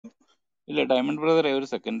ഇല്ല ഡയമണ്ട് ബ്രദറെ ഒരു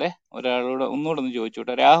സെക്കൻഡേ, ഒരാളോട് ഒന്നുകൂടെ ഒന്ന്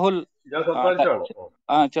ചോദിച്ചോട്ടെ. രാഹുൽ ഞാൻ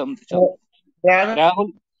ആ, ട- സംസാരിച്ചാണോ? ആ, രാഹുൽ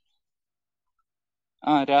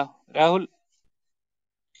ആ രാഹുൽ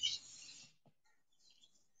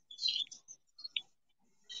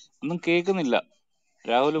ഒന്നും കേൾക്കുന്നില്ല.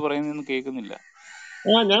 രാഹുൽ പറയുന്നൊന്നും കേൾക്കുന്നില്ല.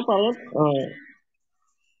 ഞാൻ പറയാം.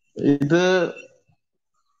 ഇത്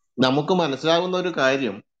നമുക്ക് മനസ്സിലാവുന്ന ഒരു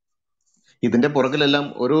കാര്യം, ഇതിന്റെ പുറകിലെല്ലാം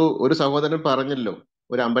ഒരു സഹോദരൻ പറഞ്ഞല്ലോ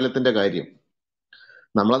ഒരു അമ്പലത്തിന്റെ കാര്യം.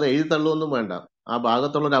 നമ്മളത് എഴുതി തള്ളുവൊന്നും വേണ്ട. ആ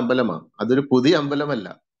ഭാഗത്തുള്ള ഒരു അമ്പലമാണ്. അതൊരു പുതിയ അമ്പലമല്ല,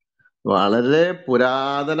 വളരെ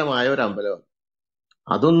പുരാതനമായ ഒരു അമ്പലമാണ്.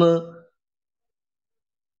 അതൊന്ന്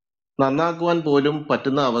നന്നാക്കുവാൻ പോലും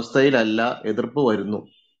പറ്റുന്ന അവസ്ഥയിലല്ല, എതിർപ്പ് വരുന്നു.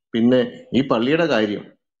 പിന്നെ ഈ പള്ളിയുടെ കാര്യം,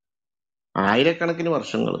 ആയിരക്കണക്കിന്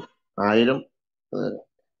വർഷങ്ങൾ,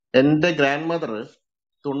 എന്റെ ഗ്രാൻഡ് മദർ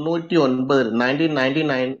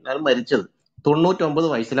 1999 മരിച്ചത്. 99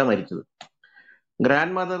 വയസ്സിലാണ് മരിച്ചത്.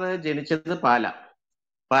 ഗ്രാൻഡ് മദർ ജനിച്ചത് പാല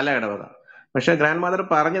ഇടവക. പക്ഷെ ഗ്രാൻഡ് മദർ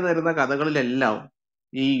പറഞ്ഞു തരുന്ന കഥകളിലെല്ലാം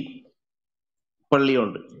ഈ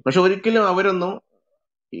പള്ളിയുണ്ട്. പക്ഷെ ഒരിക്കലും അവരൊന്നും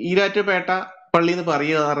ഈരാറ്റുപേട്ട പള്ളി എന്ന്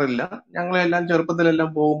പറയാറില്ല. ഞങ്ങളെല്ലാം ചെറുപ്പത്തിലെല്ലാം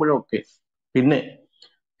പോകുമ്പോഴൊക്കെ. പിന്നെ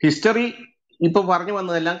ഹിസ്റ്ററി ഇപ്പൊ പറഞ്ഞു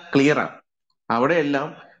വന്നതെല്ലാം ക്ലിയറാണ്. അവിടെയെല്ലാം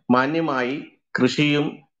മാന്യമായി കൃഷിയും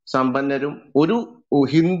സമ്പന്നരും ഒരു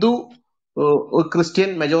ഹിന്ദു ക്രിസ്ത്യൻ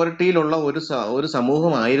മെജോറിറ്റിയിലുള്ള ഒരു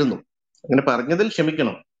സമൂഹമായിരുന്നു. അങ്ങനെ പറഞ്ഞതിൽ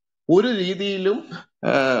ക്ഷമിക്കണം. ഒരു രീതിയിലും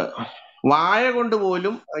വായ കൊണ്ട്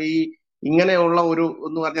പോലും ഈ ഇങ്ങനെയുള്ള ഒരു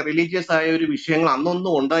എന്ന് പറഞ്ഞ റിലീജിയസ് ആയ ഒരു വിഷയങ്ങൾ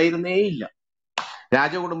അന്നൊന്നും ഉണ്ടായിരുന്നേ ഇല്ല.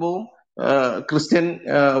 രാജകുടുംബവും ക്രിസ്ത്യൻ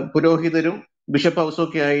പുരോഹിതരും ബിഷപ്പ് ഹൗസും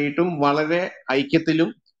ഒക്കെ ആയിട്ടും വളരെ ഐക്യത്തിലും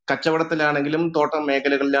കച്ചവടത്തിലാണെങ്കിലും തോട്ടം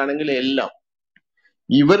മേഖലകളിലാണെങ്കിലും എല്ലാം.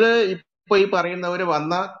 ഇവര് ഇപ്പൊ ഈ പറയുന്നവര്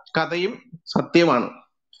വന്ന കഥയും സത്യമാണ്.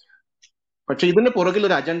 പക്ഷെ ഇതിന് പുറകിൽ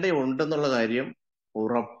ഒരു അജണ്ട ഉണ്ടെന്നുള്ള കാര്യം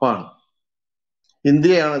ഉറപ്പാണ്.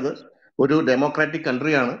 ഇന്ത്യയാണിത്, ഒരു ഡെമോക്രാറ്റിക്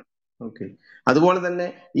കൺട്രിയാണ്. ഓക്കെ. അതുപോലെ തന്നെ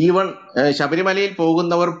ഈവൻ ശബരിമലയിൽ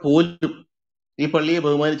പോകുന്നവർ പോലും ഈ പള്ളിയെ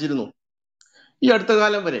ബഹുമാനിച്ചിരുന്നു. ഈ അടുത്ത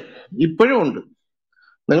കാലം വരെ ഇപ്പോഴും ഉണ്ട്.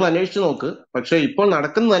 നിങ്ങൾ അന്വേഷിച്ചു നോക്ക്. പക്ഷെ ഇപ്പോൾ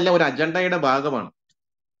നടക്കുന്നതല്ല, ഒരു അജണ്ടയുടെ ഭാഗമാണ്.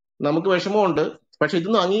 നമുക്ക് വിഷമമുണ്ട്, പക്ഷെ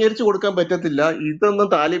ഇതൊന്നും അംഗീകരിച്ചു കൊടുക്കാൻ പറ്റത്തില്ല. ഇതൊന്നും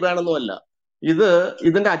താലിബാനൊന്നും അല്ല.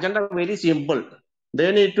 ഇതിന്റെ agenda very simple. They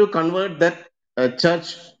need to convert that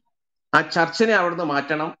church. ആ ചർച്ചിനെ അവിടുന്ന്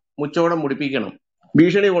മാറ്റണം, മുച്ചോടം മുടിപ്പിക്കണം.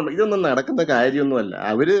 ഭീഷണി കൊണ്ട് ഇതൊന്നും നടക്കുന്ന കാര്യമൊന്നുമല്ല.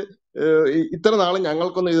 അവര് ഇത്ര നാള്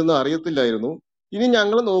ഞങ്ങൾക്കൊന്നും ഇതൊന്നും അറിയത്തില്ലായിരുന്നു, ഇനി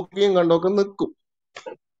ഞങ്ങൾ നോക്കുകയും കണ്ടൊക്കെ നിൽക്കും.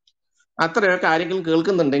 അത്രയൊക്കെ ആരെങ്കിലും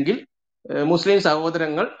കേൾക്കുന്നുണ്ടെങ്കിൽ മുസ്ലിം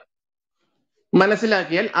സഹോദരങ്ങൾ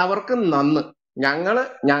മനസ്സിലാക്കിയാൽ അവർക്ക് നന്ന്.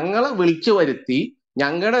 ഞങ്ങള് വിളിച്ചു വരുത്തി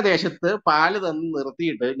ഞങ്ങളുടെ ദേശത്ത് പാല് തന്ന്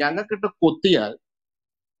നിർത്തിയിട്ട് ഞങ്ങൾക്കിട്ട് കൊത്തിയാൽ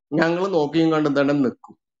ഞങ്ങൾ നോക്കിയും കണ്ടും തന്നെ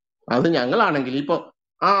നിൽക്കും. അത് ഞങ്ങളാണെങ്കിൽ ഇപ്പൊ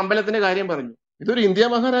ആ അമ്പലത്തിന്റെ കാര്യം പറഞ്ഞു, ഇതൊരു ഇന്ത്യ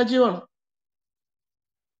മഹാരാജ്യമാണ്.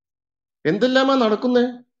 എന്തെല്ലാമാ നടക്കുന്നേ?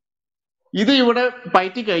 ഇത് ഇവിടെ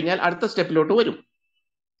പയറ്റി കഴിഞ്ഞാൽ അടുത്ത സ്റ്റെപ്പിലോട്ട് വരും.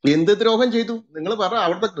 എന്ത് ദ്രോഹം ചെയ്തു നിങ്ങൾ പറ?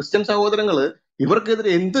 അവിടുത്തെ ക്രിസ്ത്യൻ സഹോദരങ്ങള് ഇവർക്കെതിരെ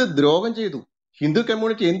എന്ത് ദ്രോഹം ചെയ്തു? ഹിന്ദു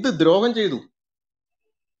കമ്മ്യൂണിറ്റി എന്ത് ദ്രോഹം ചെയ്തു?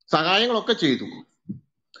 സഹായങ്ങളൊക്കെ ചെയ്തു.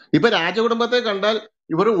 ഇപ്പൊ രാജകുടുംബത്തെ കണ്ടാൽ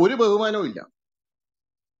ഇവർ ഒരു ബഹുമാനവും ഇല്ല.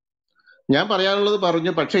 ഞാൻ പറയാനുള്ളത്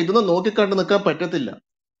പറഞ്ഞു, പക്ഷെ ഇതൊന്നും നോക്കിക്കണ്ട് നിൽക്കാൻ പറ്റത്തില്ല.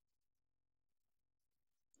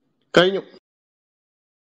 കഴിഞ്ഞു.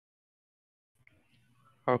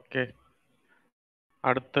 ഓക്കെ,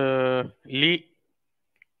 അടുത്ത്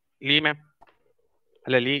ലീ മാം.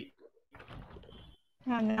 അല്ല ലീ.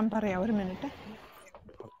 ഞാൻ പറയാം, ഒരു മിനിറ്റ്.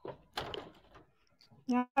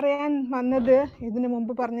 ഞാൻ പറയാൻ വന്നത്, ഇതിനു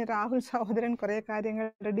മുമ്പ് പറഞ്ഞ രാഹുൽ സഹോദരൻ കുറേ കാര്യങ്ങൾ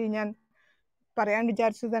ഓൾറെഡി ഞാൻ പറയാൻ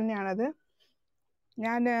വിചാരിച്ചത് തന്നെയാണത്.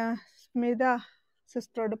 ഞാൻ സ്മിത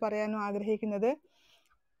സിസ്റ്ററോട് പറയാനും ആഗ്രഹിക്കുന്നത്,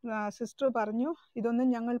 സിസ്റ്റർ പറഞ്ഞു ഇതൊന്നും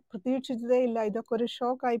ഞങ്ങൾ പ്രതീക്ഷിച്ചതേ ഇല്ല, ഇതൊക്കെ ഒരു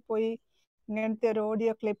ഷോക്കായിപ്പോയി, ഇങ്ങനത്തെ ഒരു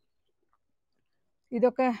ഓഡിയോ ക്ലിപ്പ്,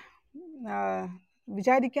 ഇതൊക്കെ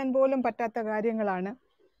വിചാരിക്കാൻ പോലും പറ്റാത്ത കാര്യങ്ങളാണ്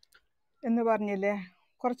എന്ന് പറഞ്ഞില്ലേ.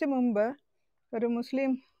 കുറച്ച് മുമ്പ് ഒരു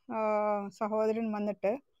മുസ്ലിം സഹോദരൻ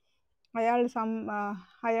വന്നിട്ട്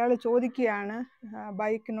അയാൾ ചോദിക്കുകയാണ്,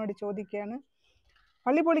 ബൈക്കിനോട് ചോദിക്കുകയാണ്,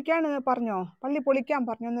 പള്ളി പൊളിക്കാൻ പറഞ്ഞോ, പള്ളി പൊളിക്കാൻ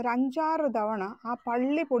പറഞ്ഞു എന്നൊരു 5-6 തവണ ആ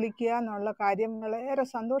പള്ളി പൊളിക്കുക എന്നുള്ള കാര്യം വളരെ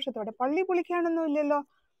സന്തോഷത്തോടെ, പള്ളി പൊളിക്കാനൊന്നും ഇല്ലല്ലോ,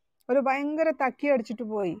 ഒരു ഭയങ്കര തക്കി അടിച്ചിട്ട്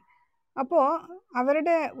പോയി. അപ്പോൾ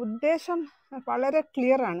അവരുടെ ഉദ്ദേശം വളരെ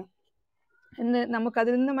ക്ലിയറാണ് എന്ന്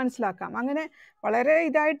നമുക്കതിൽ നിന്ന് മനസ്സിലാക്കാം. അങ്ങനെ വളരെ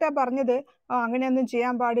ഇതായിട്ടാണ് പറഞ്ഞത്, അങ്ങനെയൊന്നും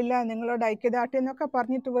ചെയ്യാൻ പാടില്ല, നിങ്ങളോട് ഐക്യദാർഢ്യം എന്നൊക്കെ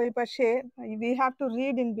പറഞ്ഞിട്ട് പോയി. പക്ഷേ we have to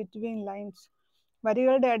read in between lines.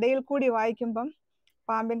 വരികളുടെ ഇടയിൽ കൂടി വായിക്കുമ്പം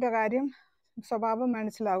പാമ്പിൻ്റെ കാര്യം സ്വഭാവം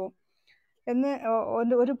മനസ്സിലാവും എന്ന്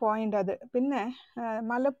ഒരു പോയിന്റ് അത്. പിന്നെ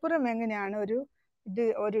മലപ്പുറം എങ്ങനെയാണ്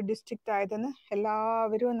ഒരു ഡിസ്ട്രിക്റ്റ് ആയതെന്ന്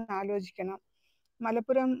എല്ലാവരും ഒന്ന് ആലോചിക്കണം.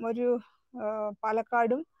 മലപ്പുറം ഒരു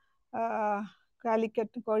പാലക്കാടും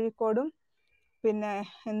കാലിക്കറ്റ്, കോഴിക്കോടും പിന്നെ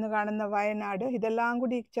ഇന്ന് കാണുന്ന വയനാട്, ഇതെല്ലാം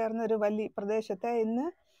കൂടി ചേർന്ന ഒരു വലിയ പ്രദേശത്തെ ഇന്ന്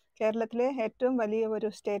കേരളത്തിലെ ഏറ്റവും വലിയ ഒരു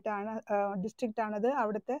സ്റ്റേറ്റാണ്, ഡിസ്ട്രിക്റ്റാണത്.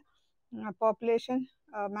 അവിടുത്തെ പോപ്പുലേഷൻ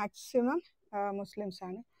മാക്സിമം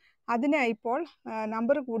മുസ്ലിംസാണ്. അതിനെ ഇപ്പോൾ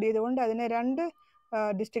നമ്പർ കൂടിയത് കൊണ്ട് അതിനെ 2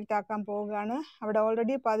 ഡിസ്ട്രിക്റ്റ് ആക്കാൻ പോവുകയാണ്. അവിടെ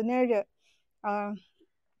ഓൾറെഡി 17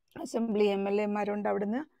 അസംബ്ലി MLA-മാരുണ്ട്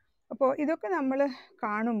അവിടുന്ന്. അപ്പോൾ ഇതൊക്കെ നമ്മൾ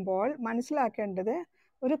കാണുമ്പോൾ മനസ്സിലാക്കേണ്ടത്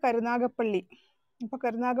ഒരു കരുനാഗപ്പള്ളി, ഇപ്പോൾ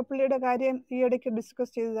കരുനാഗപ്പള്ളിയുടെ കാര്യം ഈ ഇടയ്ക്ക്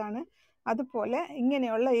ഡിസ്കസ് ചെയ്തതാണ്. അതുപോലെ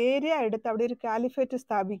ഇങ്ങനെയുള്ള ഏരിയ എടുത്ത് അവിടെ ഒരു കാലിഫേറ്റ്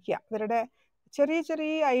സ്ഥാപിക്കുക. ഇവരുടെ ചെറിയ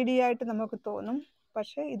ചെറിയ ഐഡിയ ആയിട്ട് നമുക്ക് തോന്നും,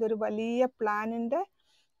 പക്ഷേ ഇതൊരു വലിയ പ്ലാനിൻ്റെ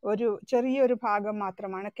ഒരു ചെറിയൊരു ഭാഗം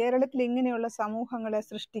മാത്രമാണ്. കേരളത്തിൽ ഇങ്ങനെയുള്ള സമൂഹങ്ങളെ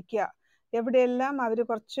സൃഷ്ടിക്കുക, എവിടെയെല്ലാം അവർ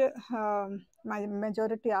കുറച്ച്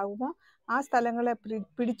മെജോറിറ്റി ആകുമോ ആ സ്ഥലങ്ങളെ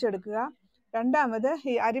പിടിച്ചെടുക്കുക. രണ്ടാമത്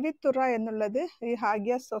ഈ അരുവിത്തുറ എന്നുള്ളത് ഈ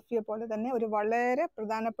ഹാഗിയ സോഫിയ പോലെ തന്നെ ഒരു വളരെ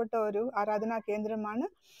പ്രധാനപ്പെട്ട ഒരു ആരാധനാ കേന്ദ്രമാണ്.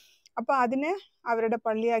 അപ്പോൾ അതിനെ അവരുടെ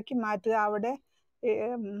പള്ളിയാക്കി മാറ്റുക. അവിടെ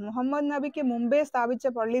മുഹമ്മദ് നബിക്ക് മുമ്പേ സ്ഥാപിച്ച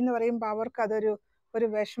പള്ളി എന്ന് പറയുമ്പോൾ അവർക്ക് അതൊരു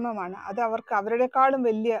വിഷമമാണ്. അത് അവർക്ക് അവരുടെക്കാളും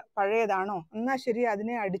വലിയ പഴയതാണോ, എന്നാൽ ശരി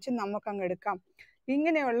അതിനെ അടിച്ച് നമുക്കങ്ങ് എടുക്കാം.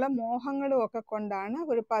 ഇങ്ങനെയുള്ള മോഹങ്ങളും ഒക്കെ കൊണ്ടാണ്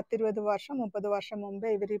ഒരു 10-20 വർഷം 30 വർഷം മുമ്പേ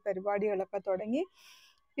ഇവർ ഈ പരിപാടികളൊക്കെ തുടങ്ങി.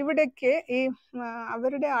 ഇവിടേക്ക് ഈ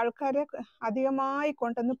അവരുടെ ആൾക്കാരെ അധികമായി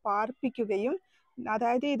കൊണ്ടുവന്ന് പാർപ്പിക്കുകയും,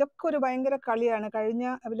 അതായത് ഇതൊക്കെ ഒരു ഭയങ്കര കളിയാണ്. കഴിഞ്ഞ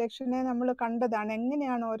ഇലക്ഷനെ നമ്മൾ കണ്ടതാണ്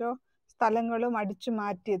എങ്ങനെയാണ് ഓരോ സ്ഥലങ്ങളും അടിച്ചു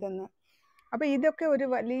മാറ്റിയതെന്ന്. അപ്പോൾ ഇതൊക്കെ ഒരു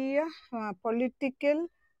വലിയ പൊളിറ്റിക്കൽ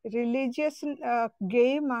റിലീജിയസ്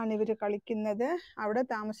ഗെയിമാണ് ഇവർ കളിക്കുന്നത്. അവിടെ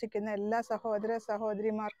താമസിക്കുന്ന എല്ലാ സഹോദര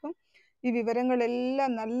സഹോദരിമാർക്കും ഈ വിവരങ്ങളെല്ലാം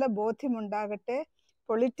നല്ല ബോധ്യമുണ്ടാകട്ടെ.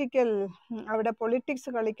 അവിടെ പൊളിറ്റിക്സ്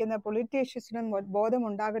കളിക്കുന്ന പൊളിറ്റീഷ്യൻസിനും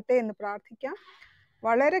ബോധമുണ്ടാകട്ടെ എന്ന് പ്രാർത്ഥിക്കാം.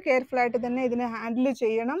 വളരെ കെയർഫുള്ളായിട്ട് തന്നെ ഇതിനെ ഹാൻഡിൽ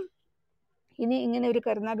ചെയ്യണം. ഇനി ഇങ്ങനെ ഒരു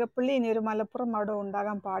കരുനാഗപ്പള്ളി, ഇനി ഒരു മലപ്പുറം അവിടെ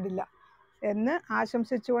ഉണ്ടാകാൻ പാടില്ല എന്ന്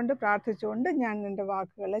ആശംസിച്ചുകൊണ്ട് പ്രാർത്ഥിച്ചുകൊണ്ട് ഞാൻ എൻ്റെ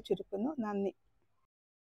വാക്കുകളെ ചുരുക്കുന്നു. നന്ദി.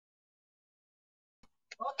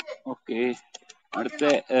 ഓക്കെ, അടുത്ത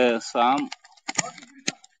സാം.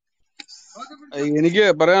 എനിക്ക്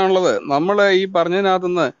പറയാനുള്ളത്, നമ്മൾ ഈ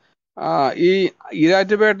പറഞ്ഞതിനകത്തുനിന്ന് ഈ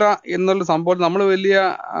ഈരാറ്റുപേട്ട എന്നുള്ള സംഭവം നമ്മൾ വലിയ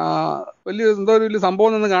എന്തോ ഒരു വലിയ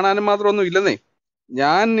സംഭവം നിന്ന് കാണാനും മാത്രമൊന്നും ഇല്ലെന്നേ.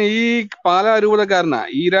 ഞാൻ ഈ പാലാ രൂപതക്കാരനാ.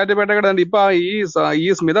 ഈ ഈരാറ്റുപേട്ടയുടെ ഇപ്പൊ ഈ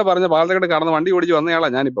സ്മിത പറഞ്ഞ പാലത്തേക്കടെ കടന്ന് വണ്ടി ഓടിച്ച് വന്നയാളാ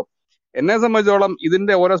ഞാനിപ്പം. എന്നെ സംബന്ധിച്ചോളം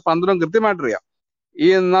ഇതിന്റെ ഓരോ സ്പന്ദനവും കൃത്യമായിട്ടറിയാം. ഈ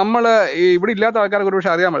നമ്മള് ഇവിടെ ഇല്ലാത്ത ആൾക്കാർക്ക്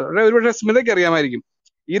ഒരുപക്ഷെ അറിയാൻ പറ്റും, ഒരുപക്ഷെ സ്മിതയ്ക്ക് അറിയാമായിരിക്കും.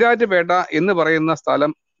 ഈരാറ്റുപേട്ട എന്ന് പറയുന്ന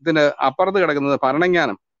സ്ഥലം ഇതിന് അപ്പുറത്ത് കിടക്കുന്നത്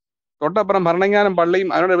ഭരണങ്ങാനം, തൊട്ടപ്പുറം ഭരണങ്ങാനം പള്ളിയും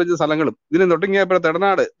അതിനോടനുബന്ധിച്ച സ്ഥലങ്ങളും, ഇതിന് തൊട്ടിങ്ങേപ്പുറം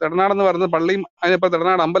തെടനാട് എന്ന് പറയുന്ന പള്ളിയും അതിനിപ്പുറം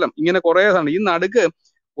തെടനാട് അമ്പലം, ഇങ്ങനെ കുറെ സ്ഥലം. ഈ നടുക്ക്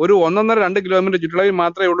ഒരു 1.5-2 കിലോമീറ്റർ ചുറ്റളവിൽ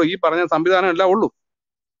മാത്രമേ ഉള്ളൂ ഈ പറഞ്ഞ സംവിധാനം എല്ലാം ഉള്ളൂ.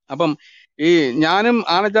 അപ്പം ഈ ഞാനും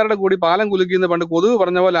ആനച്ചാരുടെ കൂടി പാലം കുലുക്കിന്ന് പണ്ട് കൊതുക്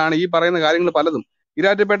പറഞ്ഞ പോലെയാണ് ഈ പറയുന്ന കാര്യങ്ങൾ പലതും.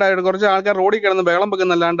 ഈരാറ്റുപേട്ട കുറച്ച് ആൾക്കാർ റോഡിൽ കിടന്ന് ബഹളം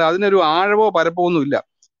വെക്കുന്നല്ലാണ്ട് അതിനൊരു ആഴവോ പരപ്പോ ഒന്നും ഇല്ല.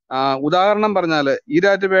 ഉദാഹരണം പറഞ്ഞാല്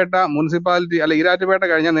ഈരാറ്റുപേട്ട മുനിസിപ്പാലിറ്റി അല്ല, ഈരാറ്റുപേട്ട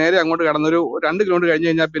കഴിഞ്ഞാൽ നേരെ അങ്ങോട്ട് കടന്നൊരു 2 കിലോമീറ്റർ കഴിഞ്ഞ്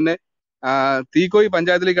കഴിഞ്ഞാൽ പിന്നെ തീക്കോയി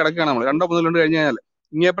പഞ്ചായത്തിലേക്ക് കിടക്കുകയാണ് നമ്മൾ. 2-3 കിലോമീറ്റർ കഴിഞ്ഞ് കഴിഞ്ഞാൽ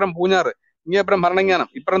ഇങ്ങേപ്പുറം പൂഞ്ഞാറ്, ഇങ്ങേപ്പുറം ഭരണങ്ങാനം,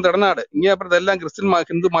 ഇപ്പുറം തെടനാട്, ഇങ്ങേപ്പുറത്തെല്ലാം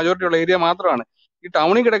ഹിന്ദു മജോറിറ്റി ഉള്ള ഏരിയ മാത്രമാണ്. ഈ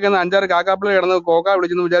ടൗണിൽ കിടക്കുന്ന 5-6 കാക്കാപ്പിള കിടന്ന് കോക്ക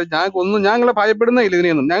വിളിച്ചെന്ന് വിചാരിച്ച് ഞങ്ങളെ ഭയപ്പെടുന്നേ ഇല്ല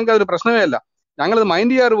ഇതിനെയൊന്നും. ഞങ്ങൾക്ക് അതൊരു പ്രശ്നമേ അല്ല, ഞങ്ങളത്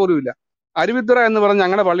മൈൻഡ് ചെയ്യാറ് പോലും ഇല്ല. അരുവിത്തുറ എന്ന് പറഞ്ഞ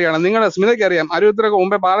ഞങ്ങളുടെ പള്ളിയാണ്. നിങ്ങളുടെ സ്മിതയ്ക്ക് അറിയാം. അരുവിത്തുറ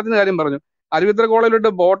മുമ്പേ പാലത്തിന്റെ കാര്യം പറഞ്ഞു. അരുവിത്തുറ കോളേജിലോട്ട്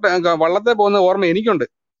വള്ളത്തെ പോകുന്ന ഓർമ്മ എനിക്കുണ്ട്,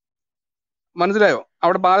 മനസ്സിലായോ?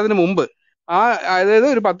 അവിടെ പാലത്തിന് മുമ്പ് അതായത്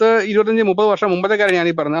ഒരു 10-25-30 വർഷം മുമ്പത്തെ കാര്യം ഞാൻ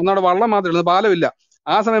ഈ പറഞ്ഞത്. അന്ന് അവിടെ വള്ളം മാത്രമേ ഉള്ളൂ, പാലമില്ല.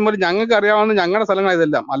 ആ സമയം പോലെ ഞങ്ങൾക്ക് അറിയാവുന്ന ഞങ്ങളുടെ സ്ഥലങ്ങൾ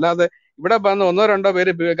ഇതെല്ലാം. അല്ലാതെ ഇവിടെ വന്ന് 1-2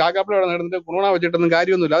 പേര് കാക്കാപ്പിള ഇവിടെ നടന്നിട്ട് കുണുണ വെച്ചിട്ടൊന്നും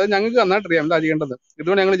കാര്യമൊന്നുമില്ല. അത് ഞങ്ങൾക്ക് നന്നായിട്ട് അറിയാം എന്താ ചെയ്യേണ്ടത്.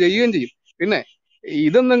 ഇതുകൊണ്ട് ഞങ്ങൾ ചെയ്യുകയും ചെയ്യും. പിന്നെ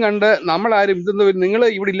ഇതൊന്നും കണ്ട് നമ്മളാരും നിങ്ങൾ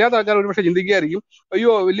ഇവിടെ ഇല്ലാത്ത ആൾക്കാർ ഒരുപക്ഷെ ചിന്തിക്കുകയായിരിക്കും,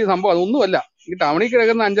 അയ്യോ വലിയ സംഭവം. അതൊന്നുമല്ല. ഈ ടൗണിൽ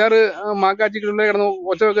കിടക്കുന്ന 5-6 മാക്കാച്ചിക്കുള്ളിൽ കിടന്ന്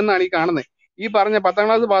ഒച്ച വെക്കുന്നതാണ് ഈ കാണുന്നത്. ഈ പറഞ്ഞ 10ാം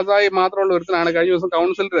ക്ലാസ് പാസ്സായി മാത്രമുള്ള ഒരുത്തനാണ് കഴിഞ്ഞ ദിവസം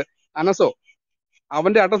കൗൺസിലർ അനസോ,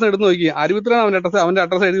 അവന്റെ അഡ്രസ്സ് എടുത്ത് നോക്കി. അരുവിത്തുറ അവന്റെ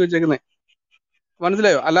അഡ്രസ്സ് എഴുതി വെച്ചേക്കുന്നത്,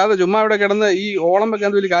 മനസ്സിലായോ? അല്ലാതെ ചുമ്മാ ഇവിടെ കിടന്ന് ഈ ഓളം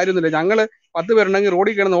വെക്കാൻ വലിയ കാര്യമൊന്നുമില്ല. ഞങ്ങള് 10 പേരുണ്ടെങ്കിൽ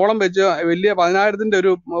റോഡിൽ കിടന്ന് ഓളം വെച്ച് വലിയ 10,000-ന്റെ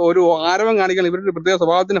ഒരു ആരവം കാണിക്കാൻ ഇവരുടെ പ്രത്യേക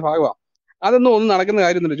സ്വഭാവത്തിന്റെ ഭാഗമാണ്. ഒന്നും നടക്കുന്ന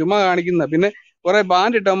കാര്യമൊന്നുമില്ല, ചുമ്മാ കാണിക്കുന്ന. പിന്നെ കുറെ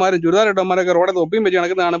ബാൻഡ് ഇട്ടവന്മാരും ചുരിദാർ ഇട്ടവന്മാരൊക്കെ റോഡെ തൊപ്പിയും വെച്ച്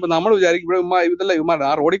നടക്കുന്നതാണ്. ഇപ്പൊ നമ്മൾ വിചാരിക്കും ഇവിടെ ഇതല്ല ഇവന്മാരുടെ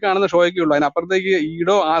ആ റോഡിൽ കാണുന്ന ഷോയൊക്കെ ഉള്ളൂ, അതിനപ്പുറത്തേക്ക്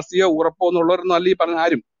ഈടോ ആസ്തിയോ ഉറപ്പോ എന്നുള്ളവരൊന്നും അല്ല ഈ പറഞ്ഞ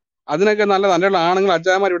ആരും. അതിനൊക്കെ നല്ല നല്ല ആണുങ്ങൾ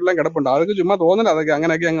അച്ചായമാർ വീട്ടിലും കിടപ്പുണ്ട്. അതൊക്കെ ചുമ്മാ തോന്നല, അതൊക്കെ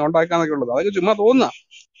അങ്ങനെയൊക്കെ അങ്ങ് ഉണ്ടാക്കാന്നൊക്കെ ഉള്ളത്. അതൊക്കെ ചുമ്മാ തോന്നുക,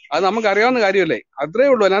 അത് നമുക്ക് അറിയാവുന്ന കാര്യമല്ലേ. അത്രേ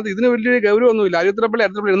ഉള്ളൂ, അതിനകത്ത് ഇതിന് വലിയ ഗൗരവമൊന്നുമില്ല. അരുവിത്തുറപ്പള്ളി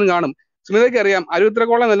എന്നും കാണും. സ്മിതയ്ക്ക് അറിയാം. അരുവിത്തുറ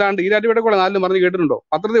കോളേജ് എന്നല്ലാണ്ട് ഈരാറ്റുപേട്ട കോളേജ് ആരെങ്കിലും പറഞ്ഞ് കേട്ടിട്ടുണ്ടോ?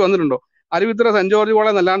 പത്രത്തിൽ വന്നിട്ടുണ്ടോ? അരുവിത്തുറ സെന്റ് ജോർജ്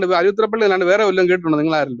കോളേജ് എന്നല്ലാണ്ട് അരുവിത്തുറപ്പള്ളി അല്ലാണ്ട് വേറെ വല്ലതും കേട്ടിട്ടുണ്ടോ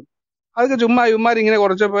നിങ്ങൾ ആരെങ്കിലും? അതൊക്കെ ചുമ്മാ ഇവന്മാർ ഇങ്ങനെ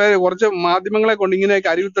കുറച്ച് മാധ്യമങ്ങളെ കൊണ്ട് ഇങ്ങനെയൊക്കെ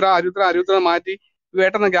അരുവിത്തുറ മാറ്റി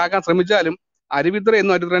വേട്ടെന്നൊക്കെ ആക്കാൻ ശ്രമിച്ചാലും അരുവിത്തുറ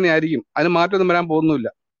എന്നും അരുവിത്തുറ തന്നെ ആയിരിക്കും. അതിന് മാറ്റമൊന്നും വരാൻ പോകുന്നില്ല.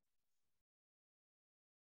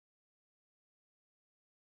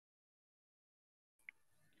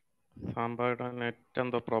 സാമ്പായുടെ നെറ്റ്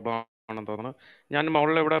എന്തോ പ്രോബ്ലം ആണെന്ന് തോന്നുന്നു. ഞാൻ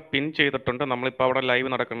മുകളിൽ ഇവിടെ പിൻ ചെയ്തിട്ടുണ്ട്. നമ്മളിപ്പോൾ അവിടെ ലൈവ്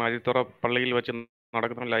നടക്കണം, അരിത്തുറ പള്ളിയിൽ വെച്ച്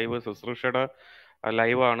നടക്കുന്ന ലൈവ് ശുശ്രൂഷയുടെ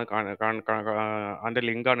ലൈവാണ്. അതിൻ്റെ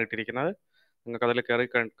ലിങ്കാണ് ഇട്ടിരിക്കുന്നത്. നിങ്ങൾക്ക് അതിൽ കയറി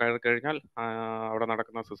കഴിഞ്ഞാൽ അവിടെ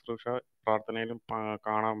നടക്കുന്ന ശുശ്രൂഷ പ്രാർത്ഥനയിലും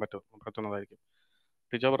കാണാൻ പറ്റുന്നതായിരിക്കും.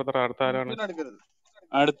 ടിജോ ബ്രദർ, അടുത്ത ആരാണ്?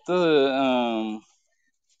 അടുത്ത്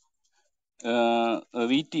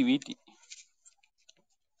വീറ്റി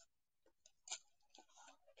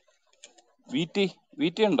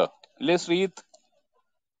ഉണ്ടോ? ഇല്ലേ?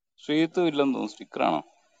 ശ്രീത്തും ഇല്ലെന്ന് തോന്നുന്നു. സ്പീക്കറാണോ?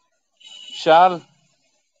 ഷാൾ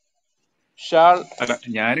അല്ല,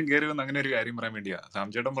 ഞാനും കയറി വന്ന് അങ്ങനെ ഒരു കാര്യം പറയാൻ വേണ്ടിയാ.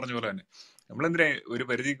 സാംചേട്ടൻ പറഞ്ഞ പോലെ തന്നെ നമ്മളെന്തിനാ ഒരു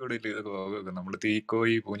പരിധി കൂടെ ഇതൊക്കെ നമ്മൾ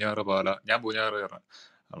തീക്കോയി പൂഞ്ഞാറ് പാല, ഞാൻ പൂഞ്ഞാറ് കയറാം.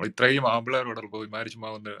 നമ്മൾ ഇത്രയും ആമ്പിളേരോടെ പോയി ഇമാര് ചുമ്മാ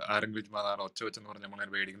വന്ന് ആരെങ്കിലും ചുമ്മാ നാളെ ഒച്ച വെച്ചെന്ന് പറഞ്ഞ്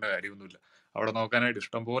നമ്മളങ്ങനെ പേടിക്കേണ്ട കാര്യമൊന്നുമില്ല. അവിടെ നോക്കാനായിട്ട്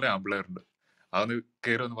ഇഷ്ടം പോലെ ആമ്പിളേരുണ്ട്. അതൊന്ന്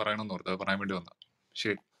കയറി ഒന്ന് പറയണമെന്ന് ഓർത്ത്, അത് പറയാൻ വേണ്ടി വന്ന.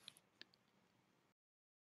 ശരി.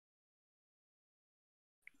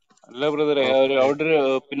 അല്ല ബ്രദറെ, അവിടെ ഒരു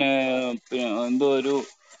പിന്നെ എന്തോ ഒരു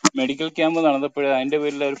മെഡിക്കൽ ക്യാമ്പ് നടന്നപ്പോഴേ അതിന്റെ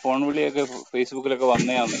പേരിൽ ഒരു ഫോൺ വിളിയൊക്കെ ഫേസ്ബുക്കിലൊക്കെ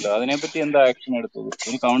വന്നതാണല്ലോ. അതിനെപ്പറ്റി എന്താ ആക്ഷൻ എടുത്തത്?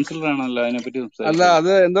 ഒരു കൗൺസിലർ ആണല്ലോ അതിനെപ്പറ്റി അല്ല, സംസാരിച്ചത്.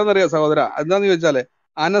 അത് എന്താണെന്നറിയോ സഹോദര, എന്താന്ന് ചോദിച്ചാല്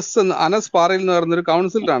അനസ് പാറയിൽ എന്ന് പറയുന്ന ഒരു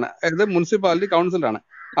കൗൺസിലറാണ്. അതായത് മുനിസിപ്പാലിറ്റി കൗൺസിലറാണ്.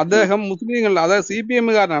 അദ്ദേഹം മുസ്ലിങ്ങളുടെ, അതായത് CPM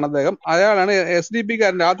കാരനാണ് അദ്ദേഹം. അയാളാണ് SDP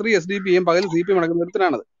കാരൻ. രാത്രി SDP യും പകൽ CPM നടക്കുന്ന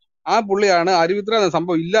ഒരുത്തനാണത്. ആ പുള്ളിയാണ് അരുവിത്ര എന്ന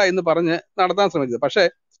സംഭവം ഇല്ല എന്ന് പറഞ്ഞ് നടത്താൻ ശ്രമിച്ചത്. പക്ഷെ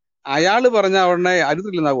അയാള് പറഞ്ഞ ഉടനെ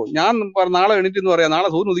അരുത്തില്ലെന്നാകും. ഞാൻ നാളെ എണീറ്റ് എന്ന് പറയാം, നാളെ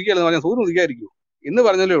സൂര്യൻ ഉദിക്കുകയെന്ന് പറഞ്ഞാൽ സൂര്യൻ ഉദിക്കായിരിക്കും എന്ന്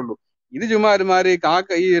പറഞ്ഞല്ലേ ഉള്ളൂ. ഇത് ചുമ്മാ ഒരുമാതിരി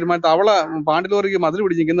ഈ ഒരുമാതിരി തവള പാണ്ടിലോറിക്ക് മതിൽ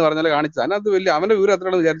പിടിച്ചിരിക്കുന്നു പറഞ്ഞാൽ കാണിച്ചത്. അതിനകത്ത് വലിയ അവന്റെ വിവരം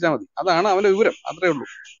അത്രയാണെന്ന് വിചാരിച്ചാൽ മതി. അതാണ് അവന്റെ വിവരം, അത്രേ ഉള്ളൂ.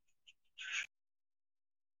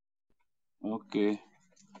 Okay,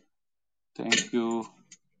 thank you.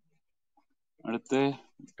 അടുത്ത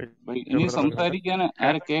ഇനി സംസാരിക്കാൻ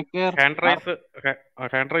ആരെ?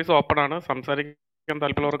 ഹാൻഡ് റൈസ് ഓപ്പൺ ആണ്. സംസാരിക്കാൻ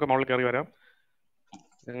താല്പര്യമുള്ളവർക്ക് മുകളിൽ കയറി വരാം.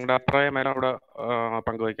 നിങ്ങളുടെ അഭിപ്രായം മേലെ അവിടെ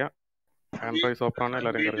പങ്കുവയ്ക്കാം. ഹാൻഡ് റൈസ് ഓപ്പൺ ആണ്,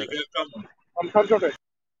 എല്ലാവരും കയറി വരാം.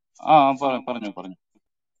 പറഞ്ഞു.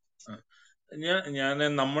 ഞാൻ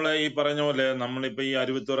നമ്മളെ ഈ പറഞ്ഞ പോലെ നമ്മളിപ്പോ ഈ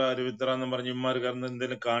അരുവിത്തുറ എന്ന് പറഞ്ഞ് ഇമാര് കടന്ന്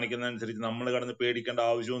എന്തെങ്കിലും കാണിക്കുന്നതനുസരിച്ച് നമ്മൾ കടന്ന് പേടിക്കേണ്ട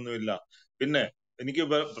ആവശ്യമൊന്നുമില്ല. പിന്നെ എനിക്ക്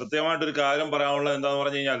പ്രത്യേകമായിട്ടൊരു കാര്യം പറയാനുള്ളത് എന്താന്ന്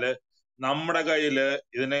പറഞ്ഞു കഴിഞ്ഞാല്, നമ്മുടെ കയ്യില്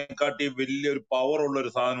ഇതിനെക്കാട്ടി വലിയൊരു പവർ ഉള്ള ഒരു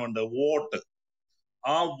സാധനമുണ്ട്, വോട്ട്.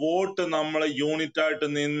 ആ വോട്ട് നമ്മളെ യൂണിറ്റ് ആയിട്ട്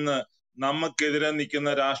നിന്ന് നമുക്കെതിരെ നിൽക്കുന്ന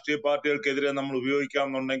രാഷ്ട്രീയ പാർട്ടികൾക്കെതിരെ നമ്മൾ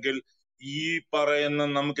ഉപയോഗിക്കാമെന്നുണ്ടെങ്കിൽ ഈ പറയുന്ന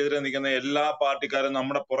നമുക്കെതിരെ നിൽക്കുന്ന എല്ലാ പാർട്ടിക്കാരും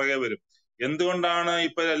നമ്മുടെ പുറകെ വരും. എന്തുകൊണ്ടാണ്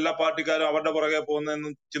ഇപ്പൊ എല്ലാ പാർട്ടിക്കാരും അവരുടെ പുറകെ പോകുന്നതെന്ന്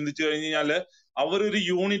ചിന്തിച്ചു കഴിഞ്ഞാല്, അവരൊരു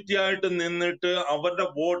യൂണിറ്റി ആയിട്ട് നിന്നിട്ട് അവരുടെ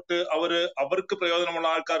വോട്ട് അവർക്ക് പ്രയോജനമുള്ള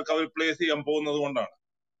ആൾക്കാർക്ക് അവർ പ്ലേസ് ചെയ്യാൻ പോകുന്നത് കൊണ്ടാണ്.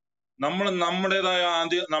 നമ്മൾ നമ്മുടേതായ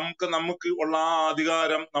നമുക്ക് ഉള്ള ആ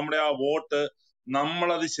അധികാരം, നമ്മുടെ ആ വോട്ട്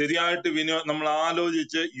നമ്മളത് ശരിയായിട്ട് നമ്മൾ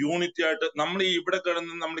ആലോചിച്ച് യൂണിറ്റി ആയിട്ട് നമ്മൾ ഈ ഇവിടെ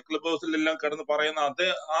കിടന്ന് നമ്മൾ ക്ലബ് ഹൗസിലെല്ലാം കിടന്ന് പറയുന്ന അതേ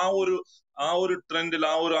ആ ഒരു ട്രെൻഡിൽ,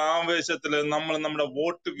 ആ ഒരു ആവേശത്തില് നമ്മൾ നമ്മുടെ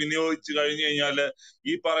വോട്ട് വിനിയോഗിച്ചു കഴിഞ്ഞു കഴിഞ്ഞാല്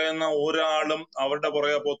ഈ പറയുന്ന ഒരാളും അവരുടെ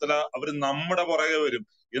പുറകെ പോത്തില്ല, അവര് നമ്മുടെ പുറകെ വരും.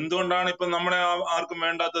 എന്തുകൊണ്ടാണ് ഇപ്പൊ നമ്മളെ ആർക്കും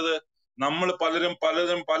വേണ്ടാത്തത്? നമ്മൾ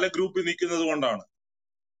പല ഗ്രൂപ്പിൽ നിൽക്കുന്നത് കൊണ്ടാണ്.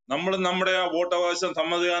 നമ്മൾ നമ്മുടെ ആ വോട്ടവകാശം,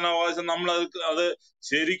 സമ്മതിദാനാവകാശം അത്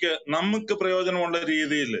ശരിക്ക് നമുക്ക് പ്രയോജനമുള്ള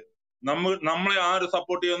രീതിയിൽ നമ്മളെ ആര്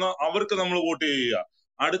സപ്പോർട്ട് ചെയ്യുന്നോ അവർക്ക് നമ്മൾ വോട്ട് ചെയ്യുക.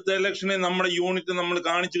 അടുത്ത ഇലക്ഷനിൽ നമ്മുടെ യൂണിറ്റ് നമ്മൾ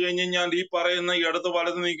കാണിച്ചു കഴിഞ്ഞു കഴിഞ്ഞാൽ ഈ പറയുന്ന ഇടത്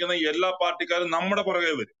വലത് നിൽക്കുന്ന എല്ലാ പാർട്ടിക്കാരും നമ്മുടെ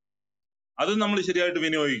പുറകെ വരും. അത് നമ്മൾ ശരിയായിട്ട്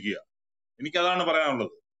വിനിയോഗിക്കുക. എനിക്കതാണ്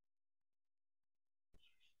പറയാനുള്ളത്.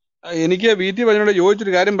 എനിക്ക് VT പറഞ്ഞോട്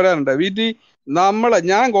ചോദിച്ചൊരു കാര്യം പറയാനുണ്ട്. VT,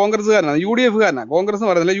 ഞാൻ കോൺഗ്രസ്സുകാരനാണ്, UDF കാരനാണ്. കോൺഗ്രസ്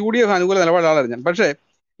പറയുന്നില്ല, UDF അനുകൂല നിലപാടുള്ള ആളാണ് ഞാൻ. പക്ഷെ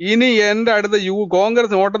ഇനി എന്റെ അടുത്ത്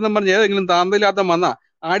കോൺഗ്രസ് വോട്ടെന്നും പറഞ്ഞ് ഏതെങ്കിലും തന്തയില്ലാത്ത വന്നാ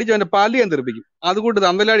അടിച്ച് അവന്റെ പല്ലി ഞാൻ തെറിപ്പിക്കും. അതുകൊണ്ട്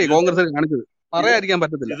തന്തലാടി കോൺഗ്രസ് കാണിച്ചത് പറയാതിരിക്കാൻ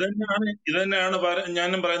പറ്റത്തില്ല. ഇതന്നെയാണ്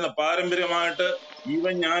ഞാനും പറയുന്നത്. പാരമ്പര്യമായിട്ട്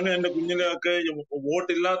ഞാനും എന്റെ കുഞ്ഞിലൊക്കെ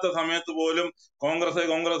വോട്ടില്ലാത്ത സമയത്ത് പോലും കോൺഗ്രസ്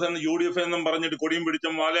എന്ന് UDF എന്നും പറഞ്ഞിട്ട് കൊടിയും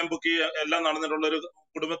പിടിച്ചും മാലയും പൊക്കി എല്ലാം നടന്നിട്ടുള്ള ഒരു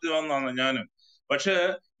കുടുംബത്തിൽ വന്നതാണ് ഞാനും. പക്ഷെ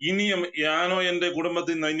ഇനിയും ഞാനോ എന്റെ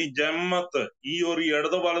കുടുംബത്തിൽ നിന്ന് ഇനി ജമ്മത്ത് ഈ ഒരു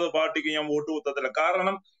ഇടതു വലത് പാർട്ടിക്ക് ഞാൻ വോട്ട് കുത്തത്തില്ല.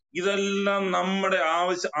 കാരണം ഇതെല്ലാം നമ്മുടെ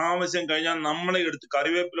ആവശ്യം കഴിഞ്ഞാൽ നമ്മളെ എടുത്ത്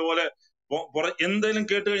കറിവേപ്പില പോലെ എന്തെങ്കിലും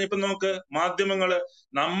കേട്ട് കഴിഞ്ഞപ്പോ നോക്ക്, മാധ്യമങ്ങള്,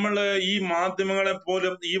 ഈ മാധ്യമങ്ങളെ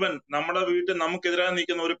പോലും ഈവൻ നമ്മുടെ വീട്ടിൽ നമുക്കെതിരായി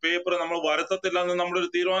നിൽക്കുന്ന ഒരു പേപ്പർ നമ്മൾ വരുത്തത്തില്ല എന്ന് നമ്മളൊരു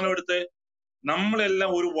തീരുമാനം എടുത്തേ. നമ്മളെല്ലാം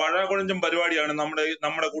ഒരു വഴകുഴഞ്ചും പരിപാടിയാണ്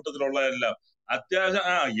നമ്മുടെ കൂട്ടത്തിലുള്ള എല്ലാം.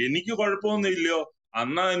 അത്യാവശ്യം എനിക്ക് കുഴപ്പമൊന്നും ഇല്ലയോ,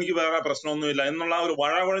 അന്നാ എനിക്ക് വേറെ പ്രശ്നമൊന്നുമില്ല എന്നുള്ള ഒരു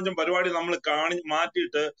വഴകുഴഞ്ചും പരിപാടി നമ്മൾ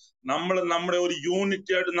മാറ്റിയിട്ട് നമ്മുടെ ഒരു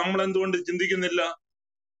യൂണിറ്റി ആയിട്ട് നമ്മൾ എന്തുകൊണ്ട് ചിന്തിക്കുന്നില്ല?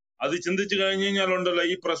 അത് ചിന്തിച്ചു കഴിഞ്ഞു കഴിഞ്ഞാലുണ്ടല്ലോ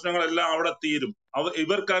ഈ പ്രശ്നങ്ങളെല്ലാം അവിടെ തീരും.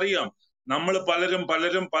 ഇവർക്കറിയാം നമ്മൾ പലരും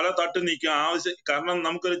പല തട്ട് നിൽക്കും കാരണം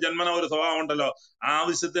നമുക്കൊരു ജന്മന ഒരു സ്വഭാവം ഉണ്ടല്ലോ,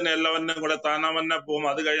 ആവശ്യത്തിന് എല്ലാവരും കൂടെ താനവന്നെ പോകും,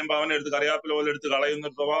 അത് കഴിയുമ്പോ അവനെ എടുത്ത് കറിയാപ്പില പോലെ എടുത്ത് കളയുന്ന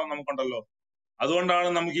ഒരു സ്വഭാവം നമുക്കുണ്ടല്ലോ. അതുകൊണ്ടാണ്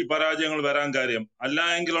നമുക്ക് ഈ പരാജയങ്ങൾ വരാൻ കാര്യം. അല്ല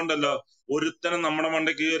എങ്കിലുണ്ടല്ലോ ഒരുത്തനും നമ്മുടെ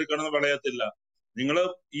മണ്ടയ്ക്ക് കയറി കിടന്ന് വിളയത്തില്ല. നിങ്ങള്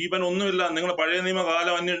ഈവൻ ഒന്നുമില്ല, നിങ്ങൾ പഴയ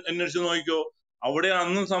നിയമകാലം അന്വേഷിച്ച് നോക്കിക്കോ. അവിടെ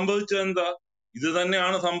അന്നും സംഭവിച്ചത് എന്താ? ഇത്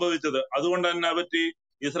തന്നെയാണ് സംഭവിച്ചത്. അതുകൊണ്ട് തന്നെ പറ്റി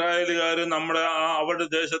ഇസ്രായേലുകാര് നമ്മുടെ അവരുടെ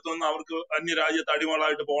ദേശത്തു നിന്ന് അവർക്ക് അന്യരാജ്യത്ത്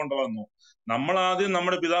അടിമകളായിട്ട് പോകേണ്ട വന്നു. നമ്മൾ ആദ്യം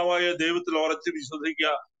നമ്മുടെ പിതാവായ ദൈവത്തിൽ ഉറച്ച്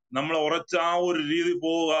വിശ്വസിക്കുക, നമ്മൾ ഉറച്ച ആ ഒരു രീതി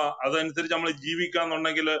പോവുക, അതനുസരിച്ച് നമ്മൾ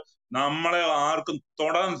ജീവിക്കാന്നുണ്ടെങ്കിൽ നമ്മളെ ആർക്കും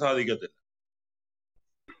തൊടാൻ സാധിക്കത്തില്ല.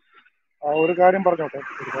 ഒരു കാര്യം പറഞ്ഞോട്ടെ,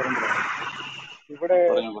 ഒരു കാര്യം പറയാം. ഇവിടെ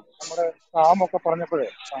പറഞ്ഞോളൂ. നമ്മുടെ സാമൊക്കെ പറഞ്ഞപ്പോൾ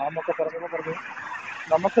പറഞ്ഞു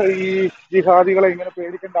നമുക്ക് ഈ ജിഹാദികളെ ഇങ്ങനെ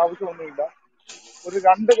പേടിക്കേണ്ട ആവശ്യമൊന്നുമില്ല. ഒരു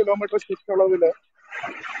 2 കിലോമീറ്റർ ചുറ്റളവില്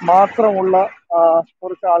മാത്രമുള്ള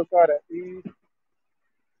കുറച്ച് ആൾക്കാര് ഈ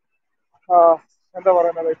എന്താ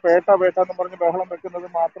പറയുന്നത്, പേട്ട എന്ന് പറഞ്ഞ് ബഹളം വെക്കുന്നത്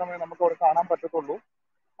മാത്രമേ നമുക്ക് അവിടെ കാണാൻ പറ്റത്തുള്ളൂ.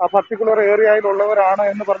 ആ പർട്ടിക്കുലർ ഏരിയയിലുള്ളവരാണ്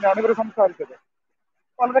എന്ന് പറഞ്ഞാണ് ഇവർ സംസാരിച്ചത്.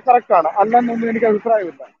 വളരെ കറക്റ്റ് ആണ്, അല്ലെന്നൊന്നും എനിക്ക്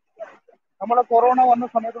അഭിപ്രായമില്ല. നമ്മളെ കൊറോണ വന്ന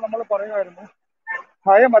സമയത്ത് നമ്മൾ പറയുമായിരുന്നു,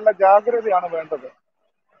 ഭയമല്ല ജാഗ്രതയാണ് വേണ്ടത്.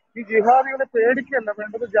 ഈ ജിഹാദികളെ പേടിക്കല്ല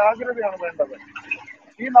വേണ്ടത്, ജാഗ്രതയാണ് വേണ്ടത്.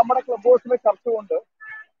 ഈ നമ്മുടെ ക്ലബ് ഹൗസിലെ ചർച്ച കൊണ്ട്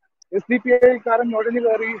SDPI-കാരൻ നുഴഞ്ഞു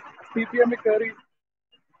കയറി CPM കയറി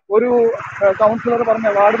ഒരു കൗൺസിലർ പറഞ്ഞ,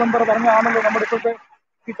 വാർഡ് മെമ്പർ പറഞ്ഞാണല്ലോ നമ്മുടെ ഇപ്പോഴത്തെ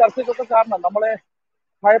ഈ ചർച്ചയ്ക്കൊക്കെ കാരണം. നമ്മളെ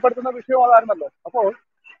ഭയപ്പെടുത്തുന്ന വിഷയം അതായിരുന്നല്ലോ. അപ്പോൾ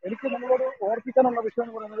എനിക്ക് നിങ്ങളോട് ഓർപ്പിക്കാനുള്ള വിഷയം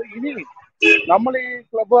എന്ന് പറയുന്നത്, ഇനി നമ്മൾ ഈ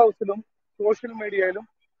ക്ലബ് ഹൗസിലും സോഷ്യൽ മീഡിയയിലും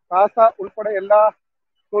CASA ഉൾപ്പെടെ എല്ലാ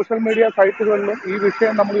സോഷ്യൽ മീഡിയ സൈറ്റുകളിലും ഈ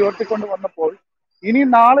വിഷയം നമ്മൾ ഉയർത്തിക്കൊണ്ട് വന്നപ്പോൾ, ഇനി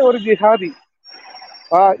നാളെ ഒരു ജിഹാദി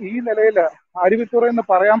ഈ നിലയില് അരുവിത്തുറ എന്ന്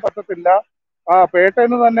പറയാൻ പറ്റത്തില്ല,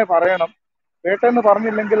 പേട്ടയെന്ന് തന്നെ പറയണം, പേട്ടയെന്ന്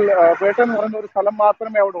പറഞ്ഞില്ലെങ്കിൽ പേട്ട എന്ന് പറയുന്ന ഒരു സ്ഥലം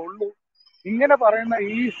മാത്രമേ അവിടെ ഉള്ളൂ, ഇങ്ങനെ പറയുന്ന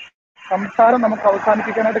ഈ സംസാരം നമുക്ക്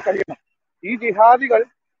അവസാനിപ്പിക്കാനായിട്ട് കഴിയണം. ഈ ജിഹാദികൾ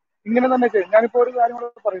ഇങ്ങനെ തന്നെ ചെയ്യും. ഞാനിപ്പോ ഒരു കാര്യം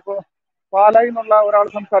കൂടെ പറയും. ഇപ്പോ പാലായിൽ നിന്നുള്ള ഒരാൾ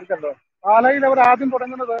സംസാരിച്ചല്ലോ. പാലായിൽ അവർ ആദ്യം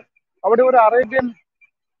തുടങ്ങുന്നത് അവിടെ ഒരു അറേബ്യൻ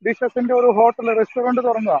ഡിഷസിന്റെ ഒരു ഹോട്ടൽ, റെസ്റ്റോറന്റ്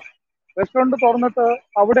തുറന്നുക. റെസ്റ്റോറന്റ് തുറന്നിട്ട്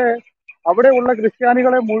അവിടെയുള്ള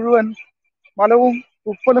ക്രിസ്ത്യാനികളെ മുഴുവൻ മലവും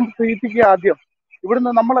ഉപ്പലും തീറ്റിക്കുക. ആദ്യം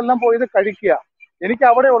ഇവിടുന്ന് നമ്മളെല്ലാം പോയത് കഴിക്കുക. എനിക്ക്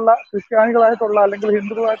അവിടെയുള്ള ക്രിസ്ത്യാനികളായിട്ടുള്ള അല്ലെങ്കിൽ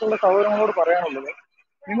ഹിന്ദുക്കളായിട്ടുള്ള സഹോദരങ്ങളോട് പറയാനുള്ളത്,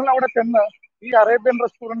 നിങ്ങൾ അവിടെ ചെന്ന് ഈ അറേബ്യൻ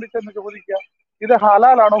റെസ്റ്റോറന്റിൽ ചെന്ന് ചോദിക്കുക, ഇത്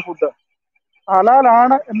ഹലാലാണോ ഫുഡ്?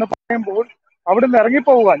 ഹലാലാണ് എന്ന് പറയുമ്പോൾ അവിടുന്ന്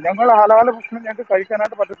ഇറങ്ങിപ്പോവുക. ഞങ്ങൾ ഹലാല ഭക്ഷണം ഞങ്ങൾക്ക്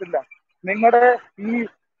കഴിക്കാനായിട്ട് പറ്റത്തില്ല. നിങ്ങളുടെ ഈ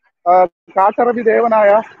കാട്ടറബി ദേവനായ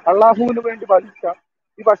അള്ളാഹുവിന് വേണ്ടി ഭരിച്ച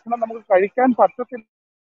ഈ ഭക്ഷണം നമുക്ക് കഴിക്കാൻ പറ്റത്തില്ല.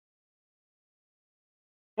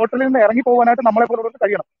 ഹോട്ടലിൽ നിന്ന് ഇറങ്ങി പോകാനായിട്ട് നമ്മളെ പോലുള്ളവർക്ക്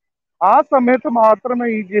കഴിയണം. ആ സമയത്ത് മാത്രമേ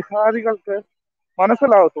ഈ ജിഹാദികൾക്ക്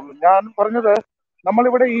മനസ്സിലാകത്തുള്ളൂ. ഞാൻ പറഞ്ഞത്,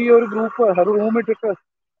 നമ്മളിവിടെ ഈ ഒരു ഗ്രൂപ്പ് റൂമിട്ടിട്ട്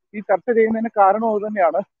ഈ ചർച്ച ചെയ്യുന്നതിന് കാരണം അത്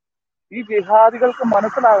തന്നെയാണ്. ഈ ജിഹാദികൾക്ക്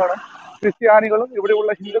മനസ്സിലാകണം, ക്രിസ്ത്യാനികളും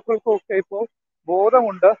ഇവിടെയുള്ള ഹിന്ദുക്കൾക്കും ഒക്കെ ഇപ്പോൾ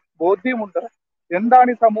ബോധ്യമുണ്ട്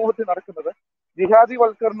എന്താണ് ഈ സമൂഹത്തിൽ നടക്കുന്നത്. ജിഹാദി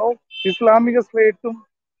വൽക്കരണവും ഇസ്ലാമിക സ്റ്റേറ്റും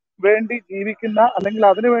വേണ്ടി ജീവിക്കുന്ന, അല്ലെങ്കിൽ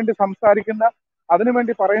അതിനുവേണ്ടി സംസാരിക്കുന്ന,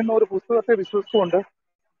 അതിനുവേണ്ടി പറയുന്ന ഒരു പുസ്തകത്തെ വിശ്വസിച്ചുകൊണ്ട്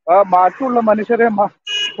മറ്റുള്ള മനുഷ്യരെ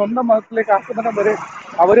സ്വന്തം മതത്തിലേക്ക് ആക്കുന്നതിന് വരെ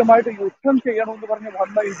അവരുമായിട്ട് യുദ്ധം ചെയ്യണമെന്ന് പറഞ്ഞ്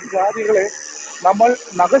വന്ന ഈ ജിഹാദികളെ നമ്മൾ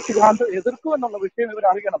നഖശിഖാന്ത് എതിർക്കുമെന്നുള്ള വിഷയം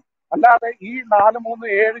ഇവരറിയണം. അല്ലാതെ ഈ 4, 3,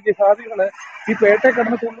 7 ജിഹാദികള് ഈ പേട്ടയെ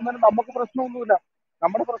കിടന്ന് കൊള്ളുന്നതിന് നമുക്ക് പ്രശ്നമൊന്നുമില്ല.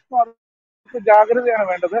 നമ്മുടെ പ്രശ്നം അത് ജാഗ്രതയാണ്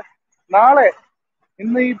വേണ്ടത്. നാളെ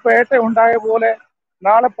ഇന്ന് ഈ പേട്ട ഉണ്ടായ പോലെ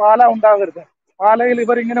നാളെ പാല ഉണ്ടാകരുത്. പാലയിൽ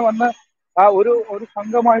ഇവരിങ്ങനെ വന്ന് ഒരു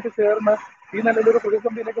സംഘമായിട്ട് ചേർന്ന് ഈ നിലയിലൊരു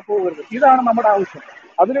പ്രതിസന്ധിയിലേക്ക് പോകരുത്. ഇതാണ് നമ്മുടെ ആവശ്യം.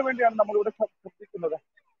 അതിനുവേണ്ടിയാണ് നമ്മളിവിടെ ശ്രദ്ധിക്കുന്നത്.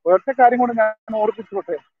 ഒറ്റ കാര്യം കൊണ്ട് ഞാൻ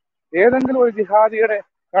ഓർപ്പിച്ചോട്ടെ, ഏതെങ്കിലും ഒരു ജിഹാദിയുടെ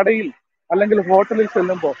കടയിൽ അല്ലെങ്കിൽ ഹോട്ടലിൽ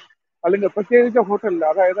ചെല്ലുമ്പോൾ, അല്ലെങ്കിൽ പ്രത്യേകിച്ച് ഹോട്ടലിൽ,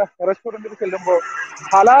 അതായത് റെസ്റ്റോറന്റിൽ ചെല്ലുമ്പോൾ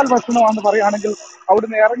ഹലാൽ ഭക്ഷണമാണെന്ന് പറയുകയാണെങ്കിൽ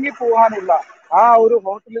അവിടുന്ന് ഇറങ്ങിപ്പോകാനുള്ള, ആ ഒരു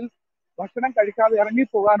ഹോട്ടലിൽ ഭക്ഷണം കഴിക്കാതെ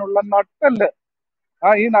ഇറങ്ങിപ്പോകാനുള്ള നട്ടല്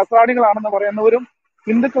ഈ നസ്രാണികളാണെന്ന് പറയുന്നവരും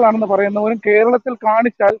ഹിന്ദുക്കളാണെന്ന് പറയുന്നവരും കേരളത്തിൽ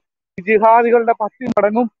കാണിച്ചാൽ ജിഹാദികളുടെ 10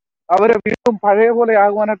 മടങ്ങും അവരെ വീണ്ടും പഴയ പോലെ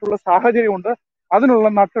ആകുവാനായിട്ടുള്ള സാഹചര്യമുണ്ട്. അതിനുള്ള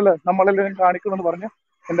നട്ടല് നമ്മളെല്ലാവരും കാണിക്കുമെന്ന് പറഞ്ഞ്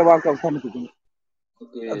എന്റെ വാക്ക് അവസാനിപ്പിക്കുന്നു.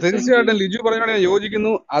 തീർച്ചയായിട്ടും ലിജു പറഞ്ഞോട് ഞാൻ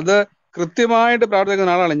യോജിക്കുന്നു. അത് കൃത്യമായിട്ട്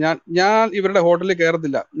പ്രവർത്തിക്കുന്ന ആളാണ് ഞാൻ. ഞാൻ ഇവരുടെ ഹോട്ടലിൽ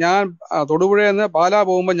കയറത്തില്ല. ഞാൻ തൊടുപുഴയിൽ നിന്ന് പാലാ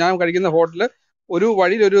പോകുമ്പോൾ ഞാൻ കഴിക്കുന്ന ഹോട്ടല് ഒരു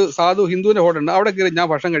വഴിയിൽ ഒരു സാധു ഹിന്ദുവിന്റെ ഹോട്ടലുണ്ട്, അവിടെ കയറി ഞാൻ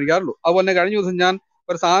ഭക്ഷണം കഴിക്കാറുള്ളൂ. അതുപോലെ തന്നെ കഴിഞ്ഞ ദിവസം ഞാൻ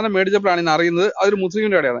ഒരു സാധനം മേടിച്ചപ്പോഴാണ് ഇന്ന് അറിയുന്നത് അതൊരു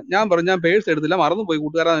മുസ്ലിമിന്റെ കടയാണ്. ഞാൻ പറഞ്ഞു ഞാൻ പേഴ്സ് എടുത്തില്ല, മറന്നുപോയി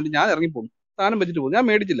കൂട്ടുകാരാൻ, ഞാൻ ഇറങ്ങിപ്പോകും, സാധനം വെച്ചിട്ട് പോകും, ഞാൻ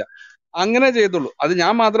മേടിച്ചില്ല. അങ്ങനെ ചെയ്യത്തുള്ളൂ. അത്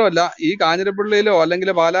ഞാൻ മാത്രമല്ല, ഈ കാഞ്ഞിരപ്പള്ളിയിലോ അല്ലെങ്കിൽ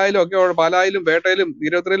പാലായിലും പേട്ടയിലും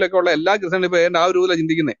ഇരുപത്തിരയിലും ഒക്കെ ഉള്ള എല്ലാ ക്രിസ്ത്യാനികളും ഇപ്പൊ ആ ഒരു രൂപത്തിലാണ്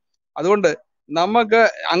ചിന്തിക്കുന്നത്. അതുകൊണ്ട് നമുക്ക്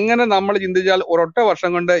അങ്ങനെ നമ്മൾ ചിന്തിച്ചാൽ ഒരൊറ്റ വർഷം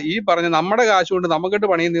കൊണ്ട് ഈ പറഞ്ഞ നമ്മുടെ കാശ് കൊണ്ട് നമുക്കിട്ട്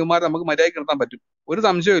പണിയുന്ന ഇവന്മാരെ നമുക്ക് മര്യാദയ്ക്ക് നിർത്താൻ പറ്റും, ഒരു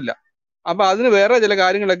സംശയമില്ല. അപ്പൊ അതിന് വേറെ ചില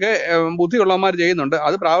കാര്യങ്ങളൊക്കെ ബുദ്ധിയുള്ളവന്മാർ ചെയ്യുന്നുണ്ട്.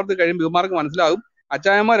 അത് പ്രാവർത്തി കഴിയുമ്പോൾ ഇവന്മാർക്ക് മനസ്സിലാകും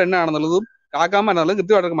അച്ചായന്മാർ എന്നാണെന്നുള്ളതും കാക്കാന്മാരെന്നുള്ളതും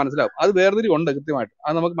കൃത്യമായിട്ടൊക്കെ മനസ്സിലാവും. അത് വേർതിരിവുണ്ട് കൃത്യമായിട്ട്,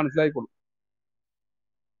 അത് നമുക്ക് മനസ്സിലായിക്കോളും.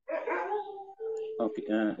 ഓക്കെ,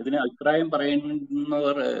 ഇതിന് അഭിപ്രായം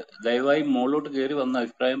പറയുന്നവർ ദയവായി മുകളിലോട്ട് കയറി വന്ന്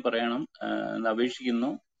അഭിപ്രായം പറയണം എന്ന് അപേക്ഷിക്കുന്നു.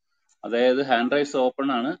 അതായത് ഹാൻഡ് റൈസ് ഓപ്പൺ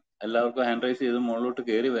ആണ്, എല്ലാവർക്കും ഹാൻഡ് റൈസ് ചെയ്ത് മുകളിലോട്ട്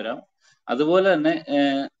കയറി വരാം. അതുപോലെ തന്നെ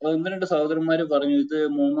ഒന്ന് രണ്ട് സഹോദരന്മാര് പറഞ്ഞു ഇത്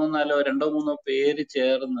 3 4 2 3 പേര്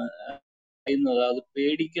ചേർന്ന് പറയുന്നത് അത്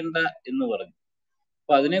പേടിക്കണ്ട എന്ന് പറഞ്ഞു.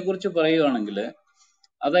 അപ്പൊ അതിനെക്കുറിച്ച് പറയുകയാണെങ്കിൽ,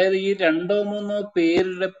 അതായത് ഈ 2 3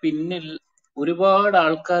 പേരുടെ പിന്നിൽ ഒരുപാട്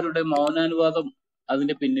ആൾക്കാരുടെ മൗനാനുവാദം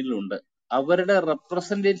അതിന്റെ പിന്നിലുണ്ട്. അവരുടെ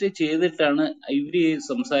റെപ്രസെന്റേറ്റ് ചെയ്തിട്ടാണ് ഇവര്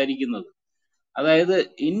സംസാരിക്കുന്നത്. അതായത്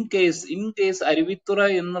ഇൻ കേസ് അരുവിത്തുറ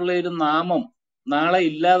എന്നുള്ള ഒരു നാമം നാളെ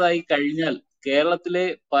ഇല്ലാതായി കഴിഞ്ഞാൽ കേരളത്തിലെ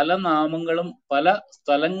പല നാമങ്ങളും പല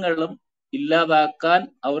സ്ഥലങ്ങളും ഇല്ലാതാക്കാൻ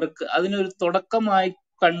അവർക്ക് അതിനൊരു തുടക്കമായി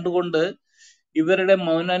കണ്ടുകൊണ്ട് ഇവരുടെ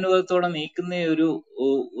മൗനാനുഭവത്തോടെ നീക്കുന്ന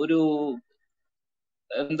ഒരു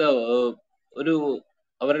എന്താ ഒരു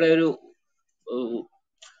അവരുടെ ഒരു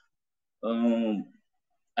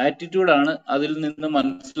ആറ്റിറ്റ്യൂഡാണ് അതിൽ നിന്ന്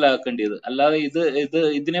മനസ്സിലാക്കേണ്ടത്. അല്ലാതെ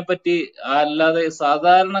ഇതിനെപ്പറ്റി അല്ലാതെ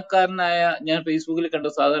സാധാരണക്കാരനായ, ഞാൻ ഫേസ്ബുക്കിൽ കണ്ട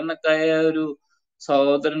സാധാരണക്കാരായ ഒരു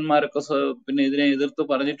സഹോദരന്മാരൊക്കെ പിന്നെ ഇതിനെ എതിർത്ത്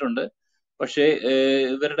പറഞ്ഞിട്ടുണ്ട്. പക്ഷേ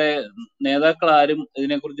ഇവരുടെ നേതാക്കൾ ആരും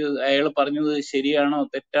ഇതിനെക്കുറിച്ച് അയാൾ പറഞ്ഞത് ശരിയാണോ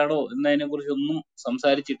തെറ്റാണോ എന്നതിനെ കുറിച്ച് ഒന്നും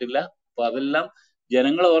സംസാരിച്ചിട്ടില്ല. അപ്പൊ അതെല്ലാം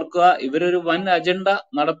ജനങ്ങൾ ഓർക്കുക, ഇവരൊരു വൻ അജണ്ട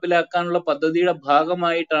നടപ്പിലാക്കാനുള്ള പദ്ധതിയുടെ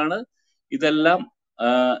ഭാഗമായിട്ടാണ് ഇതെല്ലാം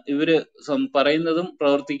ഇവര് പറയുന്നതും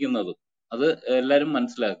പ്രവർത്തിക്കുന്നതും. അത് എല്ലാരും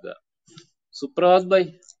മനസ്സിലാക്കുക. സുപ്രഭാത് ഭായ്,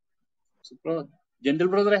 സുപ്രഭാത് ജെന്റിൽ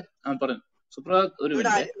ബ്രദറെ, പറഞ്ഞു സുപ്രഭാത്. ഒരു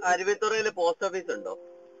മിനിറ്റ്. അരുവിത്തുറയില് പോസ്റ്റ് ഓഫീസ് ഉണ്ടോ?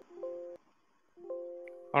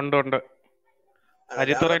 ഉണ്ട്.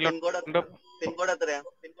 പിൻകോഡ് എത്രയാ?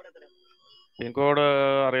 പിൻകോഡ്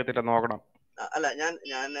അറിയത്തില്ല, നോക്കണം. അല്ല ഞാൻ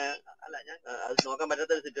അത് നോക്കാൻ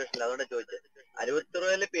പറ്റാത്തൊരു സിറ്റുവേഷനില്ല, അതുകൊണ്ട് ചോദിച്ചത്.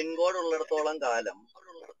 അരുവിത്തുറയില് പിൻകോഡ് ഉള്ളിടത്തോളം കാലം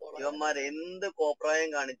ഇവന്മാർ എന്ത് കോപ്രായം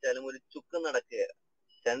കാണിച്ചാലും ഒരു ചുക്ക് നടക്കുകയാണ്.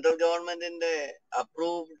 സെൻട്രൽ ഗവൺമെന്റിന്റെ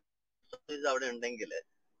അപ്രൂവ്ഡ് സർവീസ് അവിടെ ഉണ്ടെങ്കിൽ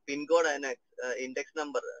പിൻകോഡ് അതിന് ഇൻഡെക്സ്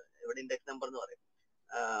നമ്പർ, ഇവിടെ ഇൻഡെക്സ് നമ്പർ എന്ന് പറയും,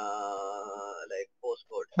 ലൈക് പോസ്റ്റ്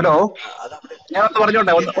കോഡ്. ഹലോ, അതവിടെ ഞാൻ ഒന്ന്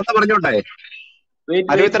പറഞ്ഞോട്ടെ.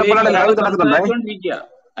 അരുവിത്തുറ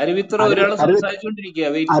ഒരാൾ സംസാരിച്ചോണ്ടിരിക്കുക.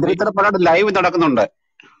 അരുവിത്തറ ലൈവ് നടക്കുന്നുണ്ട്.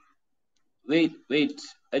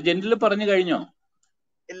 ജെന്റിൽ പറഞ്ഞു കഴിഞ്ഞോ?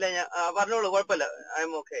 ഇല്ല, ഞാൻ പറഞ്ഞോളൂ, കുഴപ്പമില്ല. I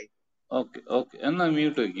M okay. ഓക്കെ എന്നാ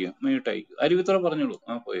മ്യൂട്ട് അയക്കൂ. അരുവിത്തുറ പറഞ്ഞോളൂ.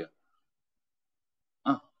 പോയോ?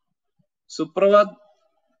 സുപ്രഭാത്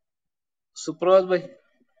ഭായ്.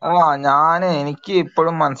 എനിക്ക്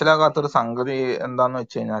ഇപ്പോഴും മനസ്സിലാകാത്തൊരു സംഗതി എന്താന്ന്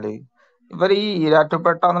വെച്ച് കഴിഞ്ഞാല്, ഇവർ ഈ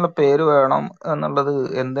ഈരാറ്റുപേട്ട എന്നുള്ള പേര് വേണം എന്നുള്ളത്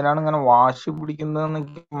എന്തിനാണ് ഇങ്ങനെ വാശി പിടിക്കുന്നതെന്ന്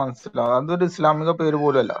എനിക്ക് മനസ്സിലാവും. അതൊരു ഇസ്ലാമിക പേര്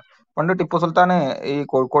പോലുമല്ല. പണ്ട് ടിപ്പു സുൽത്താന് ഈ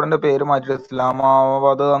കോഴിക്കോടിന്റെ പേര് മാറ്റിയിട്ട്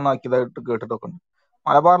ഇസ്ലാമാബാദ് എന്നാക്കിയതായിട്ട് കേട്ടിട്ടൊക്കെ ഉണ്ട്.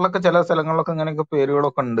 മലബാറിലൊക്കെ ചില സ്ഥലങ്ങളിലൊക്കെ ഇങ്ങനെയൊക്കെ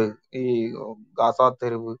പേരുകളൊക്കെ ഉണ്ട്. ഈ ഗാസ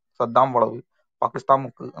തെരുവ്, സദ്ദാം വളവ്, പാകിസ്ഥാൻ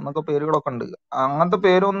മുക്ക് എന്നൊക്കെ പേരുകളൊക്കെ ഉണ്ട്. അങ്ങനത്തെ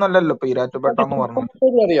പേരൊന്നും അല്ലല്ലോ ഇപ്പൊ ഈരാറ്റുപേട്ട എന്ന് പറഞ്ഞത്.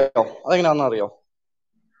 അറിയോ? അതെങ്ങനെയാണെന്ന് അറിയോ?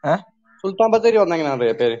 സുൽത്താൻ ബത്തേരി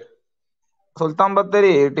വന്നെങ്ങനെയാ പേര്? സുൽത്താൻ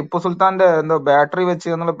ബത്തേരി ടിപ്പു സുൽത്താന്റെ എന്തോ ബാറ്ററി വെച്ച്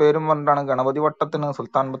എന്നുള്ള പേരും പറഞ്ഞിട്ടാണ് ഗണപതി വട്ടത്തിന്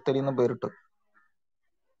സുൽത്താൻ ബത്തേരി എന്ന് പേരിട്ട്.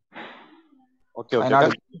 വയനാട്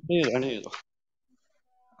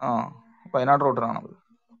വയനാട് റോഡിലാണത്.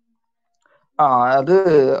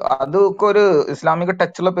 അതൊക്കെ ഒരു ഇസ്ലാമിക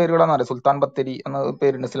ടച്ചുള്ള പേരുകളാന്ന് പറയാം. സുൽത്താൻ ബത്തേരി എന്ന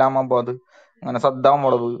പേരുണ്ട്, ഇസ്ലാമാബാദ്, അങ്ങനെ സദ്ദാം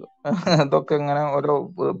വളവ്, ഇതൊക്കെ ഇങ്ങനെ ഓരോ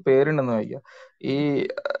പേരുണ്ടെന്ന് ചോദിക്കാം. ഈ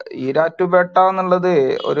ഈരാറ്റുപേട്ട എന്നുള്ളത്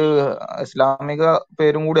ഒരു ഇസ്ലാമിക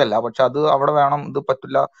പേരും കൂടിയല്ല, പക്ഷെ അത് അവിടെ വേണം, ഇത്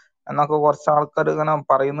പറ്റില്ല എന്നൊക്കെ കുറച്ച് ആൾക്കാർ ഇങ്ങനെ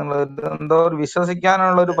പറയുന്നുള്ളത് എന്തോ ഒരു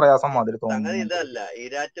വിശ്വസിക്കാനുള്ള ഒരു പ്രയാസം മാതിരി തോന്നുന്നു. ഇതല്ല,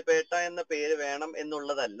 ഈരാറ്റുപേട്ട എന്ന പേര് വേണം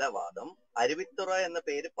എന്നുള്ളതല്ല വാദം, അരുവിത്തുറ എന്ന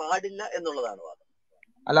പേര് പാടില്ല എന്നുള്ളതാണ് വാദം.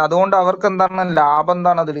 അല്ല, അതുകൊണ്ട് അവർക്ക് എന്താണ് ലാഭം?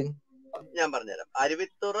 എന്താണ് അതില്? ഞാൻ പറഞ്ഞുതരാം.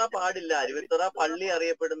 അരുവിത്തുറ പാടില്ല. അരുവിത്തുറ പള്ളി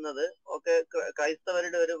അറിയപ്പെടുന്നത് ഒക്കെ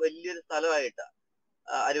ക്രൈസ്തവരുടെ ഒരു വലിയൊരു സ്ഥലമായിട്ടാണ്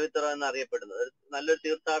അരുവിത്തുറ എന്ന് അറിയപ്പെടുന്നത്, നല്ലൊരു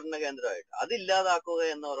തീർത്ഥാടന കേന്ദ്രമായിട്ട്. അതില്ലാതാക്കുക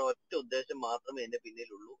എന്ന ഒരൊറ്റ ഉദ്ദേശം മാത്രമേ ഇതിന്റെ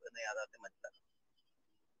പിന്നിലുള്ളൂ എന്ന യാഥാർത്ഥ്യം മനസ്സിലാക്കാം.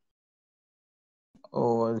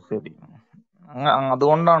 അത് ശരി,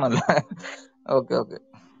 അതുകൊണ്ടാണല്ലേ? ഓക്കെ.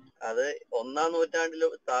 അത് 1-ാം നൂറ്റാണ്ടിൽ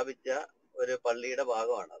സ്ഥാപിച്ച ഒരു പള്ളിയുടെ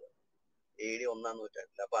ഭാഗമാണ് അത്, AD 1-ാം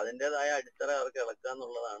നൂറ്റാണ്ടിൽ. അപ്പൊ അതിന്റേതായ അടിത്തറ അവർക്ക് ഇളക്കുക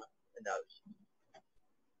എന്നുള്ളതാണ് എന്റെ ആവശ്യം.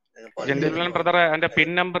 ബ്രദറെ, എന്റെ പിൻ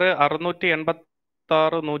നമ്പർ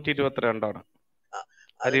 686-122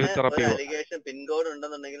 അതിന് അലിഗേഷൻ പിൻകോഡ്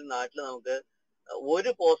ഉണ്ടെന്നുണ്ടെങ്കിൽ നാട്ടിൽ നമുക്ക്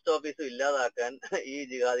ഒരു പോസ്റ്റ് ഓഫീസും ഇല്ലാതാക്കാൻ ഈ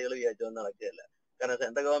ജിഹാദികൾ വിചാരിച്ചൊന്നും നടക്കുകയല്ല. കാരണം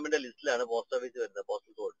സെൻട്രൽ ഗവൺമെന്റ് ലിസ്റ്റിലാണ് പോസ്റ്റ് ഓഫീസ് വരുന്നത്,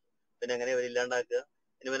 പോസ്റ്റൽ കോഡ്. പിന്നെ എങ്ങനെ ഇവർ ഇല്ലാണ്ടാക്കുക?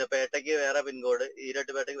 ഇനി പിന്നെ പേട്ടയ്ക്ക് വേറെ പിൻകോഡ്,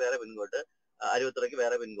 ഈരാട്ടുപേട്ടയ്ക്ക് വേറെ പിൻകോഡ്, അരുവിത്തുറയ്ക്ക്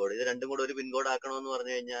വേറെ പിൻകോഡ്, ഇത് രണ്ടും കൂടെ ഒരു പിൻകോഡ് ആക്കണമെന്ന്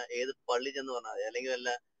പറഞ്ഞു കഴിഞ്ഞാൽ ഏത് പള്ളി ചെന്ന് പറഞ്ഞാൽ മതി, അല്ലെങ്കിൽ വല്ല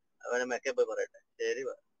മെക്കെ പോയി പറയട്ടെ. ശരി.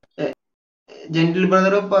 ജെന്റിൽ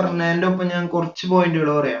ബ്രദർ പറഞ്ഞതിന്റെ ഒപ്പം ഞാൻ കുറച്ച് പോയിന്റുകൾ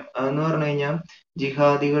പറയാം. അതെന്ന് പറഞ്ഞു കഴിഞ്ഞാൽ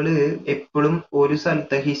ജിഹാദികള് എപ്പോഴും ഒരു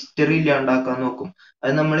സ്ഥലത്തെ ഹിസ്റ്ററി ഇല്ലാണ്ടാക്കാൻ നോക്കും.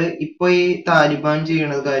 അത് നമ്മള് ഇപ്പൊ ഈ താലിബാൻ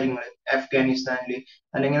ചെയ്യണ കാര്യങ്ങള് അഫ്ഗാനിസ്ഥാനില്,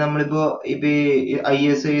 അല്ലെങ്കിൽ നമ്മളിപ്പോ ഇപ്പൊ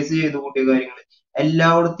ISIS ചെയ്ത് കൂട്ടിയ കാര്യങ്ങള്,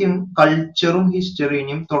 എല്ലായിടത്തെയും കൾച്ചറും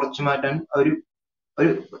ഹിസ്റ്ററിനെയും തുടച്ചു മാറ്റാൻ ഒരു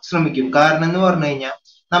ശ്രമിക്കും. കാരണം എന്ന് പറഞ്ഞു കഴിഞ്ഞാൽ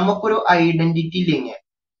നമുക്കൊരു ഐഡന്റിറ്റി ഇല്ലെങ്കിൽ,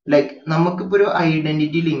 ലൈക്ക് നമുക്കിപ്പോ ഒരു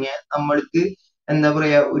ഐഡന്റിറ്റി ഇല്ലെങ്കിൽ നമ്മൾക്ക് എന്താ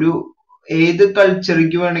പറയാ, ഒരു ഏത്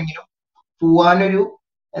കൾച്ചറിക്ക് വേണമെങ്കിലും പോവാനൊരു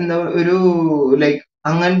എന്താ ഒരു ലൈക്ക്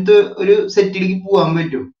അങ്ങനത്തെ ഒരു സെറ്റിലേക്ക് പോവാൻ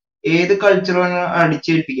പറ്റും. ഏത് കൾച്ചർ വേണമെങ്കിലും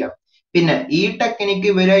അടിച്ചേൽപ്പിക്കാം. പിന്നെ ഈ ടെക്നിക്ക്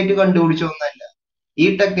ഇവരായിട്ട് കണ്ടുപിടിച്ചൊന്നല്ല. ഈ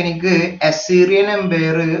ടെക്നിക്ക് അസീറിയൻ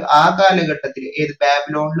എംപയർ ആ കാലഘട്ടത്തിൽ, ഏത്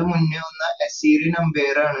ബാബിലോണിന് മുന്നേ വന്ന അസീറിയൻ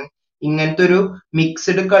എംപയർ ആണ് ഇങ്ങനത്തെ ഒരു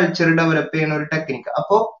മിക്സ്ഡ് കൾച്ചർ ഡെവലപ്പ് ചെയ്യുന്ന ഒരു ടെക്നിക്ക്.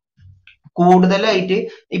 അപ്പോ കൂടുതലായിട്ട്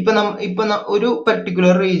ഒരു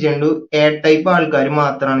പെർട്ടിക്കുലർ റീജിയനിൽ എ ടൈപ്പ് ആൾക്കാർ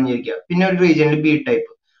മാത്രമാണ് വിചാരിക്കുക, പിന്നെ ഒരു റീജിയനിൽ ബി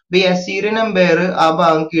ടൈപ്പ്. അപ്പൊ ഈ അസീറിയൻ എംപയർ ആ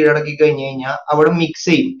ഭാഗം കീഴടക്കി കഴിഞ്ഞു കഴിഞ്ഞാൽ അവിടെ മിക്സ്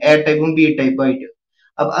ചെയ്യും എ ടൈപ്പും ബി ടൈപ്പും ആയിട്ട്.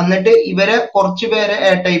 എന്നിട്ട് ഇവരെ കുറച്ചു പേരെ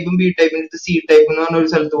എ ടൈപ്പും ബി ടൈപ്പും എടുത്ത് സി ടൈപ്പ് എന്ന് പറഞ്ഞ ഒരു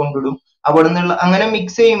സ്ഥലത്ത് കൊണ്ടിടും. അവിടെ നിന്നുള്ള അങ്ങനെ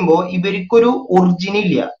മിക്സ് ചെയ്യുമ്പോ ഇവർക്കൊരു ഒറിജിൻ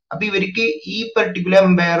ഇല്ല. അപ്പൊ ഇവർക്ക് ഈ പെർട്ടിക്കുലർ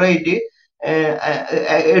എംപയർ ആയിട്ട്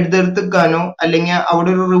എതിർത്തിക്കാനോ അല്ലെങ്കിൽ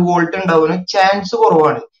അവിടെ ഒരു റിവോൾട്ട് ഉണ്ടാവാനോ ചാൻസ്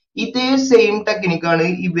കുറവാണ്. ഇതേ സെയിം ടെക്നിക്കാണ്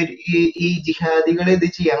ഈ ജിഹാദികൾ ഇത്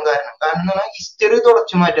ചെയ്യാൻ കാരണം. കാരണം എന്ന് പറഞ്ഞാൽ ഹിസ്റ്ററി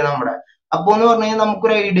തുടച്ചു മാറ്റുക നമ്മുടെ. അപ്പൊ എന്ന് പറഞ്ഞു കഴിഞ്ഞാൽ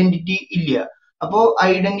നമുക്കൊരു ഐഡന്റിറ്റി ഇല്ല. അപ്പോ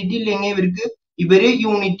ഐഡന്റിറ്റി ഇല്ലെങ്കിൽ ഇവര്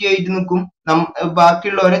യൂണിറ്റി ആയിട്ട് നിൽക്കും,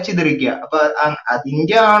 ബാക്കിയുള്ളവരെ ചിതറിക്കുക. അപ്പൊ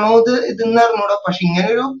അതിന്റെ ആണോ ഇതെന്ന് അറിഞ്ഞൂടാ. പക്ഷെ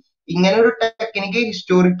ഇങ്ങനൊരു ടെക്നിക്ക്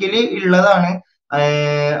ഹിസ്റ്റോറിക്കലി ഉള്ളതാണ്.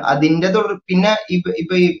 അതിന്റെ പിന്നെ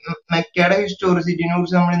ഇപ്പൊ ഈ മെക്കയുടെ ഹിസ്റ്റോറിസിറ്റിനെ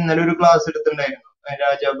കുറിച്ച് നമ്മൾ ഇന്നലെ ഒരു ക്ലാസ് എടുത്തിട്ടുണ്ടായിരുന്നു.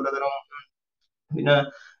 രാജാ ബ്രദറും പിന്നെ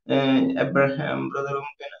എബ്രഹാം ബ്രദറും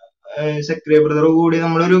പിന്നെ സെക്രിയ ബ്രദറും കൂടി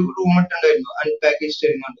നമ്മളൊരു റൂം ഇട്ടുണ്ടായിരുന്നു, അൺപാക്ക്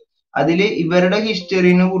ഹിസ്റ്ററി എന്നുണ്ട്. അതില് ഇവരുടെ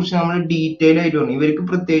ഹിസ്റ്ററിനെ കുറിച്ച് നമ്മൾ ഡീറ്റെയിൽ ആയിട്ട് പറഞ്ഞു. ഇവർക്ക്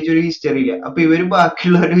പ്രത്യേകിച്ച് ഒരു ഹിസ്റ്ററി ഇല്ല. അപ്പൊ ഇവര്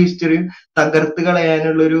ബാക്കിയുള്ള ഒരു ഹിസ്റ്ററി തകർത്ത്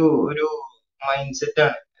കളയാനുള്ള ഒരു മൈൻഡ് സെറ്റ്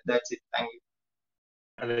ആണ്. That's it. Thank you.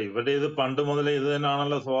 അല്ല, ഇവിടെ ഇത് പണ്ട് മുതലേ ഇത്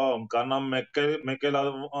തന്നെയാണല്ലോ സ്വഭാവം. കാരണം മെക്കയിൽ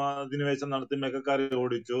അധിനിവേശം നടത്തി മെക്കക്കാരെ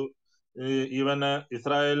ഓടിച്ചു. ഈവന്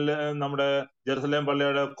ഇസ്രായേലില് നമ്മുടെ ജെറുസലേം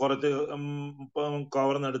പള്ളിയുടെ കുറച്ച്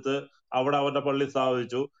കവർന്നെടുത്ത് അവിടെ അവരുടെ പള്ളി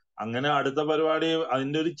സ്ഥാപിച്ചു. അങ്ങനെ അടുത്ത പരിപാടി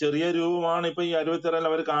അതിന്റെ ഒരു ചെറിയ രൂപമാണ് ഇപ്പൊ ഈ അരുവിത്തറയിൽ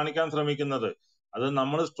അവർ കാണിക്കാൻ ശ്രമിക്കുന്നത്. അത്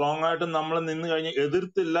നമ്മൾ സ്ട്രോങ് ആയിട്ട് നമ്മൾ നിന്ന് കഴിഞ്ഞ്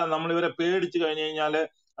എതിർത്തില്ല, നമ്മൾ ഇവരെ പേടിച്ചു കഴിഞ്ഞു കഴിഞ്ഞാല്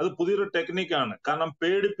അത് പുതിയൊരു ടെക്നിക്കാണ്. കാരണം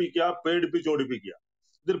പേടിപ്പിക്കുക, പേടിപ്പിച്ചോടിപ്പിക്കുക,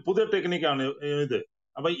 ഇതൊരു പുതിയ ടെക്നിക്കാണ് ഇത്.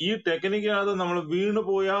 അപ്പൊ ഈ ടെക്നിക്കിനകത്ത് നമ്മൾ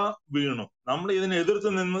വീണുപോയാ വീണു. നമ്മൾ ഇതിനെ എതിർത്ത്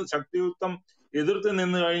നിന്ന് ശക്തിയുക്തം എതിർത്ത്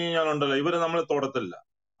നിന്ന് കഴിഞ്ഞു കഴിഞ്ഞാലുണ്ടല്ലോ ഇവരെ നമ്മൾ തൊടത്തില്ല.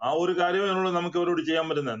 ആ ഒരു കാര്യമേ നമുക്ക് ഇവരോട് ചെയ്യാൻ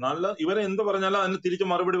പറ്റുന്നത്. ഇവരെ എന്ത് പറഞ്ഞാലും അതിന് തിരിച്ച്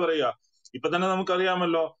മറുപടി പറയുക. ഇപ്പൊ തന്നെ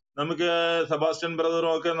നമുക്കറിയാമല്ലോ, നമുക്ക് സെബാസ്റ്റ്യൻ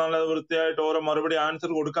ബ്രദറും ഒക്കെ നല്ല വൃത്തിയായിട്ട് ഓരോ മറുപടി ആൻസർ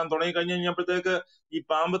കൊടുക്കാൻ തുടങ്ങി കഴിഞ്ഞു കഴിഞ്ഞപ്പോഴത്തേക്ക് ഈ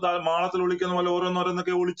പാമ്പ് മാളത്തിൽ ഒളിക്കുന്ന പോലെ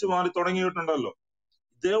ഓരോന്നോരോന്നൊക്കെ ഒളിച്ചു മാറി തുടങ്ങിയിട്ടുണ്ടല്ലോ.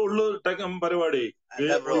 ഇതേ ഉള്ളു പരിപാടി.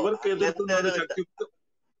 ഇവർക്ക് എതിർത്ത് ശക്തിയുക്തം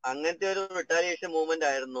അങ്ങനത്തെ ഒരു റിട്ടാലിയേഷൻ മൂവ്മെന്റ്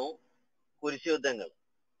ആയിരുന്നു കുരിശുയുദ്ധങ്ങൾ.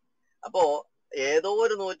 അപ്പോ ഏതോ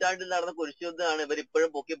ഒരു നൂറ്റാണ്ടിൽ നടന്ന കുരിശുയുദ്ധമാണ് ഇവർ ഇപ്പോഴും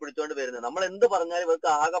പൊക്കി പിടിച്ചോണ്ട് വരുന്നത്. നമ്മൾ എന്ത് പറഞ്ഞാലും ഇവർക്ക്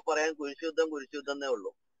ആകെ പറയാൻ കുരിശുയുദ്ധം എന്നേ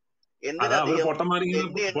ഉള്ളൂ. എന്തിനധികം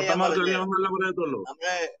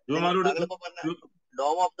നമ്മുടെ താങ്കളിപ്പോ പറഞ്ഞ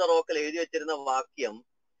ഡോം ഓഫ് ദ റോക്കിൽ എഴുതി വെച്ചിരുന്ന വാക്യം,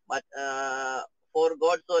 for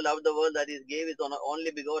God so love the world that is gave his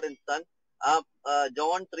only begotten sun, ആ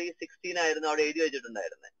ജോൺ 3:16 ആയിരുന്നു അവിടെ എഴുതി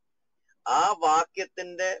വെച്ചിട്ടുണ്ടായിരുന്നത്. ആ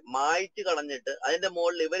വാക്യത്തിന്റെ മായ്ച്ചു കളഞ്ഞിട്ട് അതിന്റെ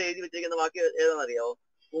മുകളിൽ ഇവർ എഴുതി വെച്ചിരിക്കുന്ന വാക്യം ഏതാണെന്നറിയാവോ?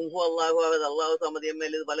 കുംഹു അള്ളാഹു അള്ളാഹു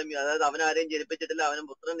സമതിയമ്മയിൽ ഇത് ഫലം, അതായത് അവൻ ആരെയും ജനിപ്പിച്ചിട്ടില്ല, അവനും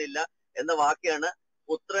പുത്രനില്ല എന്ന വാക്യാണ്.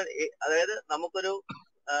 പുത്രൻ, അതായത് നമുക്കൊരു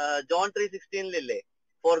John 3:16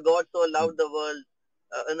 for God so love the world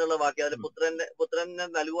എന്നുള്ള വാക്യം, അതിൽ പുത്രനെ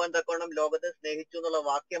നൽകുവാൻ തക്കവണ്ണം ലോകത്തെ സ്നേഹിച്ചു എന്നുള്ള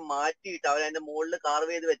വാക്യം മാറ്റിയിട്ട് അവൻ അതിന്റെ മുകളിൽ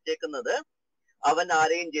കാർവ് ചെയ്ത് വെച്ചേക്കുന്നത് അവൻ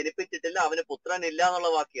ആരെയും ജനിപ്പിച്ചിട്ടില്ല, അവന് പുത്രനില്ല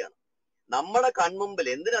എന്നുള്ള വാക്യാണ്. നമ്മുടെ കൺമുമ്പിൽ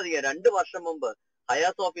എന്തിനധികം 2 വർഷം മുമ്പ് ഹയാ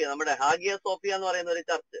സോഫിയ, നമ്മുടെ ഹാഗിയ സോഫിയ എന്ന് പറയുന്ന ഒരു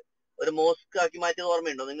ചർച്ച് ഒരു മോസ്ക് ആക്കി മാറ്റിയത്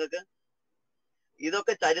ഓർമ്മയുണ്ടോ നിങ്ങൾക്ക്?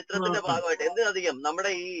 ഇതൊക്കെ ചരിത്രത്തിന്റെ ഭാഗമായിട്ട് എന്തിനധികം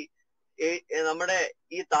നമ്മുടെ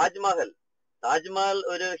ഈ താജ്മഹൽ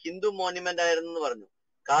ഒരു ഹിന്ദു മോണ്യുമെന്റ് ആയിരുന്നു എന്ന് പറഞ്ഞു.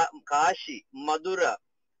 കാശി, മധുര,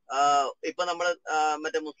 ഇപ്പൊ നമ്മള്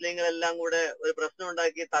മറ്റേ മുസ്ലിങ്ങളെല്ലാം കൂടെ ഒരു പ്രശ്നം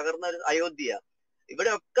ഉണ്ടാക്കി തകർന്ന ഒരു അയോധ്യ,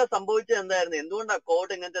 ഇവിടെ ഒക്കെ സംഭവിച്ചത് എന്തായിരുന്നു? എന്തുകൊണ്ടാണ്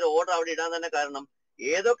കോർട്ട് ഇങ്ങനത്തെ ഒരു ഓർഡർ അവിടെ ഇടാൻ തന്നെ കാരണം?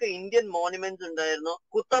 ഏതൊക്കെ ഇന്ത്യൻ മോണ്യുമെന്റ്സ് ഉണ്ടായിരുന്നോ,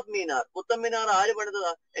 കുത്തബ് മിനാർ ആര്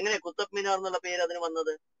പണിതതാ? എങ്ങനെ കുത്തബ് മിനാർ എന്നുള്ള പേര് അതിന്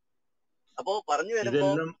വന്നത്? അപ്പോ പറഞ്ഞു വരുമ്പോ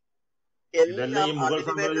എല്ലാം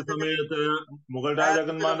മുഗൾ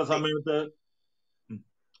രാജാക്കന്മാരുടെ സമയത്ത്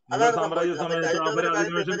അതാണ് സംഭവിച്ചത്. ചരിത്രത്തിന്റെ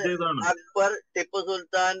കാര്യത്തിൽ അക്ബർ, ടിപ്പു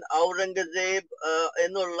സുൽത്താൻ, ഔറംഗസേബ്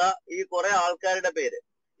എന്നുള്ള ഈ കുറെ ആൾക്കാരുടെ പേര്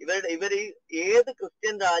ഇവർ ഏത്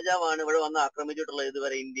ക്രിസ്ത്യൻ രാജാവാണ് ഇവിടെ വന്ന് ആക്രമിച്ചിട്ടുള്ളത്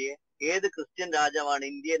ഇതുവരെ ഇന്ത്യയെ? ഏത് ക്രിസ്ത്യൻ രാജാവാണ്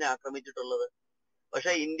ഇന്ത്യനെ ആക്രമിച്ചിട്ടുള്ളത്?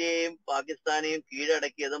 പക്ഷെ ഇന്ത്യയെയും പാകിസ്ഥാനെയും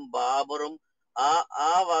കീഴടക്കിയതും ബാബറും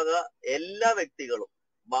ആ വക എല്ലാ വ്യക്തികളും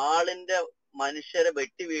വാളിന്റെ മനുഷ്യരെ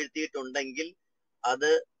വെട്ടി വീഴ്ത്തിയിട്ടുണ്ടെങ്കിൽ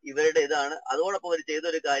അത് ഇവരുടെ ഇതാണ്. അതോടൊപ്പം അവർ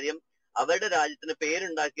ചെയ്തൊരു കാര്യം, അവരുടെ രാജ്യത്തിന്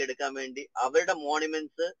പേരുണ്ടാക്കിയെടുക്കാൻ വേണ്ടി അവരുടെ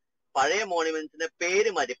മോണിമെന്റ്സ്, പഴയ മോണിമെന്റ്സിന്റെ പേര്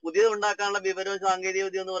മാറ്റി പുതിയത് ഉണ്ടാക്കാനുള്ള വിവരവും സാങ്കേതിക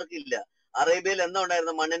വിദ്യയൊന്നും അവർക്കില്ല. അറേബ്യയിൽ എന്താ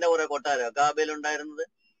ഉണ്ടായിരുന്നത്? മണ്ണിന്റെ കുറെ കൊട്ടാരോ കാബയിൽ ഉണ്ടായിരുന്നത്.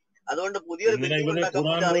 അതുകൊണ്ട് പുതിയൊരു ബിൽഡിംഗ് ഉണ്ടാക്കാൻ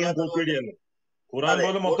പോലും അറിയാത്തതുകൊണ്ട് അതെ,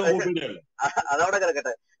 അതവിടെ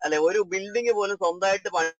കിടക്കട്ടെ. അല്ലെ, ഒരു ബിൽഡിംഗ് പോലും സ്വന്തമായിട്ട്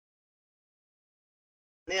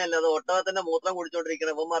പണിയല്ലാതെ ഒട്ടകത്തിന്റെ മൂത്രം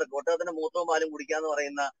കുടിച്ചോണ്ടിരിക്കുന്ന ഇവന്മാർക്ക്, ഒട്ടകത്തിന്റെ മൂത്രവും പാലും കുടിക്കാന്ന്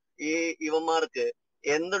പറയുന്ന ഈ ഇവന്മാർക്ക്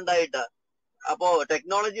എന്തുണ്ടായിട്ടാ? അപ്പോ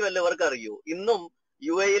ടെക്നോളജി വല്ല ഇവർക്ക് അറിയൂ? ഇന്നും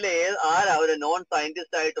യു എയിലെ ആരാ ഒരു നോൺ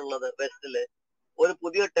സയന്റിസ്റ്റ് ആയിട്ടുള്ളത്? വെസ്റ്റില് ഒരു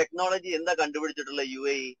പുതിയ ടെക്നോളജി എന്താ കണ്ടുപിടിച്ചിട്ടുള്ളത്? U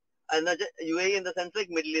A in the sense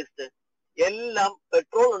like middle east. എല്ലാം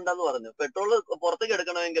പെട്രോൾ ഉണ്ടെന്ന് പറഞ്ഞു. പെട്രോൾ പുറത്തേക്ക്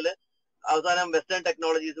എടുക്കണമെങ്കിൽ അവസാനം വെസ്റ്റേൺ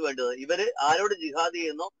ടെക്നോളജീസ് വേണ്ടത്. ഇവര് ആരോട് ജിഹാദ്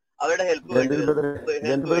ചെയ്യുന്നു അവരുടെ ഹെൽപ്പ് വേണ്ടി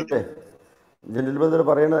വരും. ജനറൽ ബ്രദർ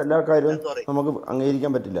പറയുന്ന എല്ലാ കാര്യവും നമുക്ക്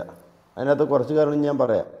അംഗീകരിക്കാൻ പറ്റില്ല. അതിനകത്ത് കുറച്ച് കാരണം ഞാൻ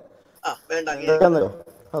പറയാം.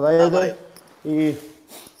 അതായത് ഈ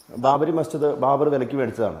ബാബരി മസ്ജിദ് ബാബർ വിലക്ക്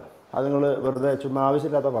മേടിച്ചതാണ്. അത് നിങ്ങൾ വെറുതെ ചുമ്മാ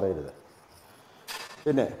ആവശ്യമില്ലാത്ത പറയരുത്.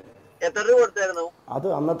 പിന്നെ അത്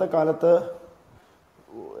അന്നത്തെ കാലത്ത്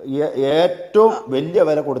ഏറ്റവും വലിയ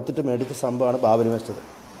വില കൊടുത്തിട്ട് മേടിച്ച സംഭവമാണ് ബാബരി മസ്ജിദ്.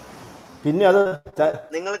 പിന്നെ അത്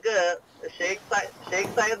നിങ്ങൾക്ക്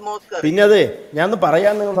പിന്നെ അത് ഞാനൊന്ന്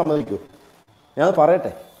പറയാൻ നിങ്ങൾ സമ്മതിക്കൂ? ഞാനത്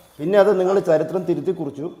പറയട്ടെ. പിന്നെ അത് നിങ്ങൾ ചരിത്രം തിരുത്തി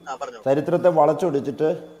കുറിച്ചു, ചരിത്രത്തെ വളച്ചൊടിച്ചിട്ട്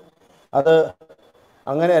അത്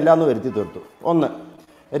അങ്ങനെ എല്ലാന്ന് വരുത്തി തീർത്തു. ഒന്ന്.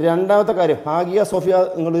 രണ്ടാമത്തെ കാര്യം, ഹാഗിയ സോഫിയ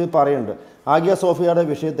നിങ്ങൾ പറയുന്നുണ്ട്. ഹാഗിയ സോഫിയയുടെ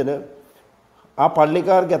വിഷയത്തിൽ ആ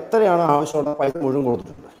പള്ളിക്കാർക്ക് എത്രയാണ് ആവശ്യമുള്ള പൈസ മുഴുവൻ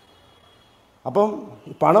കൊടുത്തിട്ടുണ്ട്. അപ്പം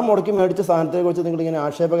പണം മുടക്കി മേടിച്ച സ്ഥാനത്തെക്കുറിച്ച് നിങ്ങളിങ്ങനെ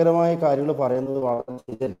ആക്ഷേപകരമായ കാര്യങ്ങൾ പറയുന്നത് വളരെ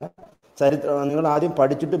ശരിയല്ല. ചരിത്രം നിങ്ങൾ ആദ്യം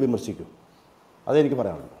പഠിച്ചിട്ട് വിമർശിക്കും. അതെനിക്ക്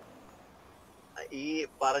പറയാനുള്ളത്. ഈ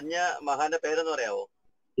പറഞ്ഞ മഹാന്റെ പേരെന്ന് പറയാവോ?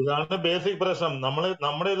 ഇതാണ് ബേസിക് പ്രശ്നം.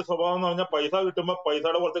 നമ്മുടെ ഒരു സ്വഭാവം എന്ന് പറഞ്ഞാൽ പൈസ കിട്ടുമ്പോ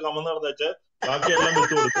പൈസയുടെ പുറത്ത് കമ്മന്ന് നടന്ന് വെച്ച് ബാക്കിയെല്ലാം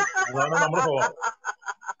വിട്ടുകൊടുക്കും. അതാണ് നമ്മുടെ സ്വഭാവം.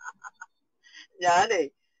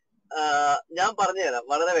 ഞാൻ പറഞ്ഞുതരാം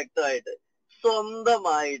വളരെ വ്യക്തമായിട്ട്.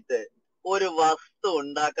 സ്വന്തമായിട്ട് ഒരു വസ്തു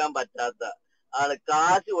ഉണ്ടാക്കാൻ പറ്റാത്ത ആള്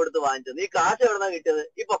കാശ് കൊടുത്ത് വാങ്ങിച്ചത്. ഈ കാശ് എവിടുന്നാ കിട്ടിയത്?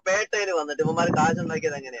 ഇപ്പൊ പേട്ടയിൽ വന്നിട്ട് ഇവന്മാര് കാശ്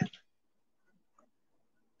ഉണ്ടാക്കിയത് എങ്ങനെയാ?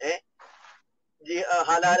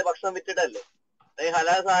 ഹലാല് ഭക്ഷണം വിറ്റിട്ടല്ലേ?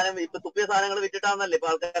 ഹലാൽ സാധനം ഇപ്പൊ തുപ്പിയ സാധനങ്ങൾ വിറ്റിട്ടാന്നല്ലേ ഇപ്പൊ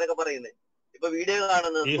ആൾക്കാരൊക്കെ പറയുന്നത്? ഇപ്പൊ വീഡിയോ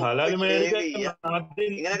കാണുന്നത്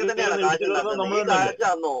ഇങ്ങനെയൊക്കെ തന്നെയാണ് കാശ് ഉണ്ടാക്കുന്നത്. ഈ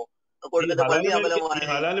കാശാന്നോ കൊടുത്തിട്ട് പള്ളി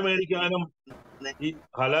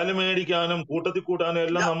ഹലാല് മേടിക്കാനും കൂട്ടത്തിൽ കൂട്ടാനും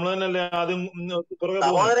എല്ലാം നമ്മൾ തന്നെയല്ലേ ആദ്യം.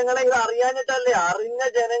 സഹോദരങ്ങളെ, ഇത് അറിയാഞ്ഞിട്ടല്ലേ? അറിഞ്ഞ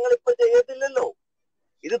ജനങ്ങൾ ഇപ്പൊ ചെയ്യത്തില്ലല്ലോ.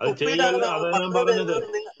 ഇത് തുപ്പിയിട്ടാണ്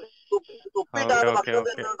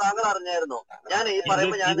താങ്കൾ അറിഞ്ഞായിരുന്നോ? ഞാൻ ഈ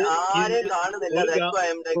പറയുമ്പോ ഞാൻ ആരെയും കാണുന്നില്ല.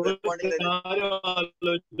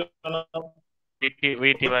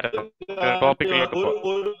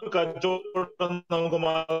 ഒരു കച്ചവടം നമുക്ക്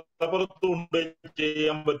മലപ്പുറത്ത് കൊണ്ട്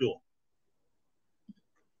ചെയ്യാൻ പറ്റുമോ?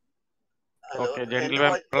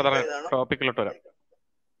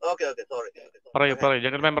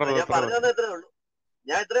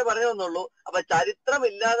 ഞാൻ ഇത്രേ പറഞ്ഞു തന്നുള്ളൂ. അപ്പൊ ചരിത്രം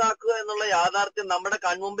ഇല്ലാതാക്കുക എന്നുള്ള യാഥാർത്ഥ്യം നമ്മുടെ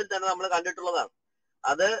കൺമുമ്പിൽ തന്നെ നമ്മൾ കണ്ടിട്ടുള്ളതാണ്.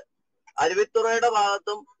 അത് അരുവിത്തുറയുടെ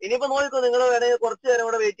ഭാഗത്തും ഇനിയിപ്പോ നോക്കൂ, നിങ്ങൾ വേണമെങ്കിൽ കുറച്ചു നേരം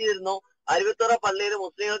കൂടെ വെയിറ്റ് ചെയ്തിരുന്നു. അരുവിത്തുറ പള്ളിയിൽ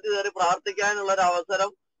മുസ്ലിങ്ങൾക്ക് കയറി പ്രാർത്ഥിക്കാനുള്ള ഒരു അവസരം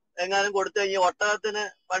എങ്ങാനും കൊടുത്തു കഴിഞ്ഞാൽ ഒട്ടകത്തിന്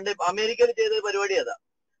പണ്ട് അമേരിക്കയിൽ ചെയ്ത പരിപാടി അതാ.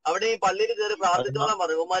 അവിടെ ഈ പള്ളിയിൽ കയറി പ്രാർത്ഥിച്ചോളാൻ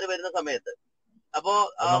പറഞ്ഞു ഉമ്മാര് വരുന്ന സമയത്ത്. അപ്പോ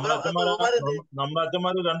നമ്മുടെ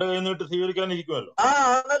അച്ഛന്മാര് രണ്ട് കൈ നീട്ടി സ്വീകരിക്കാനിരിക്കുമല്ലോ.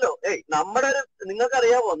 ആണല്ലോ. നമ്മുടെ ഒരു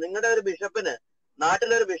നിങ്ങൾക്കറിയാമോ, നിങ്ങളുടെ ഒരു ബിഷപ്പിന്,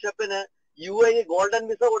 നാട്ടിലൊരു ബിഷപ്പിന് UAE ഗോൾഡൻ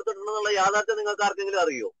വിസ കൊടുത്തിട്ടുണ്ടെന്നുള്ള യാഥാർത്ഥ്യം നിങ്ങൾക്ക് ആർക്കെങ്കിലും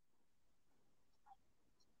അറിയോ?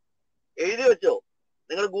 എഴുതി വെച്ചോ?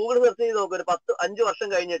 നിങ്ങൾ ഗൂഗിൾ സെർച്ച് ചെയ്ത് നോക്കും. ഒരു 5 വർഷം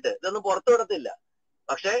കഴിഞ്ഞിട്ട് ഇതൊന്നും പുറത്തു വിടത്തില്ല.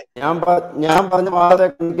 പക്ഷേ ഞാൻ പറഞ്ഞ വാദത്തെ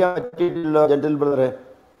പറ്റിയിട്ടില്ലോ ജനറൽ ബ്രദറെ.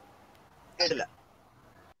 കേട്ടില്ല.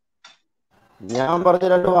 ഞാൻ പറഞ്ഞ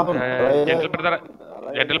 2 വാദം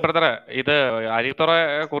ജനറൽ ബ്രദറെ, ഇത്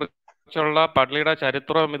അരിത്തുറയെ കുറിച്ചുള്ള പള്ളിയുടെ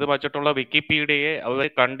ചരിത്രം ഇത് വച്ചിട്ടുള്ള വിക്കിപീഡിയയെ അവർ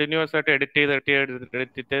കണ്ടിന്യൂസ് ആയിട്ട് എഡിറ്റ്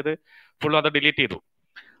ചെയ്ത് ഫുൾ അത് ഡിലീറ്റ് ചെയ്തു.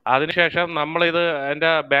 അതിനുശേഷം നമ്മളിത്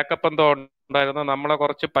അതിന്റെ ബാക്കപ്പ് എന്തോ ഉണ്ടായിരുന്നു. നമ്മളെ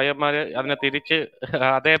കുറച്ച് പയ്യന്മാര് അതിനെ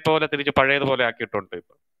അതേപോലെ തിരിച്ച് പഴയതുപോലെ ആക്കിയിട്ടുണ്ട്.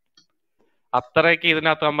 ഇപ്പൊ അത്രയ്ക്ക്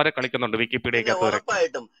ഇതിനകത്ത് അമ്മരെ കളിക്കുന്നുണ്ട് വിക്കിപീഡിയക്കകത്ത്.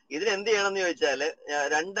 ഉറപ്പായിട്ടും ഇതിനെന്ത് ചെയ്യണമെന്ന് ചോദിച്ചാല്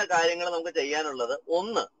 2 കാര്യങ്ങൾ നമുക്ക് ചെയ്യാനുള്ളത്.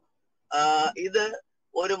 ഒന്ന്, ഇത്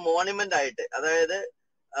ഒരു മോണിമെന്റ് ആയിട്ട്, അതായത്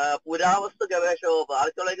പുരാവസ്തു ഗവേഷക വകുപ്പ്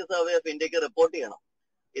ആർക്കിയോളജിക്കൽ സർവേ ഓഫ് ഇന്ത്യക്ക് റിപ്പോർട്ട് ചെയ്യണം.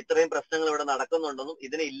 ഇത്രയും പ്രശ്നങ്ങൾ ഇവിടെ നടക്കുന്നുണ്ടെന്നും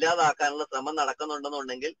ഇതിനെ ഇല്ലാതാക്കാനുള്ള ശ്രമം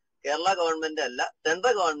നടക്കുന്നുണ്ടെന്നുണ്ടെങ്കിൽ കേരള ഗവൺമെന്റ് അല്ല,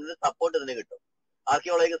 സെൻട്രൽ ഗവൺമെന്റ് സപ്പോർട്ട് ഇതിന് കിട്ടും.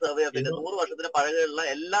 ആർക്കിയോളജിക്കൽ സർവേ ഓഫ് ഇന്ത്യ 100 വർഷത്തിന് പഴകമുള്ള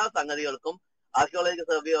എല്ലാ സംഗതികൾക്കും ആർക്കിയോളജിക്കൽ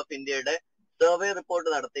സർവേ ഓഫ് ഇന്ത്യയുടെ സർവേ റിപ്പോർട്ട്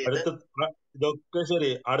നടത്തിയിട്ട് ഇതൊക്കെ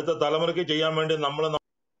ശരി, അടുത്ത തലമുറയ്ക്ക് ചെയ്യാൻ വേണ്ടി നമ്മൾ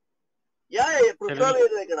പ്രിസർവ്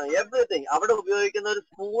ചെയ്ത് വെക്കണം എവറിത്തിങ്. അവിടെ ഉപയോഗിക്കുന്ന ഒരു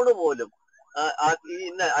സ്പൂണ് പോലും ഈ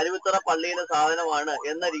ഇന്ന അരുവിത്തറ പള്ളിയിലെ സാധനമാണ്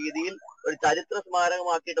എന്ന രീതിയിൽ ഒരു ചരിത്ര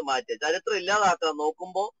സ്മാരകമാക്കിയിട്ട് മാറ്റുക. ചരിത്രം ഇല്ലാതാക്കാൻ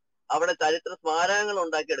നോക്കുമ്പോ അവിടെ ചരിത്ര സ്മാരകങ്ങൾ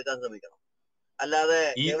ഉണ്ടാക്കിയെടുക്കാൻ ശ്രമിക്കണം. അല്ലാതെ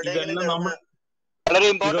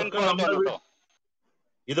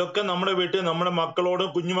ഇതൊക്കെ നമ്മുടെ വീട്ടിൽ നമ്മുടെ മക്കളോടും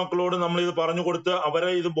കുഞ്ഞുമക്കളോടും നമ്മൾ ഇത് പറഞ്ഞു കൊടുത്ത് അവരെ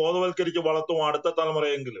ഇത് ബോധവൽക്കരിച്ച് വളർത്തും അടുത്ത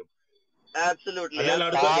തലമുറയെങ്കിലും.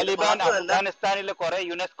 താലിബാൻ അഫ്ഗാനിസ്ഥാനിലെ കുറെ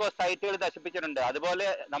യുനെസ്കോ സൈറ്റുകൾ നശിപ്പിച്ചിട്ടുണ്ട്. അതുപോലെ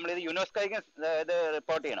നമ്മൾ ഇത് യുനെസ്കോയ്ക്ക് ഇത്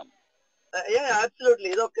റിപ്പോർട്ട് ചെയ്യണം.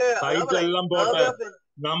 ഇതൊക്കെ സൈറ്റ് എല്ലാം പോട്ടെ,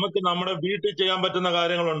 നമുക്ക് നമ്മുടെ വീട്ടിൽ ചെയ്യാൻ പറ്റുന്ന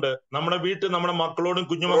കാര്യങ്ങളുണ്ട്. നമ്മുടെ വീട്ടിൽ നമ്മുടെ മക്കളോടും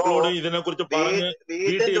കുഞ്ഞുമക്കളോടും ഇതിനെ കുറിച്ച് പറഞ്ഞ്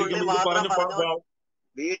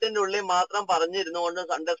വീട്ടിന്റെ ഉള്ളിൽ മാത്രം പറഞ്ഞിരുന്നുകൊണ്ട്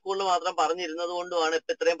സൺഡേ സ്കൂളിൽ മാത്രം പറഞ്ഞിരുന്നത് കൊണ്ടുമാണ്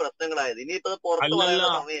ഇപ്പൊ ഇത്രയും പ്രശ്നങ്ങളായത്. ഇനിയിപ്പോ പുറത്തു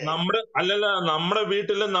നമ്മുടെ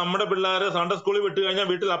വീട്ടില് നമ്മുടെ പിള്ളേരെ സൺഡേ സ്കൂളിൽ വിട്ടു കഴിഞ്ഞാൽ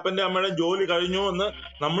വീട്ടിൽ അപ്പന്റെ അമ്മയുടെ ജോലി കഴിഞ്ഞു എന്ന്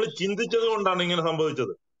നമ്മൾ ചിന്തിച്ചത് കൊണ്ടാണ് ഇങ്ങനെ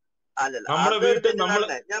സംഭവിച്ചത്. നമ്മുടെ വീട്ടിൽ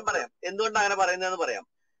ഞാൻ പറയാം എന്തുകൊണ്ടാണ് അങ്ങനെ പറയുന്നതെന്ന് പറയാം.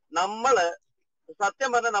 സത്യം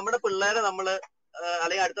പറഞ്ഞാൽ നമ്മുടെ പിള്ളേരെ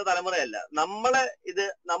അല്ലെങ്കിൽ അടുത്ത തലമുറയല്ല,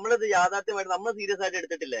 നമ്മളിത് യാഥാർത്ഥ്യമായിട്ട് നമ്മൾ സീരിയസ് ആയിട്ട്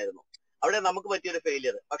എടുത്തിട്ടില്ലായിരുന്നു. അവിടെ നമുക്ക് പറ്റിയൊരു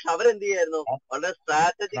ഫെയിലിയർ. പക്ഷെ അവരെന്ത് ചെയ്യായിരുന്നു, വളരെ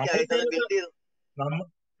സ്ട്രാറ്റജിക് ആയിട്ട് അത് ബിൽഡ് ചെയ്തു.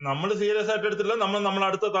 നമ്മൾ സീരിയസ് ആയിട്ട് എടുത്തില്ല, നമ്മൾ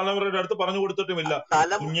അടുത്ത തലമുറയുടെ അടുത്ത് പറഞ്ഞു കൊടുത്തിട്ടുമില്ല.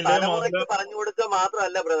 തലമുറയ്ക്ക് പറഞ്ഞു കൊടുക്കുക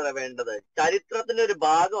മാത്രമല്ല ബ്രദറെ വേണ്ടത്, ചരിത്രത്തിന്റെ ഒരു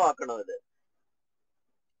ഭാഗമാക്കണം. ഇത്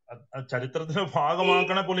ചരിത്രത്തിന്റെ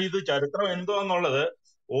ഭാഗമാക്കണ പോലെ ഇത് ചരിത്രം എന്തുവാന്നുള്ളത്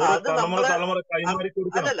ഓരോ തലമുറ കൈമാറി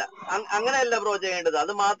കൊടുക്കണം. അല്ലല്ല, അങ്ങനെയല്ല ബ്രോ ചെയ്യേണ്ടത്.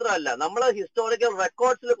 അത് മാത്രമല്ല, നമ്മൾ ഹിസ്റ്റോറിക്കൽ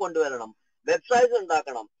റെക്കോർഡ്സിൽ കൊണ്ടുവരണം, വെബ്സൈറ്റ്സ്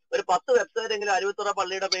ഉണ്ടാക്കണം. ഒരു 10 വെബ്സൈറ്റ് എങ്കിലും അരുവിത്തുറ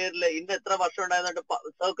പള്ളിയുടെ പേരിൽ ഇന്ന് എത്ര വർഷം ഉണ്ടായിരുന്നിട്ട്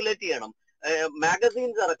സർക്കുലേറ്റ് ചെയ്യണം.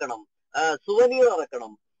 മാഗസീൻസ് ഇറക്കണം, സുവനീർ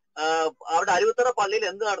ഇറക്കണം. അവിടെ അരുവിത്തുറ പള്ളിയിൽ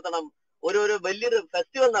എന്ത് നടത്തണം, ഒരു വലിയൊരു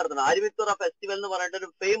ഫെസ്റ്റിവൽ നടത്തണം. അരുവിത്തുറ ഫെസ്റ്റിവൽ എന്ന് പറഞ്ഞിട്ട് ഒരു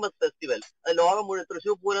ഫേമസ് ഫെസ്റ്റിവൽ, അത് ലോകം മുഴുവൻ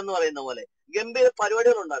തൃശ്ശൂർ പൂരം എന്ന് പറയുന്ന പോലെ ഗംഭീര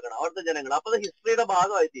പരിപാടികൾ ഉണ്ടാക്കണം അവിടുത്തെ ജനങ്ങൾ. അപ്പൊ അത് ഹിസ്റ്ററിയുടെ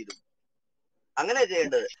ഭാഗമായി തീരും. അങ്ങനെ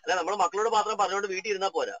ചെയ്യേണ്ടത്. അല്ല നമ്മൾ മക്കളോട് മാത്രം പറഞ്ഞുകൊണ്ട് വീട്ടിൽ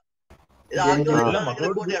ഇരുന്നാൽ പോരാ.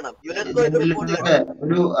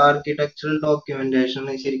 ഒരു ആർക്കിടെക്ചറൽ ഡോക്യുമെന്റേഷൻ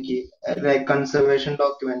ശരിക്കും കൺസർവേഷൻ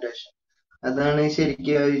ഡോക്യുമെന്റേഷൻ അതാണ്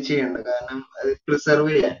ശരിക്കും അത് ചെയ്യേണ്ടത്. കാരണം അത് പ്രിസർവ്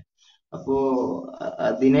ചെയ്യാൻ. അപ്പോ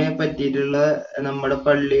അതിനെ പറ്റിയിട്ടുള്ള നമ്മുടെ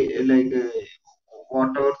പള്ളി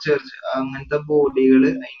വാട്ടർ ചർച്ച് അങ്ങനത്തെ ബോഡികൾ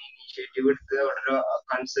അതിന് ഇനിഷ്യേറ്റീവ് എടുത്ത് അവിടെ ഒരു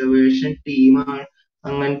കൺസർവേഷൻ ടീം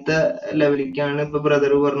അങ്ങനത്തെ ലെവലിലേക്കാണ് ഇപ്പൊ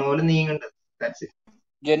ബ്രദർ പറഞ്ഞ പോലെ നീങ്ങേണ്ടത്.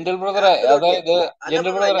 ജനറൽ ബ്രദറെ, അതായത്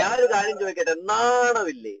ഞാനൊരു കാര്യം ചോദിക്കട്ടെ,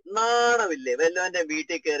 നാണമില്ലേ വല്ലവന്റെ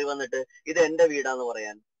വീട്ടിൽ കയറി വന്നിട്ട് ഇത് എന്റെ വീടാന്ന്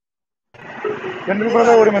പറയാൻ?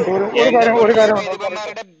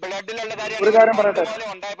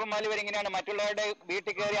 മറ്റുള്ളവരുടെ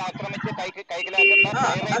വീട്ടിൽ കയറി ആക്രമിച്ച്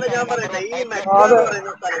അല്ല ഞാൻ പറയട്ടെ, ഈ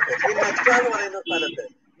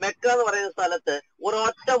മെക്ക എന്ന് പറയുന്ന സ്ഥലത്ത്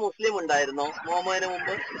ഒരൊറ്റ മുസ്ലിം ഉണ്ടായിരുന്നോ മുഹമ്മദിന്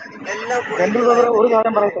മുമ്പ്? എല്ലാം ഒരു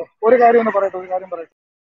കാര്യം പറയട്ടെ.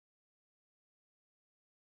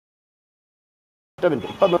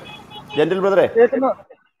 ജനറൽ ബ്രദറെ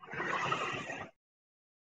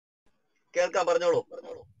കേൾക്കാം, പറഞ്ഞോളൂ.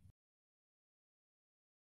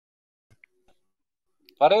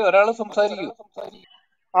 പറയൂ, ഒരാള് സംസാരിക്കൂ.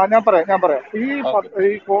 ഞാൻ പറയാം.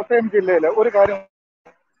 ഈ കോട്ടയം ജില്ലയില് ഒരു കാര്യം,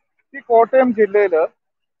 ഈ കോട്ടയം ജില്ലയില്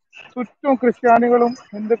ചുറ്റും ക്രിസ്ത്യാനികളും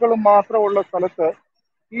ഹിന്ദുക്കളും മാത്രമുള്ള സ്ഥലത്ത്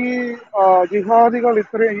ഈ ജിഹാദികൾ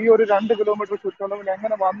ഇത്രയും ഈ ഒരു 2 കിലോമീറ്റർ ചുറ്റളവിൽ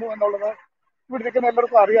എങ്ങനെ വന്നു എന്നുള്ളത് ഇവിടെ ഇരിക്കുന്ന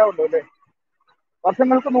എല്ലാവർക്കും അറിയാമല്ലോ അല്ലേ?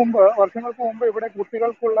 വർഷങ്ങൾക്ക് മുമ്പ് ഇവിടെ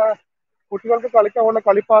കുട്ടികൾക്ക് കളിക്കാനുള്ള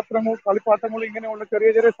കളിപ്പാട്ടങ്ങളും ഇങ്ങനെയുള്ള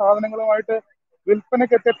ചെറിയ സാധനങ്ങളുമായിട്ട്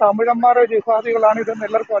വിൽപ്പനയ്ക്കെത്തിയ തമിഴന്മാരെ ജിഹാദികളാണ് ഇതെന്ന്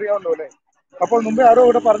എല്ലാവർക്കും അറിയാമല്ലോ അല്ലേ? അപ്പോൾ മുമ്പേ ആരോ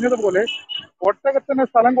ഇവിടെ പറഞ്ഞതുപോലെ ഒട്ടകത്തിന്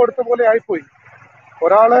സ്ഥലം കൊടുത്ത പോലെ ആയിപ്പോയി.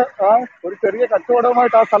 ഒരാള് ഒരു ചെറിയ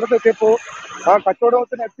കച്ചവടവുമായിട്ട് ആ സ്ഥലത്ത് എത്തിയപ്പോൾ ആ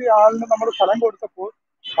കച്ചവടത്തിന് എത്തിയ ആളിന് നമ്മൾ സ്ഥലം കൊടുത്തപ്പോൾ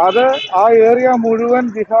അത് ആ ഏരിയ മുഴുവൻ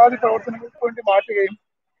ജിഹാദി പ്രവർത്തനങ്ങൾക്ക് വേണ്ടി മാറ്റുകയും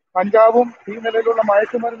കഞ്ചാവും ഈ നിലയിലുള്ള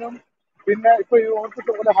മയക്കുമരുന്നും പിന്നെ ഇപ്പൊ ഈ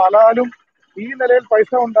ഓർക്കിട്ട് പോലെ ഹലാലും ഈ നിലയിൽ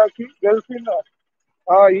പൈസ ഉണ്ടാക്കി ഗൾഫിൽ നിന്ന്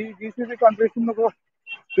ഈ GCC കൺട്രീസിൽ നിന്നൊക്കെ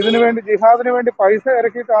ജിഹാദിന് വേണ്ടി പൈസ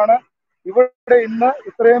ഇറക്കിയിട്ടാണ് ഇവിടെ ഇന്ന്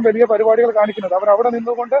ഇത്രയും വലിയ പരിപാടികൾ കാണിക്കുന്നത്. അവിടെ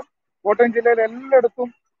നിന്നുകൊണ്ട് കോട്ടയം ജില്ലയിൽ എല്ലായിടത്തും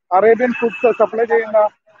അറേബ്യൻ ഫുഡ്സ് സപ്ലൈ ചെയ്യുന്ന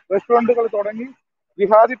റെസ്റ്റോറന്റുകൾ തുടങ്ങി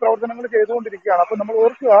ജിഹാദി പ്രവർത്തനങ്ങൾ ചെയ്തുകൊണ്ടിരിക്കുകയാണ്. അപ്പൊ നമ്മൾ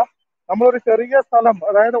ഓർക്കുക, നമ്മളൊരു ചെറിയ സ്ഥലം,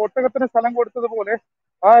 അതായത് ഒട്ടകത്തിന് സ്ഥലം കൊടുത്തതുപോലെ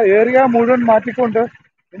ആ ഏരിയ മുഴുവൻ മാറ്റിക്കൊണ്ട്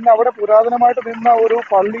ഇന്ന് അവിടെ പുരാതനമായിട്ട് നിന്ന ഒരു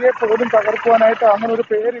പള്ളിയെ പോലും തകർക്കുവാനായിട്ട് അങ്ങനെ ഒരു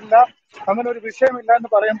പേരില്ല, അങ്ങനെ ഒരു വിഷയമില്ല എന്ന്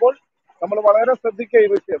പറയുമ്പോൾ നമ്മൾ വളരെ ശ്രദ്ധിക്കുക ഈ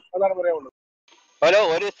വിഷയം. അതാണ് പറയാനുള്ളത്.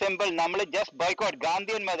 ഒരു സിമ്പിൾ നമ്മൾ just boycott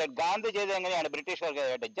Gandhian method. Gandhi ചെയ്തത് എങ്ങനെയാണ്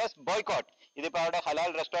ബ്രിട്ടീഷുകാർക്ക്? Just boycott. ഇതിപ്പോ അവിടെ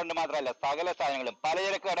ഹലാൽ റെസ്റ്റോറന്റ് മാത്രമല്ല, സകല സാധനങ്ങളും,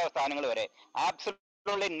 പലചരക്ക് കട സാധനങ്ങൾ വരെ,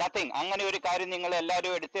 ആബ്സല്യൂട്ട്ലി നത്തിങ്. അങ്ങനെ ഒരു കാര്യം നിങ്ങൾ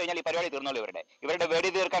എല്ലാവരും എടുത്തു കഴിഞ്ഞാൽ ഈ പരിപാടി തീർന്നോളൂ. ഇവരുടെ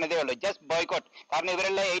വെടി തീർക്കാൻ ഇതേ ഉള്ളൂ, ജസ്റ്റ് ബോയ്ക്കോട്ട്. കാരണം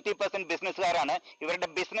ഇവരെല്ലാം 80% ബിസിനസ്സുകാരാണ്. ഇവരുടെ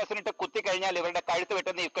ബിസിനസ്സിനിട്ട് കുത്തി കഴിഞ്ഞാൽ ഇവരുടെ കഴുത്ത്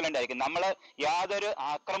വെട്ടുന്ന ഇക്വലന്റ് ആയിരിക്കും. നമ്മൾ യാതൊരു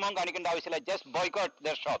ആക്രമവും കാണിക്കേണ്ട ആവശ്യമില്ല, ജസ്റ്റ് ബോയ്ക്കോട്ട്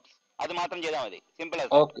ദർ ഷോപ്സ്. അത് മാത്രം ചെയ്താൽ മതി, simple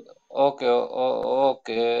as that. Okay okay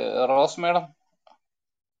okay. Rose madam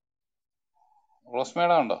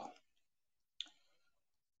ഉണ്ടോ?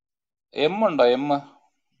 എം ഉണ്ടോ? എം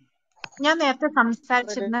ഞാൻ നേരത്തെ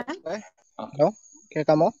സംസാരിച്ചിരുന്നു. ഹലോ,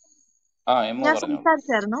 കേക്കാമോ? എം ഞാൻ പറഞ്ഞോളൂ.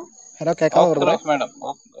 സംസാരിച്ചായിരുന്നു. ഹലോ, കേക്കാമോ ഓക്കെ ബ്രദറെ? Rose madam.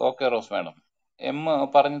 Okay rose madam, M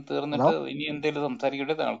പറഞ്ഞു ഹലോ, തീർന്നിട്ട് ഇനി എന്തെങ്കിലും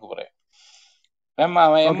സംസാരിക്കട്ടെ താങ്കൾക്ക് പറയാം. M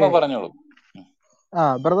okay. പറഞ്ഞോളൂ.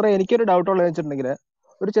 ബ്രദറെ, എനിക്കൊരു ഡൗട്ട് ഉള്ളത് വെച്ചിട്ടുണ്ടെങ്കിൽ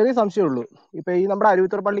ഒരു ചെറിയ സംശയമുള്ളൂ. ഇപ്പൊ ഈ നമ്മുടെ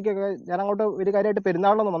അരുവിത്തൂർ പള്ളിക്കൊക്കെ ഞാൻ അങ്ങോട്ട് ഒരു കാര്യമായിട്ട്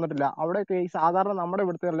പെരുന്നാളൊന്നും വന്നിട്ടില്ല. അവിടെയൊക്കെ ഈ സാധാരണ നമ്മുടെ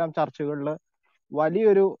ഇവിടുത്തെ എല്ലാം ചർച്ചുകളിൽ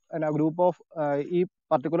വലിയൊരു ഗ്രൂപ്പ് ഓഫ് ഈ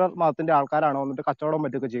പർട്ടിക്കുലർ മതത്തിന്റെ ആൾക്കാരാണ് വന്നിട്ട് കച്ചവടം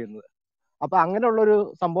മറ്റൊക്കെ ചെയ്യുന്നത്. അപ്പൊ അങ്ങനെയുള്ളൊരു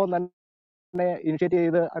സംഭവം തന്നെ ഇനിഷ്യേറ്റ്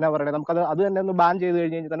ചെയ്ത് എന്നാ പറയുന്നത്, നമുക്കത് അത് തന്നെ ഒന്ന് ബാൻ ചെയ്ത്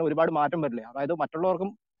കഴിഞ്ഞ് കഴിഞ്ഞാൽ തന്നെ ഒരുപാട് മാറ്റം വരില്ലേ? അതായത്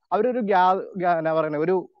മറ്റുള്ളവർക്കും അവരൊരു എന്നാ പറയുന്നത്,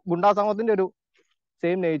 ഒരു ഗുണ്ടാ സമൂഹത്തിന്റെ ഒരു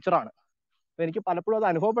സെയിം നേച്ചറാണ്. അപ്പൊ എനിക്ക് പലപ്പോഴും അത്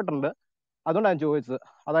അനുഭവപ്പെട്ടിട്ടുണ്ട്. അതുകൊണ്ടാണ് ഞാൻ ചോദിച്ചത്.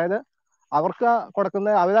 അതായത് അവർക്ക് കൊടുക്കുന്ന,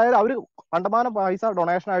 അതായത് അവർ കണ്ടമാനം പൈസ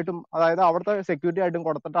ഡൊണേഷൻ ആയിട്ടും അതായത് അവിടുത്തെ സെക്യൂരിറ്റി ആയിട്ടും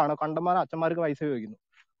കൊടുത്തിട്ടാണ് കണ്ടമാനം അച്ഛന്മാർക്ക് പൈസ ചോദിക്കുന്നത്.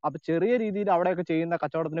 അപ്പൊ ചെറിയ രീതിയിൽ അവിടെയൊക്കെ ചെയ്യുന്ന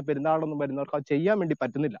കച്ചവടത്തിന് പെരുന്നാളൊന്നും വരുന്നവർക്ക് അത് ചെയ്യാൻ വേണ്ടി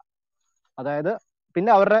പറ്റുന്നില്ല. അതായത്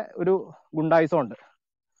പിന്നെ അവരുടെ ഒരു ഗുണ്ടായിസം ഉണ്ട്.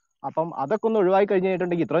 അപ്പം അതൊക്കെ ഒന്ന് ഒഴിവാക്കി കഴിഞ്ഞ്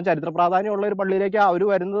കഴിഞ്ഞിട്ടുണ്ടെങ്കിൽ ഇത്രയും ചരിത്ര പ്രാധാന്യമുള്ള ഒരു പള്ളിയിലേക്ക് അവർ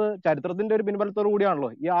വരുന്നത് ചരിത്രത്തിന്റെ ഒരു പിൻബലത്തോടു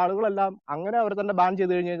കൂടിയാണല്ലോ. ഈ ആളുകളെല്ലാം അങ്ങനെ അവർ തന്നെ ബാൻ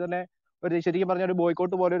ചെയ്ത് കഴിഞ്ഞ് കഴിഞ്ഞാൽ തന്നെ ഒരു ശരിക്കും പറഞ്ഞ ഒരു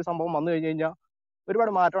ബോയ്ക്കോട്ട് പോലെ ഒരു സംഭവം വന്നു കഴിഞ്ഞ് കഴിഞ്ഞാൽ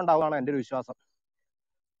ഒരുപാട് മാറ്റം ഉണ്ടാവുകയാണ് എൻ്റെ ഒരു വിശ്വാസം.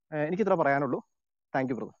 എനിക്ക് ഇത്ര പറയാനുള്ളൂ. Thank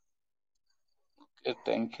you brother.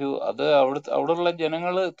 Thank you. അത് അവിടെയുള്ള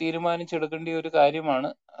ജനങ്ങൾ തീരുമാനിച്ചെടുക്കേണ്ട ഒരു കാര്യമാണ്.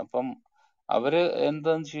 അപ്പം അവര്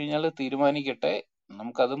എന്താന്ന് വെച്ച് കഴിഞ്ഞാൽ തീരുമാനിക്കട്ടെ,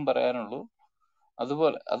 നമുക്കതും പറയാനുള്ളൂ.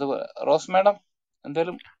 അതുപോലെ റോസ് മേഡം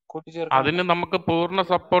എന്തായാലും കൂട്ടിച്ചേർക്കാനുണ്ടോ? അതിന് നമുക്ക് പൂർണ്ണ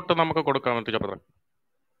സപ്പോർട്ട് നമുക്ക് കൊടുക്കാൻ പറ്റും.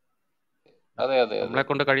 അതെ അതെ അതെ, നമ്മളെ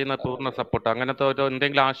കൊണ്ട് കഴിയുന്ന പൂർണ്ണ സപ്പോർട്ട്. അങ്ങനത്തെ ഒരു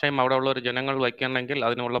എന്തെങ്കിലും ആശയം അവിടെ ഉള്ള ഒരു ജനങ്ങൾ വയ്ക്കണമെങ്കിൽ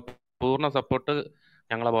അതിനുള്ള പൂർണ്ണ സപ്പോർട്ട്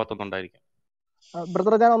ഞങ്ങളെ ഭാഗത്തുനിന്നുണ്ടായിരിക്കും.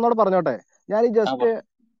 ബ്രദർ, ഞാൻ ഒന്നോട് പറഞ്ഞോട്ടെ. ഞാൻ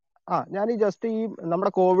ഈ ജസ്റ്റ് ഈ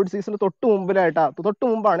നമ്മുടെ കോവിഡ് സീസണിന് തൊട്ട്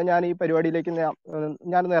മുമ്പാണ് ഞാൻ ഈ പരിപാടിയിലേക്ക്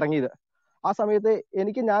ഞാനൊന്ന് ഇറങ്ങിയത്. ആ സമയത്ത്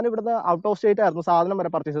ഞാൻ ഇവിടുന്ന് ഔട്ട് ഓഫ് സ്റ്റേറ്റ് ആയിരുന്നു സാധനം വരെ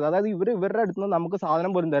പർച്ചേസ് ചെയ്തത്. അതായത് ഇവരുടെ അടുത്ത് നിന്ന് നമുക്ക്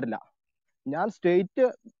സാധനം പോലും തരില്ല. ഞാൻ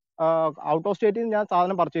ഔട്ട് ഓഫ് സ്റ്റേറ്റിൽ ഞാൻ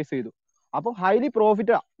സാധനം പർച്ചേസ് ചെയ്തു. അപ്പം ഹൈലി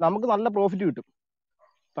പ്രോഫിറ്റാ, നമുക്ക് നല്ല പ്രോഫിറ്റ് കിട്ടും.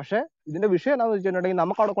 പക്ഷെ ഇതിന്റെ വിഷയം എന്താണെന്ന് വെച്ചിട്ടുണ്ടെങ്കിൽ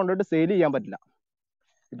നമുക്ക് അവിടെ കൊണ്ടുപോയിട്ട് സെയിൽ ചെയ്യാൻ പറ്റില്ല.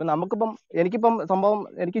 ഇപ്പൊ എനിക്കിപ്പം സംഭവം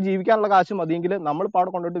എനിക്ക് ജീവിക്കാനുള്ള കാശ് മതിയെങ്കിൽ നമ്മളിപ്പോൾ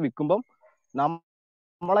അവിടെ കൊണ്ടുപോയിട്ട് വിൽക്കുമ്പം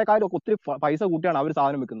നമ്മളെക്കാളും ഒത്തിരി പൈസ കൂട്ടിയാണ് അവർ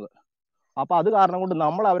സാധനം വെക്കുന്നത്. അപ്പൊ അത് കാരണം കൊണ്ട്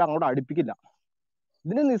നമ്മൾ അവർ അങ്ങോട്ട് അടുപ്പിക്കില്ല.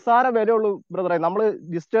 ഇതിന് നിസ്സാര വിലയുള്ളൂ ബ്രദറെ. നമ്മൾ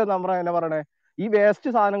ജസ്റ്റ് നമ്മുടെ എന്നാ പറയണേ, ഈ വേസ്റ്റ്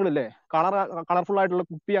സാധനങ്ങളില്ലേ, കളർഫുൾ ആയിട്ടുള്ള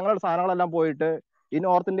കുപ്പി അങ്ങനെയുള്ള സാധനങ്ങളെല്ലാം പോയിട്ട് ഈ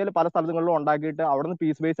നോർത്ത് ഇന്ത്യയിൽ പല സ്ഥലങ്ങളിലും ഉണ്ടാക്കിയിട്ട് അവിടെ നിന്ന്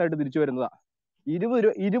പീസ് ബേസ് ആയിട്ട് തിരിച്ചു വരുന്നതാ.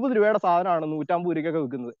 20 രൂപയുടെ സാധനമാണ് 150 രൂപയ്ക്കൊക്കെ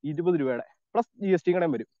വിൽക്കുന്നത്. 20 രൂപയുടെ പ്ലസ് GST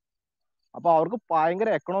കടയും വരും. അപ്പൊ അവർക്ക് ഭയങ്കര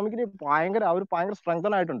എക്കണോമിക്കലി അവർ ഭയങ്കര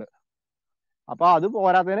സ്ട്രെങ്തൻ ആയിട്ടുണ്ട്. അപ്പൊ അത്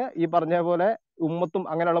പോരാത്തതിന് ഈ പറഞ്ഞ പോലെ ഉമ്മത്തും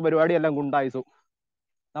അങ്ങനെയുള്ള പരിപാടിയെല്ലാം ഗുണ്ടായിസും.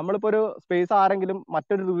 നമ്മളിപ്പോ ഒരു സ്പേസ് ആരെങ്കിലും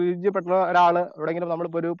മറ്റൊരു റിലീജിയപ്പെട്ട ഒരാള് എവിടെയെങ്കിലും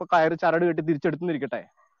നമ്മളിപ്പോ ഇപ്പൊ കയറി ചരട് കെട്ടി തിരിച്ചെടുത്തിരിക്കട്ടെ,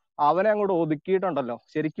 അവനെ അങ്ങോട്ട് ഒതുക്കിയിട്ടുണ്ടല്ലോ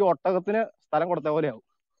ശരിക്കും ഒട്ടകത്തിന് സ്ഥലം കൊടുത്ത പോലെയാവും.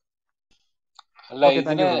 അല്ല,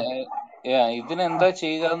 ഇതിനെന്താ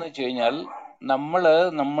ചെയ്യുക എന്ന് വെച്ച് കഴിഞ്ഞാൽ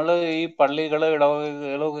നമ്മള് ഈ പള്ളികള്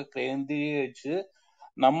ഇടവകകളൊക്കെ കേന്ദ്രീകരിച്ച്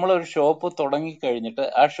നമ്മളൊരു ഷോപ്പ് തുടങ്ങി കഴിഞ്ഞിട്ട്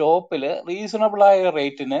ആ ഷോപ്പില് റീസണബിൾ ആയ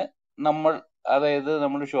റേറ്റിന് അതായത്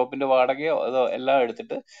നമ്മുടെ ഷോപ്പിന്റെ വാടകയോ അതോ എല്ലാം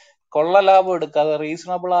എടുത്തിട്ട് കൊള്ള ലാഭം എടുക്കാതെ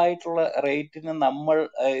റീസണബിൾ ആയിട്ടുള്ള റേറ്റിന് നമ്മൾ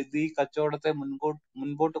ഈ കച്ചവടത്തെ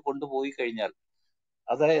മുൻപോട്ട് കൊണ്ടുപോയി കഴിഞ്ഞാൽ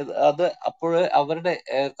അത് അപ്പോഴ് അവരുടെ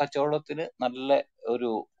കച്ചവടത്തിന് നല്ല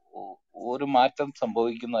ഒരു മാറ്റം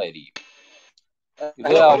സംഭവിക്കുന്നതായിരിക്കും.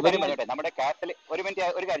 ഇത് ഒരു കാര്യം പറഞ്ഞോട്ടെ, നമ്മുടെ ഒരു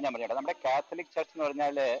കാര്യം ഞാൻ പറഞ്ഞോട്ടെ. നമ്മുടെ കാത്തലിക് ചർച്ച് എന്ന്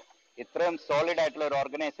പറഞ്ഞാല് ഇത്രയും സോളിഡ് ആയിട്ടുള്ള ഒരു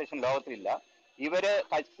ഓർഗനൈസേഷൻ ലോകത്തിലില്ല. ഇവര്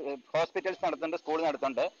ഹോസ്പിറ്റൽസ് നടത്തുന്നുണ്ട്, സ്കൂൾ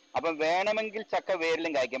നടത്തുന്നുണ്ട്. അപ്പം വേണമെങ്കിൽ ചക്ക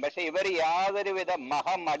വേരിലും കായ്ക്കും. പക്ഷെ ഇവർ യാതൊരുവിധ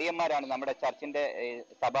മഹാമടിയന്മാരാണ് നമ്മുടെ ചർച്ചിന്റെ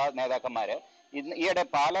സഭാ നേതാക്കന്മാര്. ഈയിടെ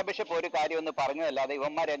പാലാ ബിഷപ്പ് ഒരു കാര്യം ഒന്ന് പറഞ്ഞതല്ലാതെ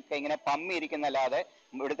ഇവന്മാരൊക്കെ ഇങ്ങനെ പമ്മി ഇരിക്കുന്നല്ലാതെ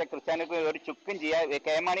ഇവിടുത്തെ ക്രിസ്ത്യാനിക്ക് ഒരു ചുക്കും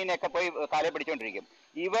കേമാനിനെയൊക്കെ പോയി കാലെ പിടിച്ചോണ്ടിരിക്കും.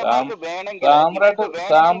 ഇവർക്ക് വേണമെങ്കിൽ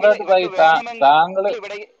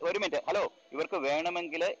ഇവിടെ ഒരു മിനിറ്റ്, ഹലോ, ഇവർക്ക്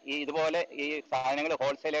വേണമെങ്കിൽ ഇതുപോലെ ഈ സാധനങ്ങൾ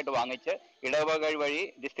ഹോൾസെയിലായിട്ട് വാങ്ങിച്ച് ഇടവകൾ വഴി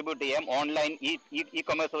ഡിസ്ട്രിബ്യൂട്ട് ചെയ്യാം. ഓൺലൈൻ ഇ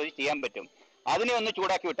കൊമേഴ്സ് വഴി ചെയ്യാൻ പറ്റും. അതിനെ ഒന്ന്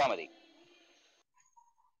ചൂടാക്കി വിട്ടാൽ മതി.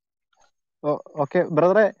 ഓക്കെ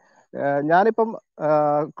ബ്രദറെ, ഞാനിപ്പം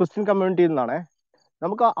ക്രിസ്ത്യൻ കമ്മ്യൂണിറ്റിയിൽ നിന്നാണേ.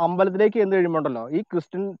 നമുക്ക് അമ്പലത്തിലേക്ക് ചെന്ന് കഴിയുമ്പോണ്ടല്ലോ ഈ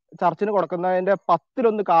ക്രിസ്ത്യൻ ചർച്ചിന് കൊടുക്കുന്നതിന്റെ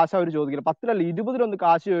 10 കാശ് അവർ ചോദിക്കില്ല, 10 20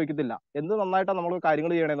 കാശ് ചോദിക്കത്തില്ല. എന്ത് നന്നായിട്ടാണ് നമ്മൾ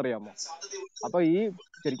കാര്യങ്ങൾ ചെയ്യണമെന്ന് അറിയാമോ? അപ്പൊ ഈ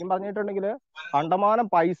ശരിക്കും പറഞ്ഞിട്ടുണ്ടെങ്കിൽ കണ്ടമാനം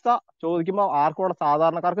പൈസ ചോദിക്കുമ്പോൾ ആർക്കും ഇവിടെ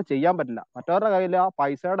സാധാരണക്കാർക്ക് ചെയ്യാൻ പറ്റില്ല. മറ്റവരുടെ കയ്യിൽ ആ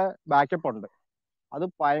പൈസയുടെ ബാക്കപ്പ് ഉണ്ട്. അത്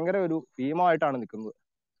ഭയങ്കര ഒരു ഭീമമായിട്ടാണ് നിൽക്കുന്നത്.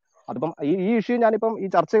 അതിപ്പം ഈ ഇഷ്യൂ ഞാനിപ്പം ഈ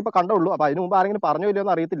ചർച്ച ഇപ്പൊ കണ്ടുള്ളൂ. അപ്പൊ അതിന് മുമ്പ് ആരെങ്കിലും പറഞ്ഞോ ഇല്ലയോ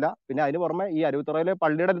എന്ന് അറിയത്തില്ല. പിന്നെ അതിന് പുറമെ ഈ അരുവിത്തുറയിലെ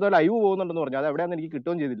പള്ളിയുടെ അടുത്ത് ലൈവ് പോകുന്നുണ്ടെന്ന് പറഞ്ഞു. അത് എവിടെയാണെന്ന് എനിക്ക്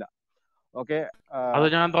കിട്ടുകയും ചെയ്തില്ല. ഓക്കെ, അത്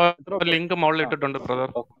ഞാൻ ഇത്രയൊക്കെ. ലിങ്ക് മുകളിൽ ഇട്ടിട്ടുണ്ട് ബ്രദർ,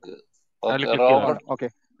 അതിൽ ക്ലിക്ക് ചെയ്താൽ Robert okay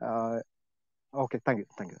okay, thank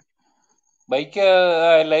you. Bike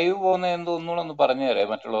live പോകുന്ന എന്തോ ഒന്നുകൂടെ ഒന്ന് പറഞ്ഞു തരേ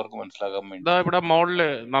മറ്റുള്ളവർക്ക് മനസ്സിലാക്കാൻ വേണ്ടി. ഇതാ ഇവിടെ മുകളില്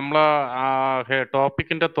നമ്മളെ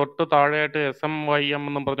ടോപ്പിക്കിന്റെ തൊട്ട് താഴെയായിട്ട് SMYM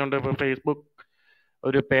എന്നും പറഞ്ഞുകൊണ്ട് ഫേസ്ബുക്ക്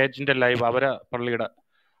ഒരു പേജിന്റെ ലൈവ്, അവരെ പള്ളിയുടെ,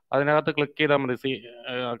 അതിനകത്ത് ക്ലിക്ക് ചെയ്താൽ മതി.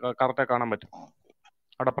 കറക്റ്റായി കാണാൻ പറ്റും.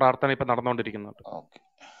 അവിടെ പ്രാർത്ഥന ഇപ്പൊ നടന്നുകൊണ്ടിരിക്കുന്നുണ്ട്. ഓക്കെ,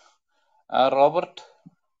 റോബർട്ട്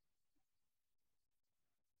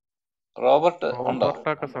ഉണ്ടോ?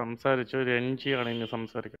 റോബർട്ടൊക്കെ സംസാരിച്ചു. രഞ്ജിയാണ് ഇനി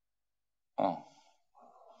സംസാരിക്കുന്നത്.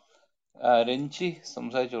 രഞ്ജി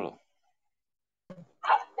സംസാരിച്ചോളൂ.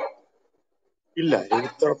 ഇല്ല,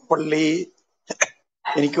 എഴുത്തപ്പള്ളി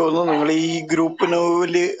എനിക്ക് തോന്നുന്നു നിങ്ങൾ ഈ ഗ്രൂപ്പിന്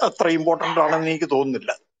അത്ര ഇമ്പോർട്ടന്റ് ആണെന്ന് എനിക്ക്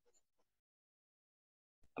തോന്നുന്നില്ല.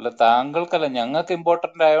 അല്ല, താങ്കൾക്കല്ല, ഞങ്ങൾക്ക്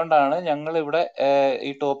ഇമ്പോർട്ടന്റ് ആയതുകൊണ്ടാണ് ഞങ്ങൾ ഇവിടെ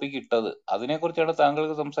ഈ ടോപ്പിക് ഇട്ടത്. അതിനെ കുറിച്ചാണ്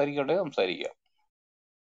താങ്കൾക്ക് സംസാരിക്കേണ്ടത്, സംസാരിക്കാം.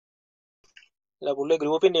 അല്ല, പുള്ളി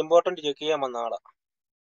ഗ്രൂപ്പിന്റെ ഇമ്പോർട്ടന്റ് ചെക്ക് ചെയ്യാൻ വന്ന ആളാ.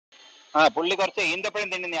 പുള്ളി കുറച്ച് ഈന്തപ്പഴം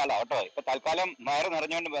തിന്നുന്ന ആളാ കേട്ടോ. ഇപ്പൊ തൽക്കാലം വയറ്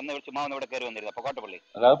നിറഞ്ഞുകൊണ്ട് വന്ന് ചുമ്മാ ഒന്ന് ഇവിടെ കയറി വന്നിരുന്നു. പൊക്കോട്ടെ പുള്ളി.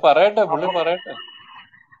 അത് പറയട്ടെ, പുള്ളി പറയട്ടെ.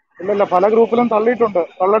 ഇല്ല, പല ഗ്രൂപ്പിലും തള്ളിയിട്ടുണ്ട്.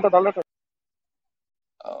 തള്ളട്ടെ.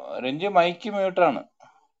 രഞ്ജി മൈക്ക് മ്യൂട്ടാണ്.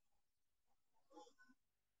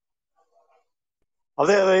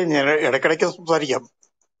 അതെ, ഞാൻ ഇടയ്ക്കിടയ്ക്ക് സംസാരിക്കാം,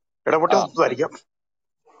 ഇടപെട്ട് സംസാരിക്കാം.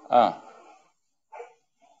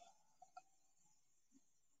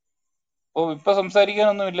 ഓ, ഇപ്പൊ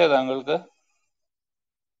സംസാരിക്കാനൊന്നുമില്ലേ താങ്കൾക്ക്?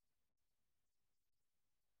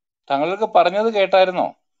 താങ്കൾക്ക് പറഞ്ഞത് കേട്ടായിരുന്നോ?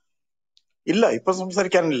 ഇല്ല, ഇപ്പൊ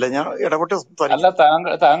സംസാരിക്കാനില്ല, ഞാൻ ഇടപെട്ട് സംസാരിക്കാം. അല്ല,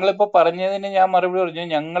 താങ്കൾ ഇപ്പൊ പറഞ്ഞതിന് ഞാൻ മറുപടി പറഞ്ഞു.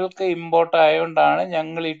 ഞങ്ങൾക്ക് ഇമ്പോർട്ട് ആയതുകൊണ്ടാണ്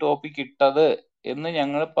ഞങ്ങൾ ഈ ടോപ്പിക് ഇട്ടത് എന്ന്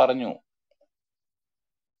ഞങ്ങൾ പറഞ്ഞു.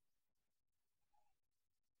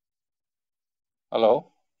 ഹലോ,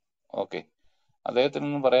 ഓക്കെ,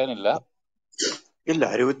 അദ്ദേഹത്തിനൊന്നും പറയാനില്ല. ഇല്ല,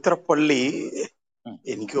 അരുവിത്തറപ്പള്ളി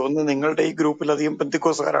എനിക്ക് തോന്നുന്നു നിങ്ങളുടെ ഈ ഗ്രൂപ്പിൽ അധികം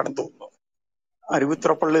പെന്തിക്കോസുകാരാണെന്ന് തോന്നുന്നു.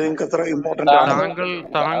 അരുവിത്തറപ്പള്ളി നിങ്ങൾക്ക് അത്ര ഇമ്പോർട്ടന്റ് ആണ്?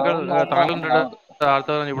 താങ്കളുടെ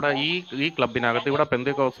ആൾക്കാർ ഇവിടെ ഈ ക്ലബിനകത്ത് ഇവിടെ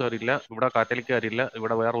പെന്തക്കോസുകാരില്ല, ഇവിടെ കാത്തലിക്കാരില്ല,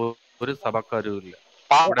 ഇവിടെ വേറെ ഒരു സഭക്കാരും ഇല്ല.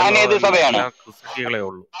 ഇവിടെ എല്ലാ ക്രിസ്സംഖ്യകളെ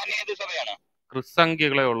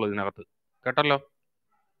ഉള്ളൂ ഇതിനകത്ത്. കേട്ടല്ലോ,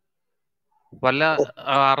 വല്ല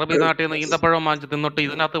അറബി നാട്ടിൽ നിന്ന് ഈന്തപ്പഴം വാങ്ങിച്ച് തിന്നിട്ട്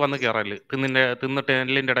ഇതിനകത്ത് വന്ന് കയറല്, തിന്നിട്ട്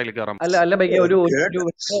എല്ലിന്റെ ഇടയിൽ കയറാം.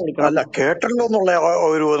 അല്ല, കേട്ടല്ലോ എന്നുള്ള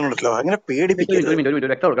ഒരു ഉണ്ടല്ലോ, അങ്ങനെ പേടിപ്പിക്കരുത്.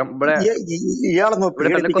 ഇയാളൊന്നും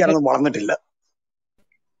പേടിപ്പിക്കാനൊന്നും വളർന്നിട്ടില്ല.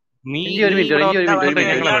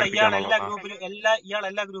 ഇയാൾ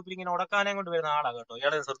എല്ലാ ഗ്രൂപ്പിലും ഇങ്ങനെ ഉടക്കാനെ കൊണ്ട് വരുന്ന ആളാ കേട്ടോ.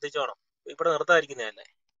 ഇയാളെ ശ്രദ്ധിച്ചോണം, ഇവിടെ നിർത്താതിരിക്കുന്നതല്ലേ.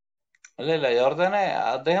 അല്ല, ജോർദാനെ,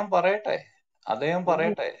 അദ്ദേഹം പറയട്ടെ.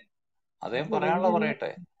 പറയാനുള്ള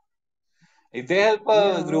പറയട്ടെ. ഇദ്ദേഹം ഇപ്പൊ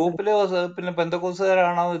ഗ്രൂപ്പില് പിന്നെ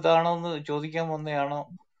പെന്തക്കോസുകാരാണോ ഇതാണോ എന്ന് ചോദിക്കാൻ വന്നതാണോ?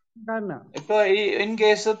 ഇപ്പൊ ഇൻ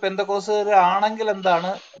കേസ് പെന്തക്കോസുകാരാണെങ്കിൽ എന്താണ്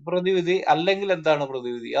പ്രതിവിധി, അല്ലെങ്കിൽ എന്താണ്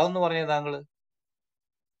പ്രതിവിധി? അതൊന്ന് പറഞ്ഞേ താങ്കള്.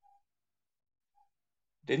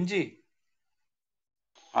 രഞ്ജി.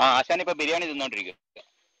 ആശാനിപ്പോ ബിരിയാണി തിന്നോണ്ടിരിക്കും.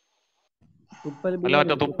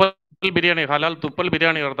 ഹലാൽ തുപ്പൽ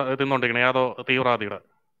ബിരിയാണി തിന്നോണ്ടിരിക്കണേ, അതോ തീവ്രവാദിയുടെ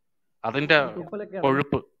അതിന്റെ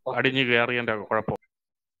കൊഴുപ്പ് അടിഞ്ഞു കയറിയതിന്റെ കുഴപ്പം.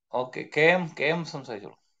 ഓക്കെ,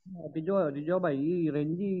 സംസാരിച്ചോളൂ. രിജോ ഭായി, ഈ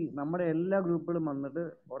രഞ്ജി നമ്മുടെ എല്ലാ ഗ്രൂപ്പുകളും വന്നിട്ട്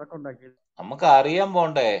ഉറക്കുണ്ടാക്കി. നമുക്ക് അറിയാൻ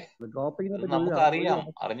പോണ്ടേ? നമുക്ക്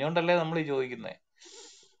അറിഞ്ഞോണ്ടല്ലേ നമ്മൾ ചോദിക്കുന്നേ.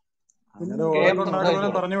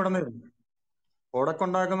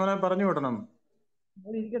 ഉടക്കുണ്ടാക്കുന്നവനെ പറഞ്ഞു വിടണം.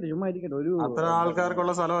 അത്ര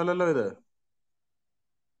ആൾക്കാർക്കുള്ള സ്ഥലമല്ലല്ലോ ഇത്.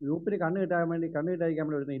 ഗ്രൂപ്പിൽ കണ്ണിട്ടാൻ വേണ്ടി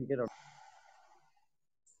വരുന്ന ഇരിക്കട്ടോ.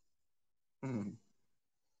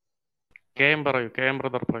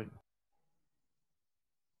 ബ്രദർ പറയൂ.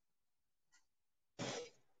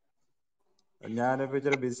 ഞാനിപ്പോ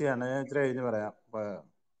ഇച്ചിരി ബിസിയാണ്, ഞാൻ ഇച്ചിരി കഴിഞ്ഞ് പറയാം.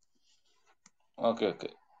 ഓക്കെ.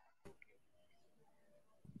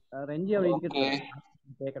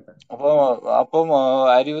 അപ്പം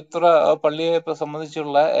അരുവിത്തുറ പള്ളിയെ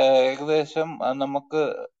സംബന്ധിച്ചുള്ള ഏകദേശം നമുക്ക്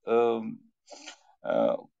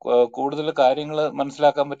കൂടുതൽ കാര്യങ്ങൾ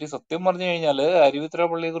മനസ്സിലാക്കാൻ പറ്റി. സത്യം പറഞ്ഞു കഴിഞ്ഞാല് അരുവിത്തുറ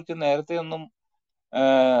പള്ളിയെ കുറിച്ച് നേരത്തെ ഒന്നും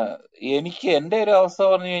എനിക്ക് എന്റെ ഒരു അവസ്ഥ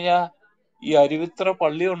പറഞ്ഞു കഴിഞ്ഞാൽ ഈ അരുവിത്തുറ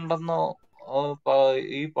പള്ളി ഉണ്ടെന്നോ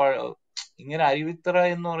ഈ ഇങ്ങനെ അരുവിത്തുറ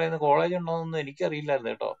എന്ന് പറയുന്ന കോളേജ് ഉണ്ടോന്നൊന്നും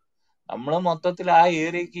എനിക്കറിയില്ലായിരുന്നു കേട്ടോ. നമ്മള് മൊത്തത്തിൽ ആ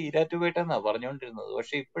ഏരിയക്ക് ഈരാറ്റുപേട്ട എന്നാ പറഞ്ഞുകൊണ്ടിരുന്നത്.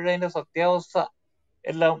 പക്ഷെ ഇപ്പോഴതിന്റെ സത്യാവസ്ഥ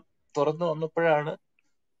എല്ലാം തുറന്നു വന്നപ്പോഴാണ്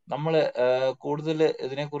നമ്മള് കൂടുതൽ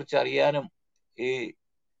ഇതിനെക്കുറിച്ച് അറിയാനും ഈ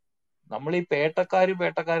നമ്മൾ ഈ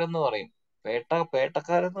പേട്ടക്കാരെന്ന് പറയും.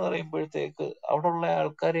 പേട്ടക്കാരെന്ന് പറയുമ്പോഴത്തേക്ക് അവിടെ ഉള്ള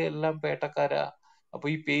ആൾക്കാരെ എല്ലാം പേട്ടക്കാരാ. അപ്പൊ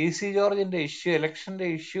ഈ PC ജോർജിന്റെ ഇഷ്യൂ, ഇലക്ഷന്റെ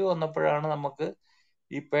ഇഷ്യൂ വന്നപ്പോഴാണ് നമുക്ക്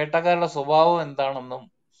ഈ പേട്ടക്കാരുടെ സ്വഭാവം എന്താണെന്നും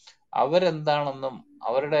അവരെന്താണെന്നും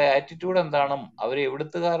അവരുടെ ആറ്റിറ്റ്യൂഡ് എന്താണെന്നും അവർ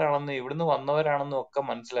എവിടുത്തുകാരാണെന്നും ഇവിടുന്ന് വന്നവരാണെന്നും ഒക്കെ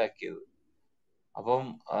മനസ്സിലാക്കിയത്. അപ്പം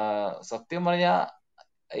സത്യം പറഞ്ഞാ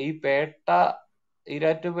ഈ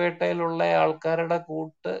ഈരാറ്റുപേട്ടയിലുള്ള ആൾക്കാരുടെ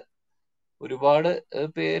കൂട്ട് ഒരുപാട്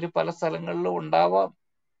പേര് പല സ്ഥലങ്ങളിലും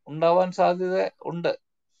ഉണ്ടാവാൻ സാധ്യത ഉണ്ട്.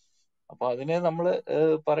 അപ്പൊ അതിനെ നമ്മള്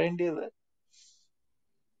പറയേണ്ടത്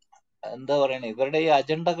എന്താ പറയണേ, ഇവരുടെ ഈ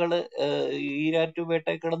അജണ്ടകള്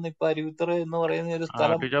ഈരാറ്റുപേട്ടയിൽ കിടന്ന് ഇപ്പൊ അരുവിത്തറ എന്ന് പറയുന്ന ഒരു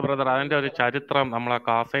സ്ഥലം. ടിജോ ബ്രദർ, അതിന്റെ ഒരു ചരിത്രം നമ്മളെ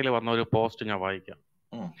കാസയിൽ വന്ന ഒരു പോസ്റ്റ് ഞാൻ വായിക്കാം.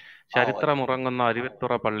 ചരിത്രമുറങ്ങുന്ന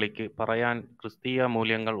അരുവിത്തുറ പള്ളിക്ക് പറയാൻ ക്രിസ്തീയ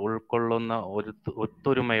മൂല്യങ്ങൾ ഉൾക്കൊള്ളുന്ന ഒരു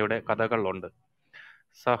ഒത്തൊരുമയുടെ കഥകളുണ്ട്.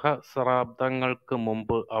 സഹസ്രാബ്ദങ്ങൾക്ക്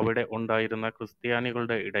മുമ്പ് അവിടെ ഉണ്ടായിരുന്ന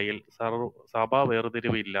ക്രിസ്ത്യാനികളുടെ ഇടയിൽ സഭാ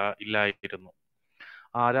വേർതിരിവ് ഇല്ലായിരുന്നു.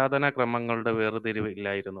 ആരാധനാക്രമങ്ങളുടെ വേർതിരിവ്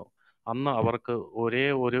ഇല്ലായിരുന്നു. അന്ന് അവർക്ക് ഒരേ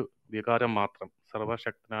ഒരു വികാരം മാത്രം,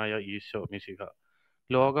 സർവശക്തനായ ഈശോ മിശിഹ.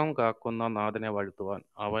 ലോകം കാക്കുന്ന നാഥനെ വാഴ്ത്തുവാൻ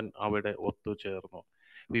അവൻ അവിടെ ഒത്തുചേർന്നു.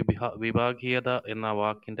 വിഭാഗീയത എന്ന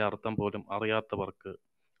വാക്കിന്റെ അർത്ഥം പോലും അറിയാത്തവർക്ക്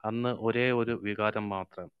അന്ന് ഒരേ ഒരു വികാരം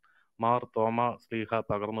മാത്രം. മാർ തോമാ ശ്ലീഹ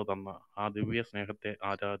പകർന്നു തന്ന ആ ദിവ്യ സ്നേഹത്തെ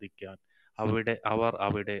ആരാധിക്കാൻ അവർ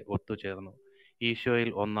അവിടെ ഒത്തുചേർന്നു. ഈശോയിൽ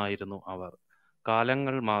ഒന്നായിരുന്നു അവർ.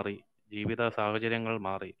 കാലങ്ങൾ മാറി, ജീവിത സാഹചര്യങ്ങൾ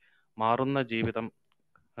മാറി. മാറുന്ന ജീവിതം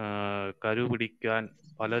കരുപിടിക്കാൻ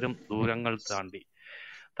പലരും ദൂരങ്ങൾ താണ്ടി.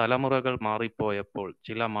 തലമുറകൾ മാറിപ്പോയപ്പോൾ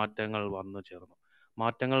ചില മാറ്റങ്ങൾ വന്നു ചേർന്നു.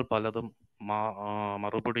 മാറ്റങ്ങൾ പലതും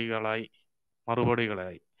മറുപടികളായി.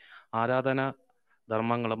 ആരാധന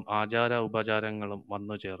ധർമ്മങ്ങളും ആചാര ഉപചാരങ്ങളും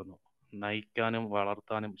വന്നു ചേർന്നു. നയിക്കാനും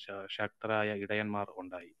വളർത്താനും ശക്തരായ ഇടയന്മാർ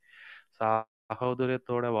ഉണ്ടായി.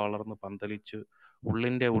 സാഹോദര്യത്തോടെ വളർന്നു പന്തലിച്ചു.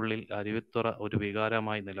 ഉള്ളിന്റെ ഉള്ളിൽ അരുവിത്തുറ ഒരു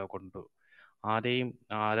വികാരമായി നിലകൊണ്ടു. ആരെയും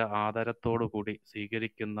ആദരത്തോടുകൂടി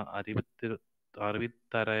സ്വീകരിക്കുന്ന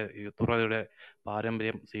അരുവിത്തുറയുടെ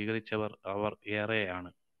പാരമ്പര്യം സ്വീകരിച്ചവർ അവർ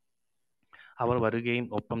ഏറെയാണ്. അവർ വരുകയും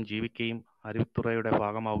ഒപ്പം ജീവിക്കുകയും അരുവിത്തുറയുടെ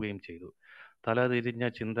ഭാഗമാവുകയും ചെയ്തു. തലതിരിഞ്ഞ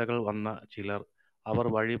ചിന്തകൾ വന്ന ചിലർ അവർ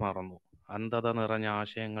വഴി മറന്നു. അന്ധത നിറഞ്ഞ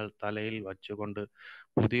ആശയങ്ങൾ തലയിൽ വച്ചുകൊണ്ട്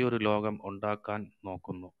പുതിയൊരു ലോകം ഉണ്ടാക്കാൻ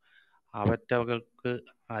നോക്കുന്നു. അവറ്റകൾക്ക്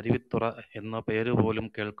അരുവിത്തുറ എന്ന പേര് പോലും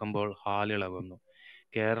കേൾക്കുമ്പോൾ ഹാലിളകുന്നു.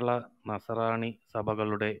 കേരള നസറാണി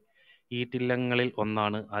സഭകളുടെ ഈറ്റില്ലങ്ങളിൽ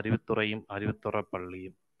ഒന്നാണ് അരുവിത്തുറയും അരുവിത്തുറ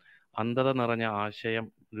പള്ളിയും. അന്ധത നിറഞ്ഞ ആശയം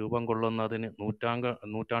രൂപം കൊള്ളുന്നതിന്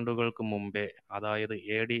നൂറ്റാണ്ടുകൾക്ക് മുമ്പേ, അതായത്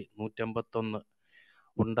AD 151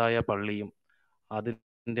 ഉണ്ടായ പള്ളിയും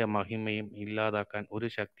അതിന്റെ മഹിമയും ഇല്ലാതാക്കാൻ ഒരു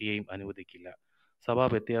ശക്തിയെയും അനുവദിക്കില്ല. സഭാ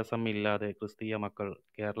വ്യത്യാസം ഇല്ലാതെ ക്രിസ്തീയ മക്കൾ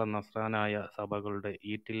കേരള നസ്രാനായ സഭകളുടെ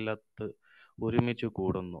ഈറ്റില്ലത്ത് ഒരുമിച്ചു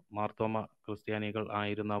കൂടുന്നു. മാർത്തോമ ക്രിസ്ത്യാനികൾ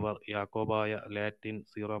ആയിരുന്നവർ Yakobaya, Latin,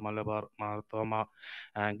 zero Malabar, Marthoma,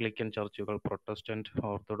 Anglican ചർച്ചുകൾ, Protestant,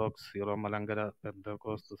 orthodox, zero Malankara,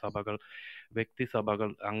 Pentecost സഭകൾ, വ്യക്തിസഭകൾ,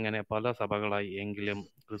 അങ്ങനെ പല സഭകളായി. എങ്കിലും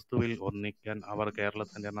ക്രിസ്തുവിൽ ഒന്നിക്കാൻ അവർ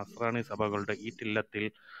കേരളത്തിന്റെ നസ്രാണി സഭകളുടെ ഈറ്റില്ലത്തിൽ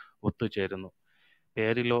ഒത്തുചേരുന്നു.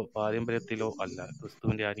 പേരിലോ പാരമ്പര്യത്തിലോ അല്ല,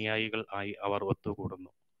 ക്രിസ്തുവിന്റെ അനുയായികൾ ആയി അവർ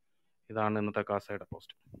ഒത്തുകൂടുന്നു. ഇതാണ് ഇന്നത്തെ കാസയുടെ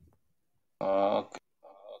പോസ്റ്റ്.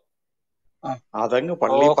 അതങ്ങ്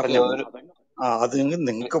പള്ളി പറഞ്ഞ അത്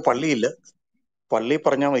നിങ്ങക്ക് പള്ളിയില്ല, പള്ളി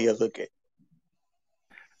പറഞ്ഞാ മതി അതൊക്കെ.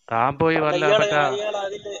 താൻ പോയി വല്ല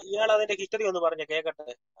ഇയാൾ അതിന്റെ ഹിസ്റ്ററി ഒന്ന് പറഞ്ഞ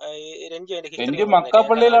കേക്കട്ടെ. രഞ്ജി അതിന്റെ ഹിസ്റ്ററി എനിക്ക്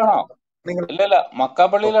മക്കാപ്പള്ളിയിലാണോ? ഇല്ലല്ല,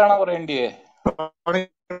 മക്കാപ്പള്ളിയിലാണോ പറയണ്ടേ?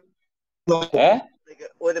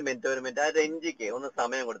 ഒരു മിനിറ്റ്, ആ രഞ്ജിക്ക് ഒന്ന്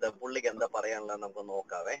സമയം കൊടുത്ത പുള്ളിക്ക് എന്താ പറയാനുള്ളത് നമുക്ക്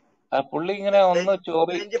നോക്കാവേ. പുള്ളി ഇങ്ങനെ ഒന്ന്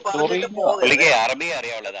അറബി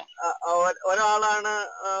അറിയാവുള്ളതാ. ഒരാളാണ്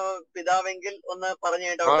പിതാവെങ്കിൽ ഒന്ന് പറഞ്ഞു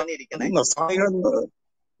കഴിഞ്ഞിട്ട് അവിടെ തന്നെ ഇരിക്കണേ.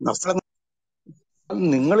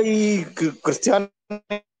 നിങ്ങൾ ഈ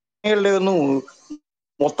ക്രിസ്ത്യാനികളുടെ ഒന്നും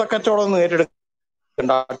മൊത്തക്കച്ചവടം ഒന്നും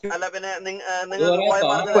ഏറ്റെടുക്കണ്ട. അല്ല പിന്നെ നിങ്ങൾക്ക് പോയ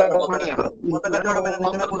മൊത്തക്കച്ചവടം പിന്നെ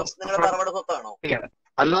നിങ്ങളുടെ തറവാട് സ്വത്താണോ?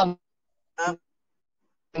 അല്ല,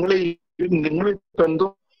 നിങ്ങൾ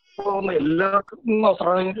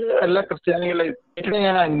എല്ലാ ക്രിസ്ത്യാനികളെ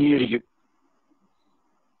ഞാൻ അംഗീകരിക്കും.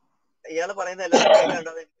 ഇയാള് പറയുന്ന എല്ലാവരും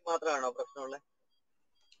കേൾക്കാണ്ടോ? എനിക്ക് മാത്രമാണോ പ്രശ്നമുള്ളത്?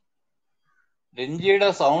 രഞ്ജിയുടെ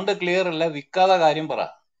സൗണ്ട് ക്ലിയർ അല്ല, വിൽക്കാതെ കാര്യം പറ.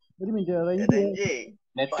 ഒരു മിനിറ്റ്,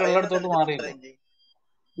 നെറ്റ് ഉള്ളിടത്തോട്ട് മാറിയില്ല.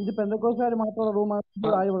 ഇത് പെന്തക്കോസ്തുകാർ മാത്രമുള്ള റൂമാണ്.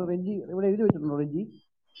 രഞ്ജി ഇവിടെ എഴുതി വെച്ചിട്ടുണ്ടോ? രഞ്ജി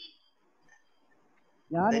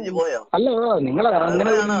ഞാൻ രഞ്ജി പോയോ? അല്ല നിങ്ങൾ അങ്ങനെ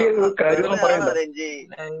വെറുതെ ആണോ വലിയ കാര്യമൊന്നും വെറുതെ ആണോ പറയണ്ട. രഞ്ജി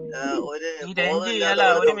ഒരു ഈ രഞ്ജി ബോധമില്ലാത്ത അല്ല,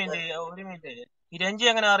 പോലെ ഒരു സംസാരിക്കുന്നത്? മിനിറ്റ്. ഈ രഞ്ജി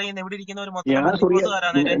എങ്ങനെ അറിയുന്നത്? ഇവിടെ ഇരിക്കുന്നവർ മൊത്തം ഞാൻ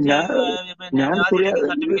ബന്ധുക്കോസുകാരാണ്. രഞ്ജി ഞാൻ പിന്നെ ഞാൻ ജാതിയിലേക്ക്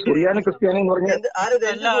സർട്ടിഫിക്കറ്റ് എഴുതി സുറിയാനി കൊടുക്കുന്നത്. ക്രിസ്ത്യാനി എന്ന് പറഞ്ഞ എന്ത് ആര്?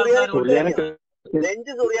 രഞ്ജി എല്ലാ സുറിയാനി ആൾക്കാരും ഉണ്ട്. സുറിയാനി ക്രിസ്ത്യാനിയോ?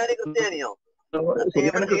 രഞ്ജി സുറിയാനി ക്രിസ്ത്യാനിയോ?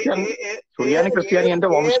 സുറിയാനി ക്രിസ്ത്യാനി ഏത് ക്രിസ്ത്യാനി എന്റെ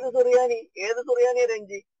വംശം. ഏത് സുറിയാനി? ഏത് സുറിയാനിയാ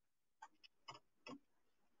രഞ്ജി?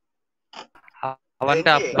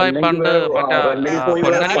 അവന്റെ രഞ്ജി അപ്പ പണ്ട് മറ്റേ അല്ലെങ്കിൽ പോയി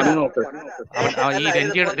വേറെ പൊന്നാനിയിൽ പണി നോക്ക്. ഈ അല്ല, ഇത്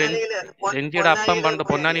രഞ്ജിയുടെ അപ്പം പണ്ട്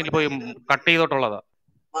പൊന്നാനിയിൽ പോയി കട്ട് ചെയ്തിട്ടുള്ളതാ.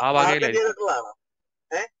 ആ മാർക്കം വകയിലായിരിക്കും. ചെയ്തിട്ടുള്ളതാണോ?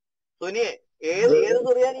 സുനിയെ, ഏത്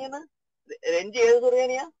സുറിയാനിയെന്ന്? രഞ്ജി ഏത്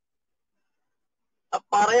സുറിയാനിയാ?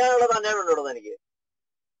 പറയാനുള്ള തന്നെയുണ്ടോ എനിക്ക്?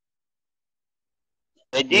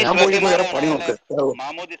 ഞാൻ പോയി വേറെ പണി നോക്ക്.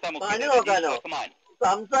 പണി നോക്കാനോ?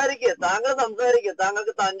 താങ്കൾ സംസാരിക്കുക.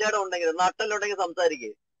 താങ്കൾക്ക് തഞ്ചാടം ഉണ്ടെങ്കിൽ, നട്ടലുണ്ടെങ്കിൽ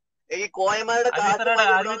സംസാരിക്കുക. ഈ കോയമാരുടെ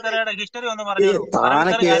അരുവിത്തറയുടെ ഹിസ്റ്ററി ഒന്ന് പറഞ്ഞു.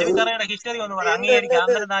 താനൊക്കെ അരുവിത്തറയുടെ ഹിസ്റ്ററി ഒന്ന് പറഞ്ഞു. അംഗീകരിക്കാം.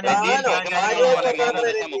 അന്നേരം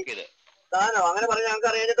താനോ അങ്ങനെ പറഞ്ഞ ഞങ്ങൾക്ക്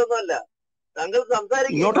അറിയാഞ്ഞിട്ടൊന്നുമല്ല. താങ്കൾ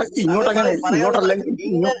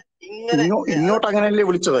ഇങ്ങോട്ടങ്ങനല്ലേ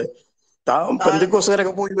വിളിച്ചത്? താൻ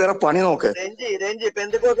പെന്തിക്കോസുകാരൊക്കെ പോയി വേറെ പണി നോക്ക്. രഞ്ജി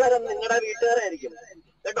പെന്തിക്കോസുകാരൻ നിങ്ങളുടെ വീട്ടുകാരായിരിക്കും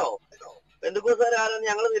കേട്ടോ. പെന്തിക്കോസുകാർ ആരെന്ന്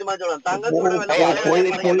ഞങ്ങൾ തീരുമാനിച്ചോളാം. താങ്കൾക്ക് ഇവിടെ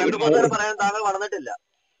പെന്തിക്കോസുകാരെ പറയാൻ താങ്കൾ വളർന്നിട്ടില്ല.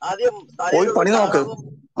 ആദ്യം പണി നോക്ക്.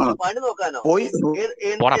 പണി നോക്കാനോ?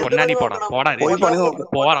 പോടാ പൊന്നാനി പോടാ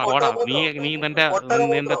പോടാ. നീ നിന്റെ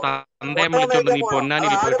തന്തയെ വിളിച്ചോണ്ട് നീ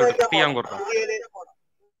പൊന്നാനിയിൽ പോയിട്ട് ചെയ്യാൻ കൊടുത്തോ?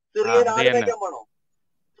 അത് തന്നെ.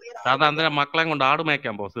 സാധാ അന്നേര മക്കളെ കൊണ്ട് ആട്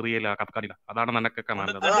മേയ്ക്കാൻ പോ സിറിയയില കപ്പക്കടിയില. അതാണ് നിനക്കൊക്കെ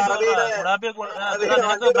നല്ലത്.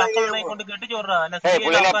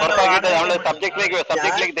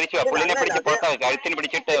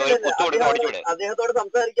 അദ്ദേഹത്തോട്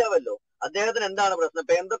സംസാരിക്കാമല്ലോ. അദ്ദേഹത്തിന് എന്താണ് പ്രശ്നം?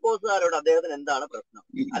 പെന്തക്കോസുകാരോട് അദ്ദേഹത്തിന് എന്താണ് പ്രശ്നം?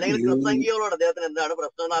 അല്ലെങ്കിൽ ക്രിസ്തങ്കികളോട് അദ്ദേഹത്തിന് എന്താണ്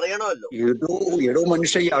പ്രശ്നം എന്ന് അറിയണമല്ലോ. ഏടോ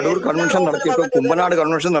മനുഷ്യ ഈ അടൂർ കൺവെൻഷൻ നടത്തിയപ്പോ കുമ്പനാട്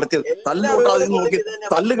കൺവെൻഷൻ നടത്തിയത്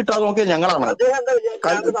തല്ല് കിട്ടാതെ നോക്കിയത് ഞങ്ങളാണ്.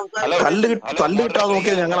 തല്ല് കിട്ടാതെ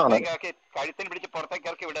നോക്കിയത് ഞങ്ങളാണ്. കഴുത്തിന് പിടിച്ച് പുറത്തേക്ക്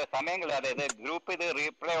ഇറക്കി വിടുക. സമയം കളയാതെ. ഗ്രൂപ്പ് ഇത്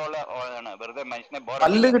റീപ്ലേ ഉള്ളതാണ്. വെറുതെ മനുഷ്യനെ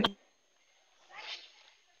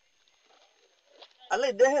അല്ല,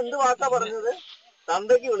 ഇദ്ദേഹം എന്ത് വാക്കാ പറഞ്ഞത്?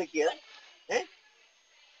 തന്തയ്ക്ക് വിളിക്കുക.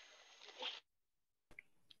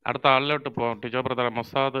 അടുത്ത ആളിലോട്ട് പോവാം. ടിജോ ബ്രദർ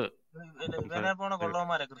മൊസാദ്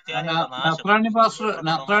നസ്രാണി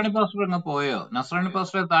പാസ്റ്റർ അങ്ങ് പോയോ? നസ്രാണി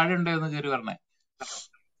പാസ്റ്റർ താഴെ ഉണ്ടെന്ന് കയറി പറഞ്ഞേ.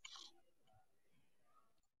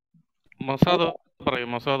 മൊസാദ് പറയൂ.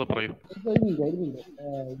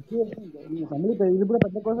 നമ്മളിപ്പോ ഇതിവിടെ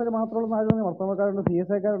പെന്തക്കോസ്തുകാർ മാത്രമുള്ള നാടുകളിൽ വർത്തമാനക്കാരുണ്ട്,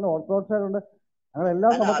 CSIക്കാരുണ്ട്, ഓർത്തഡോക്സുകാരുണ്ട്.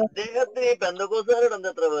 അദ്ദേഹത്തിന് ഈ പെന്തക്കോസുകാരോട് എന്താ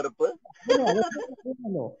എത്ര വെറുപ്പ്?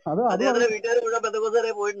 അദ്ദേഹത്തിന്റെ വീട്ടുകാർ മുഴുവൻ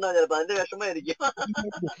പെന്തക്കോസുകാരെ പോയിട്ടുണ്ടാവും. ചിലപ്പോ അതിന്റെ വിഷമായിരിക്കും.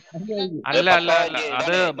 അല്ല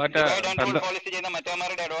അത് പോളിസി ചെയ്യുന്ന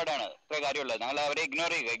മറ്റവന്മാരുടെ ഇടപാടാണ്. ഇത്ര കാര്യമുള്ളത്. ഞങ്ങൾ അവരെ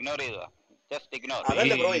ഇഗ്നോർ ചെയ്യുക.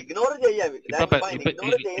 അതല്ല ബ്രോ, ഇഗ്നോർ ചെയ്യാം.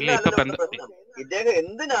 ഇദ്ദേഹം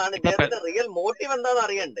എന്തിനാണ്, ഇദ്ദേഹത്തിന്റെ റിയൽ മോട്ടീവ് എന്താണെന്ന്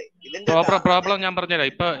അറിയണ്ടേ? ഇതിന്റെ പ്രോബ്ലം ഞാൻ പറഞ്ഞുതരാം.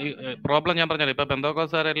 ഇപ്പൊ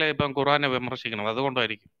പെന്തക്കോസ്തുകാരല്ലേ ഇപ്പം ഖുർആനെ വിമർശിക്കണം.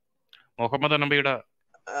 അതുകൊണ്ടായിരിക്കും മുഹമ്മദ് നബിയുടെ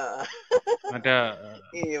മറ്റേ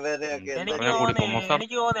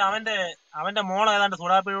എനിക്ക് തോന്നി അവന്റെ മോൾ ഏതാണ്ട്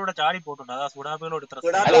സുഡാപ്പിലൂടെ ചാടി പോയിട്ടുണ്ട്. അതാ സുഡാപ്പിലോട് ഇത്ര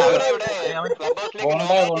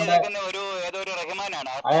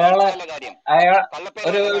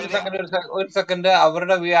ഒരു സെക്കൻഡ്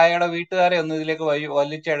അയാളുടെ വീട്ടുകാരെ ഒന്നും ഇതിലേക്ക്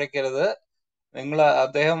വലിച്ചഴക്കരുത്. നിങ്ങൾ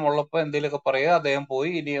അദ്ദേഹം ഉള്ളപ്പോ എന്തെങ്കിലുമൊക്കെ പറയുക. അദ്ദേഹം പോയി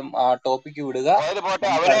ഇനിയും ആ ടോപ്പിക്ക് വിടുക.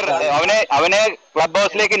 അവനെ ക്ലബ്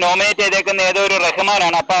ഹൗസിലേക്ക് നോമിനേറ്റ് ചെയ്തേക്കുന്ന ഏതോ ഒരു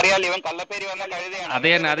റഹ്മാനാണ്. അപ്പൊ അറിയാലോ ഇവൻ കള്ളപ്പേര് വന്ന കഴുതയാണ്. അത്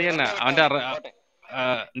തന്നെ അവന്റെ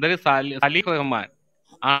എന്തായാലും സലീം റഹ്മാൻ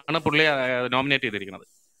ആണ് പുള്ളിയെ നോമിനേറ്റ് ചെയ്തിരിക്കുന്നത്.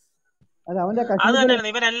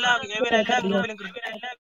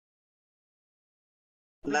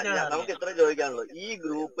 നമുക്ക് ഇത്ര ചോദിക്കാനുള്ളൂ. ഈ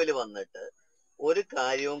ഗ്രൂപ്പിൽ വന്നിട്ട് ഒരു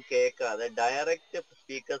കാര്യവും കേൾക്കാതെ ഡയറക്റ്റ്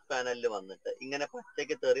സ്പീക്കേഴ്സ് പാനലിൽ വന്നിട്ട് ഇങ്ങനെ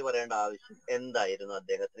പച്ചയ്ക്ക് തെറി പറയേണ്ട ആവശ്യം എന്തായിരുന്നു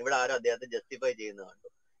അദ്ദേഹത്തിന്? ഇവിടെ ആരും അദ്ദേഹത്തെ ജസ്റ്റിഫൈ ചെയ്യുന്നത് കണ്ടു?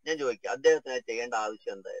 ഞാൻ ചോദിക്കാം, അദ്ദേഹത്തിന് ചെയ്യേണ്ട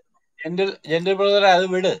ആവശ്യം എന്തായിരുന്നു? ജെന്റിൽ ബ്രദറെ അത്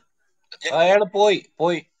വിട്. അയാൾ പോയി.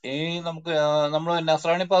 ഇനി നമുക്ക് നമ്മൾ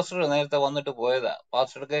നസ്രാണി പാസ്റ്റർ നേരത്തെ വന്നിട്ട് പോയതാ.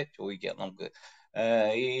 പാസ്റ്റർക്ക് ചോദിക്കാം നമുക്ക്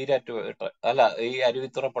ഈ ഈ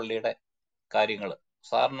അരുവിത്തുറ പള്ളിയുടെ കാര്യങ്ങൾ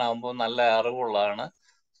സാറിനാകുമ്പോൾ നല്ല അറിവുള്ളതാണ്.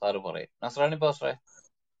 സാറ് പറയും. നസ്രാണി പാസ്റ്ററെ,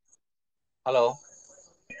 ഹലോ.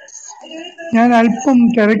 ഞാൻ അല്പം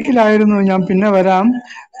തിരക്കിലായിരുന്നു. ഞാൻ പിന്നെ വരാം.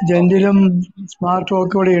 ജെന്റിലും സ്മാർട്ടും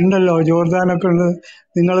ഒക്കെ ഇവിടെ ഉണ്ടല്ലോ, ജോർദാനൊക്കെ ഉണ്ട്.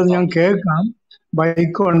 നിങ്ങളത് ഞാൻ കേൾക്കാം.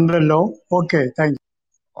 ബൈക്ക് ഉണ്ടല്ലോ. Okay, thank you.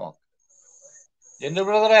 ജെന്റിൽ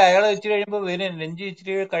ബ്രദറെ, അയാൾ ഇച്ചിരി കഴിയുമ്പോ വരും. രഞ്ജി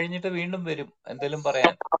ഇച്ചിരി കഴിഞ്ഞിട്ട് വീണ്ടും വരും എന്തെങ്കിലും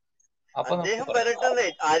പറയാൻ. അദ്ദേഹം വരട്ടെ.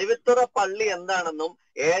 അരുവിത്തുറ പള്ളി എന്താണെന്നും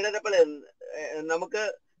 7:30 പള്ളി നമുക്ക്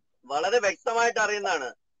വളരെ വ്യക്തമായിട്ട് അറിയുന്നതാണ്.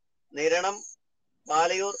 നിരണം,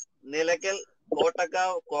 പാലയൂർ, നിലയ്ക്കൽ,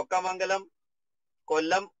 കോട്ടക്കാവ്, കോക്കമംഗലം,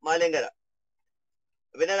 കൊല്ലം, മാലിയങ്കര,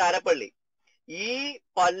 പിന്നെ ഒരു അരപ്പള്ളി. ഈ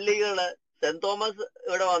പള്ളികള് സെന്റ് തോമസ്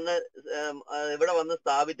ഇവിടെ വന്ന്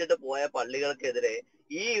സ്ഥാപിച്ചിട്ട് പോയ പള്ളികൾക്കെതിരെ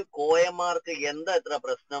ഈ കോയന്മാർക്ക് എന്താ ഇത്ര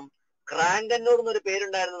പ്രശ്നം? ക്രാങ്കന്നൂർ എന്നൊരു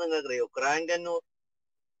പേരുണ്ടായിരുന്നു, നിങ്ങൾക്കറിയോ? ക്രാങ്കന്നൂർ,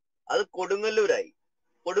 അത്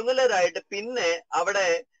കൊടുങ്ങല്ലൂരായിട്ട് പിന്നെ അവിടെ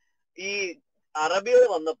ഈ അറബികൾ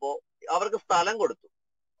വന്നപ്പോ അവർക്ക് സ്ഥലം കൊടുത്തു.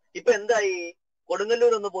 ഇപ്പൊ എന്തായി?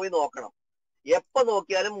 കൊടുങ്ങല്ലൂർ ഒന്ന് പോയി നോക്കണം, എപ്പോ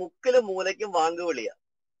നോക്കിയാലും മുക്കിലും മൂലയ്ക്കും വാങ്കുവിളിയാ.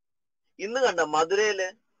 ഇന്ന് കണ്ട മധുരയില്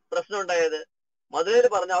പ്രശ്നം ഉണ്ടായത്. മധുരയിൽ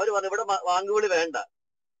അവര് പറഞ്ഞു ഇവിടെ വാങ്കുവിളി വേണ്ട,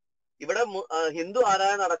 ഇവിടെ ഹിന്ദു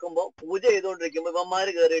ആരാധന നടക്കുമ്പോ പൂജ ചെയ്തുകൊണ്ടിരിക്കുമ്പോ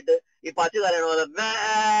ഇവന്മാര് കയറിയിട്ട് ഈ പച്ച കരയണ പോലെ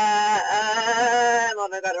എന്ന്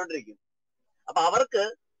പറഞ്ഞാൽ കരണ്ടോണ്ടിരിക്കും. അപ്പൊ അവർക്ക്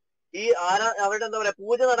ഈ അവരുടെ എന്താ പറയാ,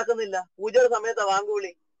 പൂജ നടക്കുന്നില്ല, പൂജയുടെ സമയത്താ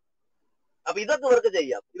വാങ്കുവിളി. അപ്പൊ ഇതൊക്കെ ഇവർക്ക്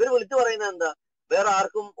ചെയ്യാം. ഇവർ വിളിച്ചു പറയുന്നത് എന്താ? വേറെ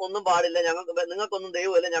ആർക്കും ഒന്നും പാടില്ല, നിങ്ങൾക്കൊന്നും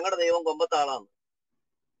ദൈവമില്ല, ഞങ്ങളുടെ ദൈവം കൊമ്പത്താളാണ്.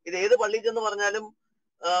 ഇത് ഏത് പള്ളിയിൽ ചെന്ന് പറഞ്ഞാലും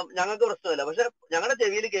ഞങ്ങൾക്ക് പ്രശ്നമില്ല, പക്ഷെ ഞങ്ങളുടെ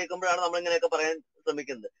ചെവിയിൽ കേൾക്കുമ്പോഴാണ് നമ്മൾ ഇങ്ങനെയൊക്കെ പറയാൻ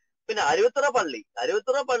ശ്രമിക്കുന്നത്. പിന്നെ അരുവിത്തറ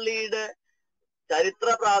പള്ളിയുടെ ചരിത്ര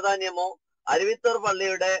പ്രാധാന്യമോ അരുവിത്തറ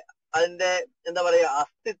പള്ളിയുടെ അതിന്റെ എന്താ പറയാ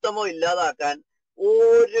അസ്തിത്വമോ ഇല്ലാതാക്കാൻ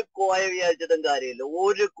ഒരു കോയ വിചാരിച്ചിട്ടും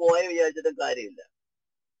കാര്യമില്ല.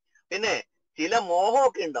 പിന്നെ ചില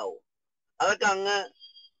മോഹമൊക്കെ ഉണ്ടാവും, അതൊക്കെ അങ്ങ്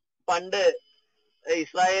പണ്ട്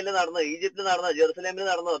ഇസ്രായേലിൽ നടന്നത്, ഈജിപ്തിൽ നടന്നത്, ജെറുസലേമിൽ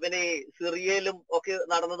നടന്നത്, പിന്നെ ഈ സിറിയയിലും ഒക്കെ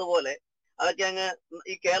നടന്നതുപോലെ അതൊക്കെ അങ്ങ്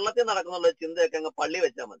ഈ കേരളത്തിൽ നടക്കുന്നുള്ള ചിന്തയൊക്കെ അങ്ങ് പള്ളി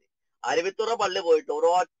വെച്ചാൽ മതി. അരുവിത്തുറ പള്ളി പോയിട്ട്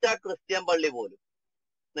ഒരൊറ്റ ക്രിസ്ത്യൻ പള്ളി പോലും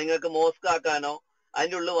നിങ്ങൾക്ക് മോസ്ക് ആക്കാനോ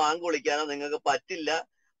അതിൻ്റെ ഉള്ളിൽ വാങ്ങ് വിളിക്കാനോ നിങ്ങൾക്ക് പറ്റില്ല.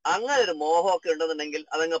 അങ്ങനെ ഒരു മോഹമൊക്കെ ഉണ്ടെന്നുണ്ടെങ്കിൽ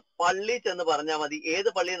അതങ്ങ് പള്ളി ചെന്ന് പറഞ്ഞാൽ മതി. ഏത്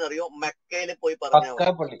പള്ളി എന്നറിയോ? മെക്കയിൽ പോയി പറഞ്ഞാൽ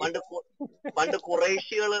മതി.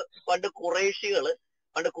 പണ്ട്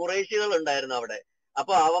കുറേശികൾ ഉണ്ടായിരുന്നു അവിടെ.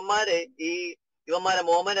 അപ്പൊ ഇവന്മാരെ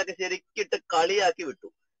മോമനൊക്കെ ശരിക്കിട്ട് കളിയാക്കി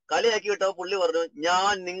വിട്ടപ്പോ പുള്ളി പറഞ്ഞു,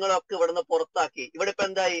 ഞാൻ നിങ്ങളൊക്കെ ഇവിടുന്ന് പുറത്താക്കി. ഇവിടെ ഇപ്പൊ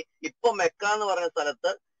എന്തായി? ഇപ്പൊ മെക്ക എന്ന് പറഞ്ഞ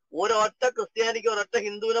സ്ഥലത്ത് ഒരൊറ്റ ക്രിസ്ത്യാനിക്ക് ഒരൊറ്റ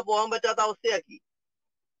ഹിന്ദുവിനെ പോകാൻ പറ്റാത്ത അവസ്ഥയാക്കി.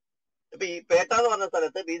 ഇപ്പൊ ഈ പേട്ട എന്ന് പറഞ്ഞ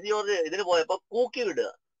സ്ഥലത്ത് ബിസി ജോർജ് ഇതിന് പോയപ്പോ കൂക്കി വിടുക.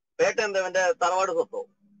 പേട്ട എന്താ എന്റെ തറവാട് സ്വത്തോ?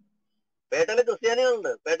 പേട്ടയില്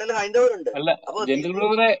ക്രിസ്ത്യാനികളുണ്ട്, പേട്ടയില് ഹൈന്ദവരുണ്ട്. അപ്പൊ ജനറൽ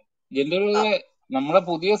ബ്രദറെ നമ്മളെ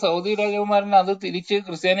പുതിയ സൗദി രാജകുമാരൻ അത് തിരിച്ച്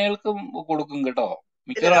ക്രിസ്ത്യാനികൾക്കും കൊടുക്കും കേട്ടോ.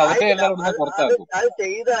 മിക്കവാറും അവരുടെ എല്ലാം ഇവിടുന്ന് പുറത്താക്കും. അത്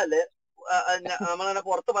ചെയ്താല് നമ്മളങ്ങനെ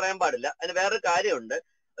പുറത്ത് പറയാൻ പാടില്ല. അതിന് വേറൊരു കാര്യമുണ്ട്.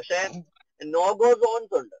 പക്ഷെ നോ ഗോ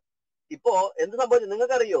സോൺസ് ഉണ്ട്. ഇപ്പോ എന്ത് സംഭവിച്ചു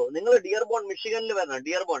നിങ്ങൾക്കറിയോ? നിങ്ങൾ ഡിയർബോൺ മിഷിഗനിൽ വരണം.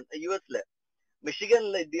 ഡിയർബോൺ യുഎസിലെ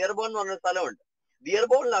മിഷിഗനിൽ ഡിയർബോൺ എന്ന് പറഞ്ഞ സ്ഥലമുണ്ട്.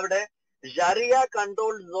 ഡിയർബോണിൽ അവിടെ ഷറിയ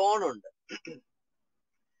കൺട്രോൾ സോൺ ഉണ്ട്.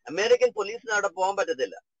 അമേരിക്കൻ പോലീസിന് അവിടെ പോകാൻ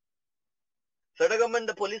പറ്റത്തില്ല, ഫെഡറൽ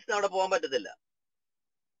ഗവൺമെന്റ് പോലീസിന് അവിടെ പോകാൻ പറ്റത്തില്ല.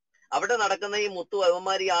 അവിടെ നടക്കുന്ന ഈ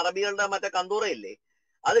അവന്മാർ ഈ അറബികളുടെ മറ്റേ കന്തൂറയില്ലേ,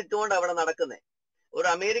 അത് ഇട്ടുകൊണ്ട് അവിടെ നടക്കുന്നത്. ഒരു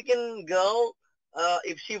American girl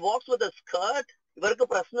if Xi wax with a skirt ഇവർക്ക്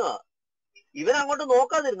പ്രശ്നമാണ്. ഇവരങ്ങോട്ട്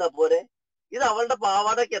നോക്കാതിരുന്നാ പോരെ? ഇത് അവളുടെ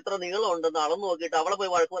പാവാടയ്ക്ക് എത്ര നീളം ഉണ്ടെന്ന് അളന്നു നോക്കിയിട്ട് അവളെ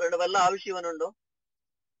പോയി വഴക്ക് പറയേണ്ട വല്ല ആവശ്യം ഇവനുണ്ടോ?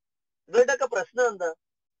 ഇവരുടെ ഒക്കെ പ്രശ്നം എന്താ?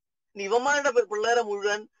 ഇവന്മാരുടെ പിള്ളേരെ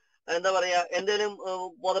മുഴുവൻ എന്താ പറയാ എന്തേലും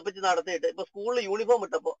പുതപ്പിച്ച് നടത്തിയിട്ട് ഇപ്പൊ സ്കൂളിൽ യൂണിഫോം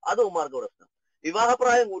ഇട്ടപ്പോ അത് ഇവന്മാർക്ക് പ്രശ്നം,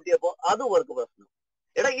 വിവാഹപ്രായം കൂട്ടിയപ്പോ അത് ഇവർക്ക് പ്രശ്നം.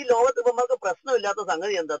 എടാ, ഈ ലോകത്ത് ഇവന്മാർക്ക് പ്രശ്നമില്ലാത്ത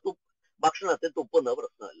സംഗതി എന്താ? ഭക്ഷണത്തിൽ തുപ്പുന്ന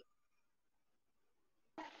പ്രശ്നമല്ല.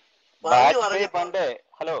 വാജ്പേയി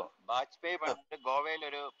പണ്ട് ഗോവയിൽ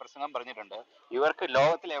ഒരു പ്രസംഗം പറഞ്ഞിട്ടുണ്ട്, ഇവർക്ക്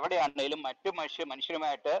ലോകത്തിൽ എവിടെയാണെങ്കിലും മറ്റു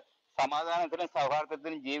മനുഷ്യരുമായിട്ട് സമാധാനത്തിനും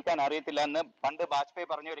സൗഹാർദ്ദത്തിനും ജീവിക്കാൻ അറിയത്തില്ല എന്ന് പണ്ട് വാജ്പേയി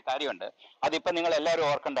പറഞ്ഞ ഒരു കാര്യമുണ്ട്. അതിപ്പോ നിങ്ങൾ എല്ലാവരും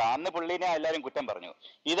ഓർക്കണ്ട. അന്ന് പുള്ളിനെ എല്ലാവരും കുറ്റം പറഞ്ഞു.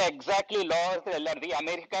 ഇത് എക്സാക്ട്ലി ലോകത്തിൽ എല്ലാവരും, ഈ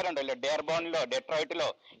അമേരിക്കക്കാരുണ്ടല്ലോ ഡെയർബോണിലോ ഡെട്രോയിറ്റിലോ,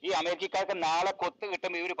 ഈ അമേരിക്കക്കാർക്ക് നാളെ കൊത്ത്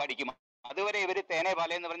കിട്ടുമ്പോൾ ഇവർ പഠിക്കും. അതുവരെ ഇവര് തേനെ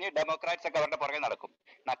പാല എന്ന് പറഞ്ഞ് ഡെമോക്രാറ്റ്സ് ഒക്കെ അവരുടെ പുറകെ നടക്കും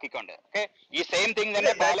നക്കിക്കൊണ്ട്. ഓക്കെ, ഈ സെയിം തിങ്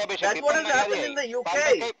തന്നെ പാല ബിഷപ്പ് ഇപ്പം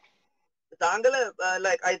മര്യാദയായി. താങ്കള്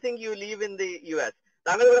like I think you leave in the US.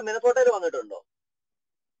 താങ്കൾ ഇവിടെ മിനസോട്ടയിൽ വന്നിട്ടുണ്ടോ?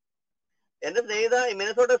 എന്റെ സ്നേഹിത, ഈ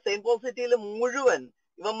മിനസോട്ട സെയിന്റ് പോൾ സിറ്റിയിൽ മുഴുവൻ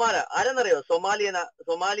ഇവന്മാരാ. ആരെന്നറിയോ?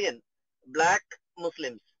 Somalian black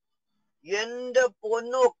Muslims. എന്റെ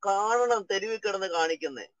പൊന്നോ, കാണണം തെരുവിൽ കിടന്ന്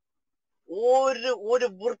കാണിക്കുന്നേ. ഒരു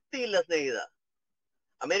വൃത്തിയില്ല സ്നേഹിത.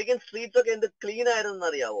 അമേരിക്കൻ സ്ട്രീറ്റ്സ് ഒക്കെ എന്ത് ക്ലീൻ ആയിരുന്നെന്ന്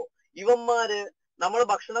അറിയാവോ? ഇവന്മാര് നമ്മൾ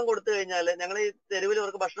ഭക്ഷണം കൊടുത്തു കഴിഞ്ഞാല്, ഞങ്ങൾ ഈ തെരുവിൽ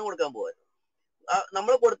ഇവർക്ക് ഭക്ഷണം കൊടുക്കാൻ പോവാൻ,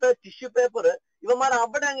 നമ്മൾ കൊടുത്ത ടിഷ്യൂ പേപ്പർ ഇവന്മാർ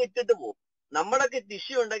അവിടെ അങ്ങ് ഇട്ടിട്ട് പോകും. നമ്മളൊക്കെ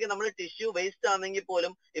ടിഷ്യൂ ഉണ്ടെങ്കിൽ നമ്മൾ ടിഷ്യൂ വേസ്റ്റ് ആണെങ്കിൽ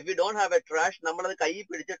പോലും if you don't have A trash നമ്മളത് കൈ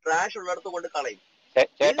പിടിച്ച് ട്രാഷ് ഉള്ളിടത്ത് കൊണ്ട് കളയും.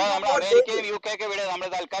 ചേട്ടാ, നമ്മൾ അമേരിക്കയും UK ഒക്കെ ഇവിടെ, നമ്മൾ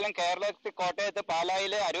തൽക്കാലം കേരളത്തിൽ കോട്ടയത്ത്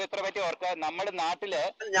പാലായില് അരുവിത്ര പറ്റി ഓർക്കുക. നമ്മുടെ നാട്ടില്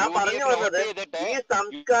ഞാൻ പറഞ്ഞു വന്നത് ഈ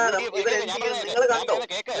സംസ്കാരം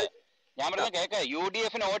ഞാൻ പറഞ്ഞ കേക്ക്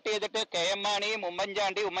UDF വോട്ട് ചെയ്തിട്ട് KM മാണിയും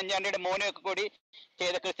ഉമ്മൻചാണ്ടിയുടെ മോനും ഒക്കെ കൂടി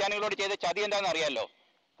ചെയ്ത ക്രിസ്ത്യാനികളോട് ചെയ്ത ചതി എന്താണെന്ന് അറിയാലോ?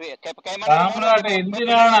 സാമ്രാട്ട്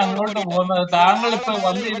എന്തിനാണ് അങ്ങോട്ട് പോകുന്നത്? താങ്കൾ ഇപ്പൊ ഇവിടെ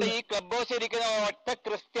വന്നിരുന്ന ഈ ക്ലബ് ഹൗസ് ഇരിക്കുന്ന ഒറ്റ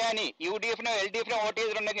ക്രിസ്ത്യാനി UDF-നോ LDF-നോ വോട്ട്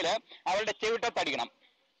ചെയ്തിട്ടുണ്ടെങ്കിൽ അവരുടെ ചെവിട്ടത്തടിക്കണം.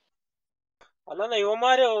 അല്ലെന്ന്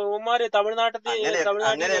ഇവന്മാര് തമിഴ്നാട്ടിൽ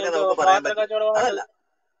അങ്ങനെയൊക്കെ എന്തോ നമുക്ക് പറയാൻ പാത്ര പറ്റും. കച്ചവടമായിട്ട് അതല്ല,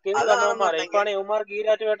 കയറി വന്നവന്മാരെ അതാണെന്നുണ്ടെങ്കിൽ ഇപ്പാണ് ഇവന്മാർക്ക്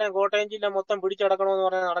ഈരാറ്റുപേട്ടയും കോട്ടയം ജില്ല മൊത്തം പിടിച്ചടക്കണമെന്ന്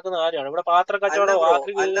പറഞ്ഞാൽ നടക്കുന്ന കാര്യമാണ്. ഇവിടെ പാത്ര കച്ചവടവും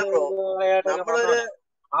ആക്രി അല്ല ബ്രോ, ആയിട്ടൊക്കെ നമ്മളൊരു വന്നവരാ.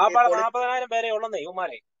 ആ പാടെ 40,000 പേരെ ഉള്ളന്നേ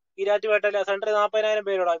ഇവന്മാരെ ഈരാറ്റുപേട്ടയിലെ സെന്ററിൽ 40,000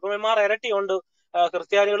 പേരോടാ. ഇപ്പൊ ഇവന്മാർ ഇരട്ടിയുണ്ട്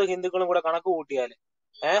ക്രിസ്ത്യാനികളും ഹിന്ദുക്കളും കൂടെ കണക്ക് കൂട്ടിയാല്.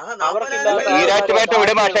 അവർക്കില്ലാത്ത ആൾക്കാർ ഈരാറ്റുപേട്ട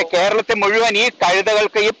വിടും. പക്ഷെ കേരളത്തിൽ മുഴുവൻ ഈ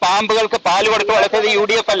കഴുതകൾക്ക് ഈ പാമ്പുകൾക്ക് പാല് കൊടുത്ത് വളർത്തിയത്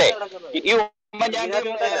UDF അല്ലേ? ഈ ഉമ്മൻചാണ്ടിയും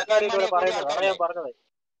ഈരാറ്റുപേട്ടയിലെ കാര്യം ഇവിടെ പറയുന്നത് അതാ ഞാൻ പറഞ്ഞത്.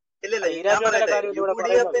 ഇല്ലില്ല, ഞാൻ ഈരാറ്റുപേട്ടയിലെ പറയട്ടെ, കാര്യം ഇവിടെ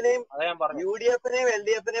പറയുന്നത് അതാ ഞാൻ പറഞ്ഞത്. UDF-നെയും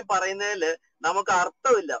LDF-നെയും പറയുന്നതിൽ നമുക്ക്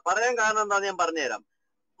അർത്ഥമില്ല. പറയാൻ കാരണം എന്താന്ന് ഞാൻ പറഞ്ഞുതരാം.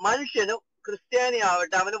 മനുഷ്യന് ക്രിസ്ത്യാനി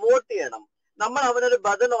ആവട്ടെ, അവന് വോട്ട് ചെയ്യണം. നമ്മൾ അവനൊരു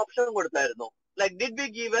ബദൽ ഓപ്ഷൻ കൊടുത്തായിരുന്നു. Like did we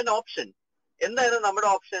give N option? എന്തായിരുന്നു നമ്മുടെ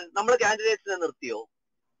ഓപ്ഷൻ? നമ്മൾ കാൻഡിഡേറ്റ്സിനെ നിർത്തിയോ?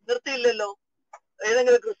 നിർത്തിയില്ലല്ലോ.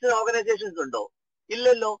 ഏതെങ്കിലും ക്രിസ്ത്യൻ ഓർഗനൈസേഷൻസ് ഉണ്ടോ?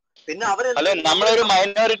 ഇല്ലല്ലോ. പിന്നെ അല്ലെ, നമ്മളൊരു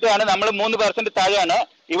മൈനോറിറ്റി ആണ്. നമ്മൾ 3% താഴെയാണ്.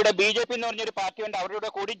 ഇവിടെ BJP എന്ന് പറഞ്ഞൊരു പാർട്ടി ഉണ്ട്, അവരുടെ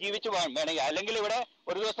കൂടി ജീവിച്ചു പോകാൻ വേണമെങ്കിൽ. അല്ലെങ്കിൽ ഇവിടെ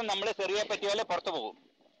ഒരു ദിവസം നമ്മൾ ചെറിയ പറ്റിയാലേ പുറത്തു പോകും.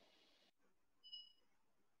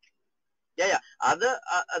 അത്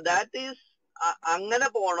ദാറ്റ് ഈസ് അങ്ങനെ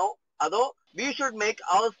പോണോ അതോ we should make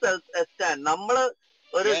our self A stand? നമ്മള്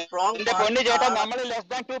ഒരു സ്ട്രോങ് പൊന്നു ചേട്ടാ, നമ്മൾ ലെസ്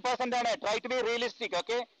ദാൻ 2% ആണ്. Try to B realistic.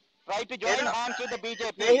 Okay, try to join hands with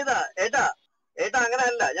BJP. ഏട്ടാ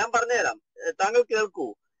അങ്ങനെയല്ല, ഞാൻ പറഞ്ഞുതരാം, താങ്കൾ കേൾക്കൂ.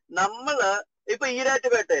 നമ്മള് ഇപ്പൊ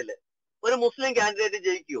ഈരാറ്റുപേട്ടയില് ഒരു മുസ്ലിം candidate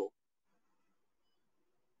ജയിക്കുവോ?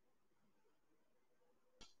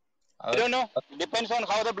 Depends on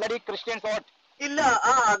how the bloody Christians vote. ഇല്ല,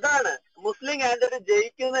 അതാണ് മുസ്ലിം കാൻഡിഡേറ്റ്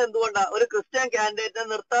ജയിക്കുന്നത് എന്തുകൊണ്ടാ? ഒരു ക്രിസ്ത്യൻ കാൻഡിഡേറ്റിനെ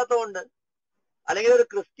നിർത്താത്തതുകൊണ്ട്, അല്ലെങ്കിൽ ഒരു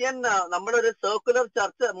ക്രിസ്ത്യൻ നമ്മുടെ ഒരു സർക്കുലർ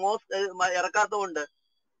ചർച്ച് ഇറക്കാത്തതുകൊണ്ട്.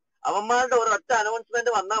 അവന്മാരുടെ ഒരൊറ്റ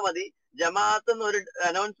അനൗൺസ്മെന്റ് വന്നാൽ മതി. ജമാഅത്ത് നിന്ന് ഒരു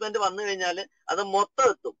അനൗൺസ്മെന്റ് വന്നു കഴിഞ്ഞാല് അത് മൊത്തം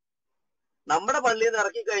എത്തും. നമ്മുടെ പള്ളിയിൽ നിന്ന്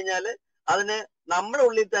ഇറക്കി കഴിഞ്ഞാല് അതിന് നമ്മുടെ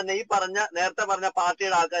ഉള്ളിൽ തന്നെ ഈ നേരത്തെ പറഞ്ഞ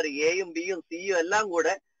പാർട്ടിയുടെ ആൾക്കാർ Aയും Bയും Cയും എല്ലാം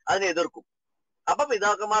കൂടെ അതിനെ എതിർക്കും. അപ്പൊ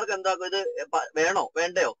പിതാക്കന്മാർക്ക് എന്താക്കും? ഇത് വേണോ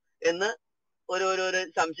വേണ്ടയോ എന്ന് ഒരു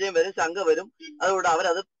സംശയം വരും, ശങ്ക വരും. അതുകൊണ്ട്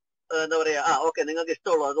അവരത് എന്താ പറയാ, ഓക്കെ നിങ്ങൾക്ക്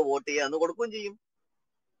ഇഷ്ടമുള്ളൂ അത് വോട്ട് ചെയ്യാൻ എന്ന് കൊടുക്കുകയും ചെയ്യും.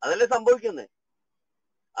 അതല്ലേ സംഭവിക്കുന്നത്.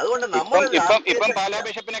 അതുകൊണ്ട് നമ്മൾ പാലാ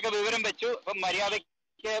ബിഷപ്പിനൊക്കെ വിവരം വെച്ചു.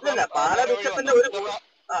 പാലാ ബിഷപ്പിന്റെ ഒരു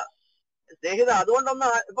സ്നേഹിത അതുകൊണ്ടൊന്നും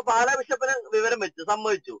ഇപ്പൊ പാലാ ബിഷപ്പിന് വിവരം വെച്ചു,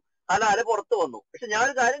 സമ്മതിച്ചു, ഹലാല് പുറത്തു വന്നു. പക്ഷെ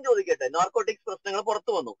ഞാനൊരു കാര്യം ചോദിക്കട്ടെ, നാർക്കോട്ടിക്സ് പ്രശ്നങ്ങൾ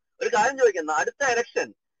പുറത്തു വന്നു. ഒരു കാര്യം ചോദിക്കുന്ന, അടുത്ത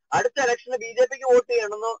ഇലക്ഷന് BJPക്ക് വോട്ട്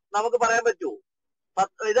ചെയ്യണമെന്ന് നമുക്ക് പറയാൻ പറ്റുമോ?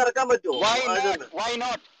 ഇതിറക്കാൻ പറ്റുമോ?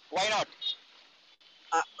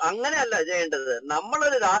 അങ്ങനെയല്ല ചെയ്യേണ്ടത്.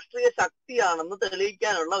 നമ്മളൊരു രാഷ്ട്രീയ ശക്തിയാണെന്ന്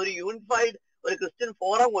തെളിയിക്കാനുള്ള ഒരു യൂണിഫൈഡ് ഒരു ക്രിസ്ത്യൻ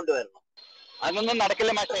ഫോറം കൊണ്ടുവരണം. അതൊന്നും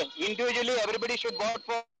നടക്കില്ല മാഷേ. Individually everybody should vote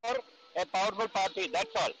four A powerful party,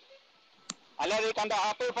 that's all. അല്ലാതെ ഈ കണ്ട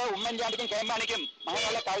ആപ്പിൾ ഉമ്മൻചാണ്ടിക്കും കേമാണിക്കും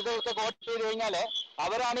അങ്ങനെയുള്ള കഴുതകൾക്ക് വോട്ട് ചെയ്ത് കഴിഞ്ഞാല്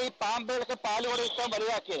അവരാണ് ഈ പാമ്പുകൾക്ക് പാല് കൊടുക്കാൻ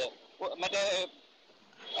വലുതാക്കിയത്. മറ്റേ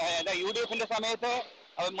UDF-ന്റെ സമയത്ത്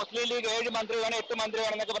മുസ്ലിം ലീഗ് 7 മന്ത്രി വേണം 8 മന്ത്രി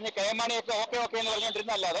വേണം എന്നൊക്കെ പറഞ്ഞ് കേമാണിയൊക്കെ ഓക്കെ എന്ന്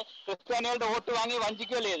പറഞ്ഞുകൊണ്ടിരുന്നല്ലാതെ ക്രിസ്ത്യാനികളുടെ വോട്ട് വാങ്ങി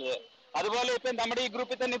വഞ്ചിക്കുകയല്ലേ ചെയ്തത്. അതുപോലെ ഇപ്പൊ നമ്മുടെ ഈ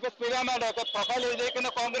ഗ്രൂപ്പിൽ തന്നെ ഇപ്പൊ സ്പിരാമയുടെ ഒക്കെ പ്രൊഫൈൽ എഴുതിയേക്കുന്ന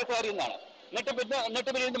കോൺഗ്രസ്സുകാരിൽ നിന്നാണ്. എന്നിട്ട്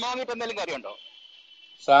പിന്നെ ഇത് മോങ്ങിയിട്ട് എന്തെങ്കിലും കാര്യമുണ്ടോ?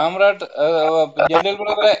 സാമ്രാട്ട് ജനറൽ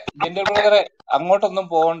ബ്രദറെ അങ്ങോട്ടൊന്നും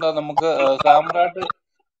പോകണ്ട. നമുക്ക് സാമ്രാട്ട്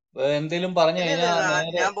എന്തേലും പറഞ്ഞു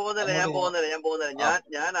കഴിഞ്ഞാൽ ഞാൻ പോകുന്നില്ല.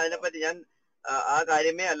 ഞാൻ അതിനെപ്പറ്റി ആ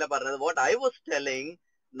കാര്യമേ അല്ല പറഞ്ഞത്. വാട്ട് ഐ വാസ് ടെല്ലിങ്,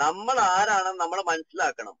 നമ്മൾ ആരാണെന്ന് നമ്മൾ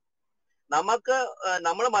മനസ്സിലാക്കണം.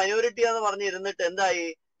 നമ്മൾ മൈനോറിറ്റി എന്ന് പറഞ്ഞിരുന്നിട്ട് എന്തായി?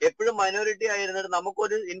 എപ്പോഴും മൈനോറിറ്റി ആയിരുന്നിട്ട്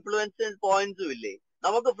നമുക്കൊരു ഇൻഫ്ലുവൻസ് പോയിന്റ്സും ഇല്ലേ?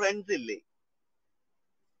 നമുക്ക് ഫ്രണ്ട്സ് ഇല്ലേ?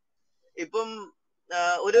 ഇപ്പം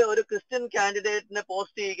ഒരു ക്രിസ്ത്യൻ കാൻഡിഡേറ്റിനെ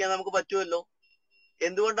പോസ്റ്റ് ചെയ്യിക്കാൻ നമുക്ക് പറ്റുമല്ലോ.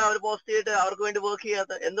 എന്തുകൊണ്ടാണ് അവർ പോസ്റ്റ് ചെയ്തിട്ട് അവർക്ക് വേണ്ടി വർക്ക്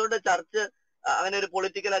ചെയ്യാത്ത? എന്തുകൊണ്ട് ചർച്ച് അങ്ങനെ ഒരു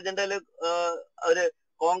പൊളിറ്റിക്കൽ അജണ്ടയിൽ ഒരു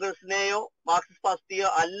കോൺഗ്രസിനെയോ മാർക്സിസ്റ്റ് പാർട്ടിയോ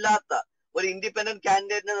അല്ലാത്ത ഒരു ഇൻഡിപെൻഡന്റ്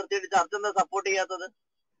കാൻഡിഡേറ്റിനെ നിർത്തിയിട്ട് ചർച്ച എന്താ സപ്പോർട്ട് ചെയ്യാത്തത്?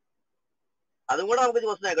 അതും കൂടെ നമുക്ക്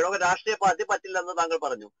ചോദിച്ചേക്കാം. രാഷ്ട്രീയ പാർട്ടി പറ്റില്ല എന്ന് താങ്കൾ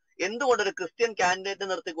പറഞ്ഞു. എന്തുകൊണ്ട് ഒരു ക്രിസ്ത്യൻ കാൻഡിഡേറ്റ്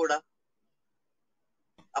നിർത്തിക്കൂടാ?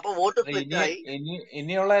 അപ്പൊ വോട്ട് സ്പ്ലിറ്റ് ആയി.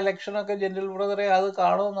 ഇനിയുള്ള ഇലക്ഷനൊക്കെ ജനറൽ ബ്രദറെ അത്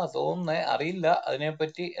കാണുമെന്നാ തോന്നുന്നേ, അറിയില്ല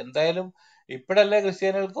അതിനെപ്പറ്റി. എന്തായാലും ഇപ്പോഴല്ലേ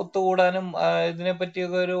ക്രിസ്ത്യാനികൾക്ക് ഒത്തുകൂടാനും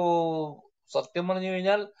ഇതിനെപ്പറ്റിയൊക്കെ ഒരു സത്യം പറഞ്ഞു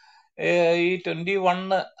കഴിഞ്ഞാൽ ഈ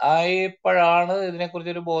 21 ആയപ്പോഴാണ്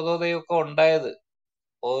ഇതിനെക്കുറിച്ചൊരു ബോധോദയമൊക്കെ ഉണ്ടായത്.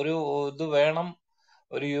 ഒരു ഇത് വേണം,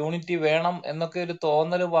 ഒരു യൂണിറ്റി വേണം എന്നൊക്കെ ഒരു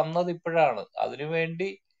തോന്നൽ വന്നത് ഇപ്പോഴാണ്. അതിനുവേണ്ടി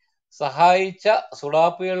സഹായിച്ച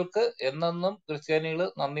സുഡാപ്പികൾക്ക് എന്നെന്നും ക്രിസ്ത്യാനികൾ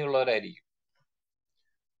നന്ദിയുള്ളവരായിരിക്കും.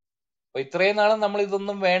 അപ്പൊ ഇത്രയും നാളും നമ്മൾ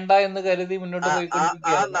ഇതൊന്നും വേണ്ട എന്ന് കരുതി മുന്നോട്ട്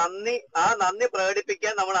പോയിക്കൊണ്ടിരിക്കുകയായിരുന്നു. ആ നന്ദി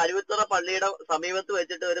പ്രകടിപ്പിക്കാൻ നമ്മൾ അരുവിത്തുറ പള്ളിയുടെ സമീപത്ത്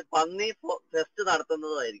വെച്ചിട്ട് ഒരു പന്നി ഫെസ്റ്റ്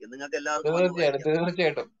നടത്തുന്നതായിരിക്കും. നിങ്ങൾക്ക് എല്ലാവർക്കും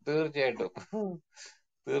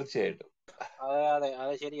തീർച്ചയായിട്ടും. അതെ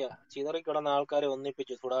അത് ശരിയാ. ചിതറിക്കിടന്ന ആൾക്കാരെ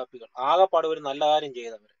ഒന്നിപ്പിച്ചു സുഡാപ്പികൾ. ആകെപ്പാട് ഒരു നല്ല കാര്യം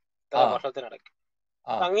ചെയ്തവര് ഇത്ര വർഷത്തിനിടയ്ക്ക്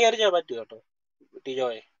അംഗീകരിച്ചേ പറ്റൂ കേട്ടോ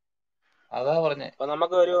ടിജോയെ. അതാ പറഞ്ഞേ. അപ്പൊ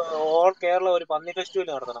നമുക്ക് ഒരു ഓൾ കേരള ഒരു പന്നി ഫെസ്റ്റിവൽ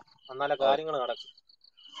നടത്തണം, എന്നാലേ കാര്യങ്ങൾ നടക്കും.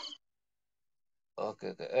 ഓക്കെ.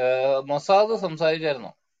 മൊസാദ്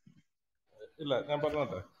സംസാരിച്ചായിരുന്നോ? ഇല്ല, ഞാൻ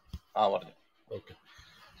പറഞ്ഞോട്ടെ. പറഞ്ഞു. ഓക്കെ.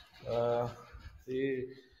 ഈ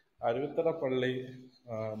അരുവിത്തറ പള്ളി,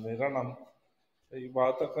 നിരണം, ഈ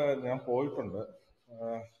ഭാഗത്തൊക്കെ ഞാൻ പോയിട്ടുണ്ട്.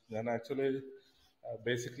 ഞാൻ ആക്ച്വലി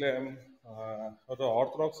ബേസിക്കലി ഒരു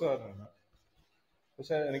ഓർത്തഡോക്സുകാരനാണ്.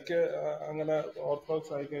 പക്ഷെ എനിക്ക് അങ്ങനെ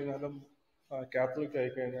ഓർത്തഡോക്സ് ആയിക്കഴിഞ്ഞാലും കാത്തലിക്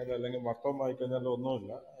ആയിക്കഴിഞ്ഞാലും അല്ലെങ്കിൽ മർത്തോം ആയിക്കഴിഞ്ഞാലും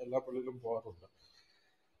ഒന്നുമില്ല, എല്ലാ പള്ളിയിലും പോകാറുണ്ട്.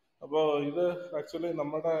 അപ്പോൾ ഇത് ആക്ച്വലി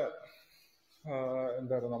നമ്മുടെ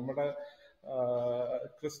നമ്മുടെ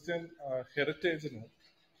ക്രിസ്ത്യൻ ഹെറിറ്റേജിന്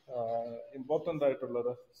ഇമ്പോർട്ടൻ്റ്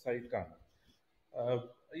ആയിട്ടുള്ളൊരു സൈറ്റാണ്.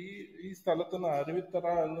 ഈ സ്ഥലത്തിന് അരുവിത്തറ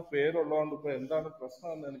എന്ന് പേരുള്ളതുകൊണ്ട് ഇപ്പോൾ എന്താണ് പ്രശ്നം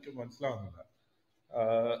എന്ന് എനിക്ക് മനസ്സിലാവുന്നില്ല.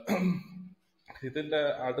 ഇതിൻ്റെ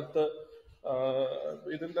അടുത്ത്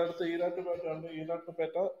ഈരാറ്റുപേട്ടയുണ്ട്.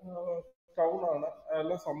 ഈരാറ്റുപേട്ട ടൗണാണ്,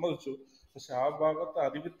 എല്ലാം സമ്മതിച്ചു. പക്ഷെ ആ ഭാഗത്ത്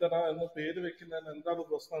അരുവിത്തറ എന്ന് പേര് വെക്കുന്നതിന് എന്താണ്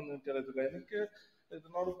പ്രശ്നം എന്ന് എനിക്കറിയത്തില്ല. എനിക്ക്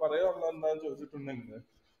ഇതിനോട് പറയാനുള്ള എന്താണെന്ന് ചോദിച്ചിട്ടുണ്ടെങ്കിൽ,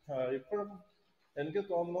 ഇപ്പോഴും എനിക്ക്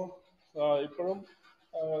തോന്നുന്നു ഇപ്പോഴും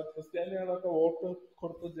ക്രിസ്ത്യാനികളൊക്കെ വോട്ട്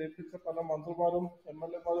കൊടുത്ത് ജയിപ്പിച്ച പല മന്ത്രിമാരും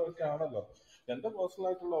MLA-മാരും ഒക്കെ ആണല്ലോ. എൻ്റെ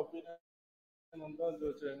പേഴ്സണലായിട്ടുള്ള ഒപ്പീനിയൻ എന്താണെന്ന്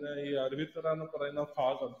ചോദിച്ചു കഴിഞ്ഞാൽ, ഈ അരുവിത്തറ എന്ന് പറയുന്ന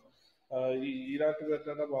ഭാഗം ഈ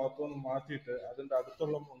ഈരാറ്റുപേട്ടയുടെ ഭാഗത്തുനിന്ന് മാറ്റിയിട്ട് അതിൻ്റെ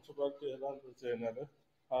അടുത്തുള്ള മുനിസിപ്പാലിറ്റി ഏതാണെന്ന് വെച്ച് കഴിഞ്ഞാൽ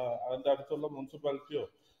അതിൻ്റെ അടുത്തുള്ള മുനിസിപ്പാലിറ്റിയോ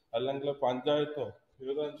അല്ലെങ്കിൽ പഞ്ചായത്തോ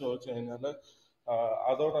ഏതാണെന്ന് ചോദിച്ചു കഴിഞ്ഞാൽ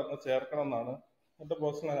അതോടങ്ങ് ചേർക്കണം എന്നാണ് എൻ്റെ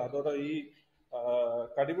പേഴ്സണൽ. അതോടെ ഈ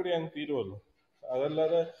കടിപിടി അങ്ങ് തീരുമല്ലോ.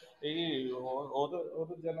 അതല്ലാതെ ഈ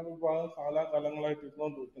ഒരു ജനവിഭാഗം കാലാകാലങ്ങളായിട്ട്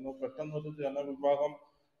ഇരുന്നുകൊണ്ടിരിക്കുന്നു. പെട്ടെന്നൊരു ജനവിഭാഗം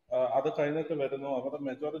അത് കഴിഞ്ഞിട്ട് വരുന്നു, അവരുടെ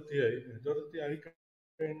മെജോറിറ്റി ആയി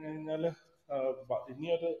കഴിഞ്ഞു കഴിഞ്ഞാൽ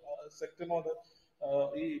ഇനിയൊരു സെക്ടിനോട്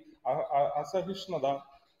ഈ അസഹിഷ്ണുത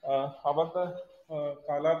അവരുടെ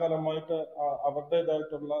കാലാകാലമായിട്ട്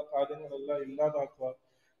അവരുടേതായിട്ടുള്ള കാര്യങ്ങളെല്ലാം ഇല്ലാതാക്കുക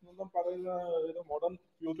എന്നൊന്നും പറയുന്ന ഒരു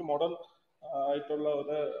മോഡേൺ ആയിട്ടുള്ള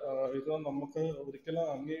ഇത് നമുക്ക് ഒരിക്കലും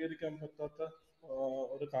അംഗീകരിക്കാൻ പറ്റാത്ത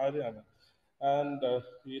ഒരു കാര്യമാണ്. ആൻഡ്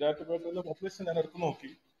ഈരാറ്റുപേട്ടയിലെ പോപ്പുലേഷൻ ഞാൻ എടുത്തു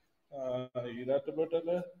നോക്കി.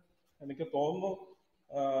 ഈരാറ്റുപേട്ടയില് എനിക്ക് തോന്നുന്നു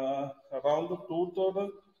അറൗണ്ട് 2/3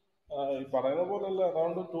 ഈ പറയുന്ന പോലെയല്ല,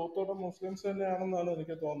 അറൗണ്ട് 2/3 മുസ്ലിംസ് തന്നെയാണെന്നാണ്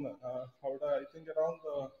എനിക്ക് തോന്നുന്നത്. അവിടെ ഐ തിങ്ക് അറൗണ്ട്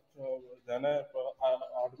ഞാൻ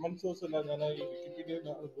അഡ്മിൻ സോഴ്സ് അല്ല, ഞാൻ ഈ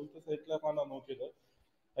വിക്കിപീഡിയ ഗൂഗിൾ സൈറ്റിലാണ് നോക്കിയത്.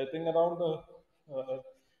 I think around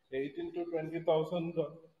 18,000 to 20,000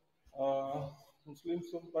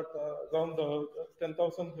 മുസ്ലിംസും but around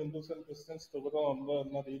 10,000 Hindus and Christians ഉണ്ട്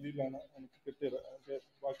എന്ന രീതിയിലാണ് എനിക്ക് കിട്ടിയത്. എനിക്ക്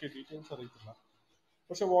ബാക്കി ഡീറ്റെയിൽസ് അറിയത്തില്ല.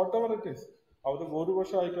 പക്ഷെ വാട്ട് എവർ ഇറ്റ് ഈസ്, അവർ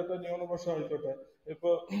ഭൂരിപക്ഷം ആയിക്കോട്ടെ ന്യൂനപക്ഷം ആയിക്കോട്ടെ, ഇപ്പൊ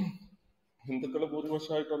ഹിന്ദുക്കൾ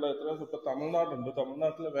ഭൂരിപക്ഷമായിട്ടുള്ള ഇപ്പൊ തമിഴ്നാടുണ്ട്.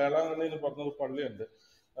 തമിഴ്നാട്ടിലെ വേളാങ്കണ്ണി എന്ന് പറഞ്ഞൊരു പള്ളിയുണ്ട്.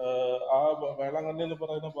 ആ വേളാങ്കണ്ണി എന്ന്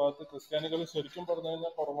പറയുന്ന ഭാഗത്ത് ക്രിസ്ത്യാനികൾ ശരിക്കും പറഞ്ഞു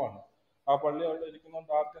കഴിഞ്ഞാൽ കുറവാണ്. ആ പള്ളി അവിടെ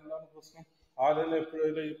ഇരിക്കുന്നുണ്ട്. ആർക്കെന്താണ് പ്രശ്നം? ആരെങ്കിലും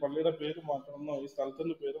എപ്പോഴും ഈ പള്ളിയുടെ പേര് മാറ്റണമെന്നോ ഈ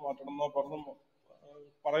സ്ഥലത്തിന്റെ പേര് മാറ്റണമെന്നോ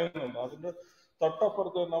പറയുന്നുണ്ട്. അതിന്റെ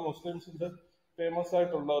തൊട്ടപ്പുറത്ത് തന്നെ മുസ്ലിംസിന്റെ ഫേമസ്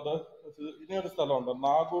ആയിട്ടുള്ളത് ഇനിയൊരു സ്ഥലമുണ്ട്,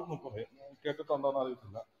 നാഗൂർ എന്ന് പറയും. കേട്ടിട്ടുണ്ടോന്ന്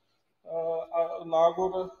അറിയത്തില്ല.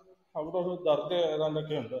 നാഗൂർ അവിടെ ഒരു ദർഗ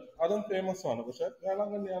ഏതാണ്ടൊക്കെ ഉണ്ട്, അതും ഫേമസ് ആണ്. പക്ഷെ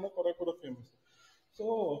വേളാങ്കണ്ണിയാണ് കുറെ കൂടെ ഫേമസ്. സോ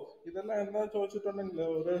ഇതെല്ലാം എന്താ ചോദിച്ചിട്ടുണ്ടെങ്കിൽ,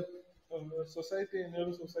 ഒരു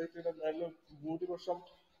ഇനിയൊരു സൊസൈറ്റിയുടെ മേളിൽ ഭൂരിപക്ഷം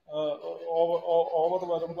ഓവർ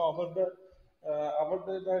വരുമ്പോൾ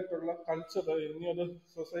അവരുടേതായിട്ടുള്ള കൾച്ചർ ഇനിയൊരു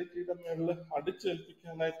സൊസൈറ്റിയുടെ മേളിൽ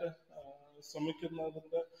അടിച്ചേൽപ്പിക്കാനായിട്ട്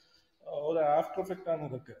ശ്രമിക്കുന്നതിന്റെ ഒരു ആഫ്റ്റർ എഫക്റ്റ് ആണ്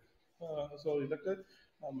ഇതൊക്കെ. സോ ഇതൊക്കെ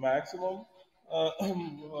മാക്സിമം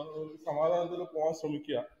സമാധാനത്തിൽ പോകാൻ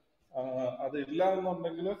ശ്രമിക്കുക. അതില്ല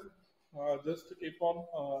എന്നുണ്ടെങ്കിൽ just keep on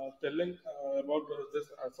telling about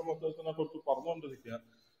this അസമത്വത്തിനെ കുറിച്ച് പറഞ്ഞുകൊണ്ടിരിക്കുക.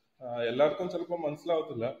 എല്ലാവർക്കും ചിലപ്പോൾ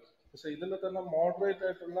മനസ്സിലാവത്തില്ല. പക്ഷെ ഇതിൽ തന്നെ മോഡറേറ്റ്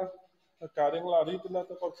ആയിട്ടുള്ള കാര്യങ്ങൾ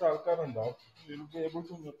അറിയത്തില്ലാത്ത കുറച്ച് ആൾക്കാരുണ്ടാവും. Will be able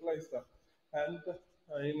to utilise that. And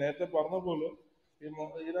ഈ നേരത്തെ പറഞ്ഞ പോലെ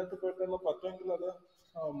ഈരാറ്റുപേട്ടയിൽ പറ്റുമെങ്കിൽ അത്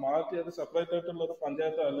മാറ്റി അത് സെപ്പറേറ്റ് ആയിട്ടുള്ള ഒരു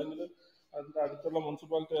പഞ്ചായത്ത് അല്ലെങ്കിൽ അതിന്റെ അടുത്തുള്ള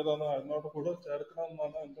മുനിസിപ്പാലിറ്റി ഏതാണ് അതിനോട് കൂടെ ചേർക്കണം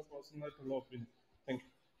എന്നാണ് എന്റെ പേഴ്സണൽ ആയിട്ടുള്ള ഒപ്പീനിയൻ. Thank you.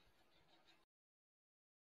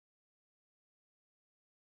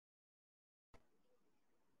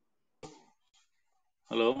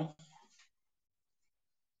 ഹലോ,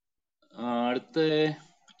 അടുത്ത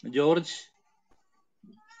ജോർജ്.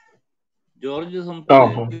 ജോർജ് ആ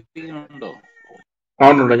സംസാരിക്കുന്നുണ്ടോ?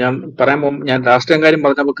 ആണല്ലോ. ഞാൻ പറയാൻ ഞാൻ രാഷ്ട്രീയം കാര്യം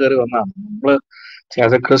പറഞ്ഞപ്പോൾ കയറി വന്നതാണ്. നമ്മള്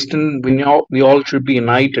as A Christian we all should be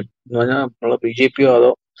United എന്ന് പറഞ്ഞാൽ നമ്മള് BJP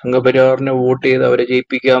അതോ സംഘപരിവാറിനെ വോട്ട് ചെയ്ത് അവരെ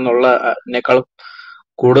ജയിപ്പിക്കുക എന്നുള്ളതിനേക്കാൾ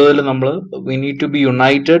കൂടുതൽ നമ്മൾ we need to B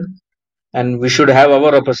United and we should have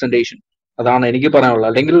our representation. അതാണ് എനിക്ക് പറയാനുള്ളത്.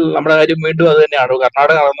 അല്ലെങ്കിൽ നമ്മുടെ കാര്യം വീണ്ടും അത് തന്നെയാണ്.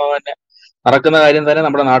 കർണാടക നടക്കുന്ന കാര്യം തന്നെ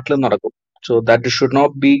നമ്മുടെ നാട്ടിലും നടക്കും. So that should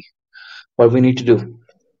not be what we need to do.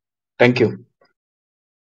 Thank you.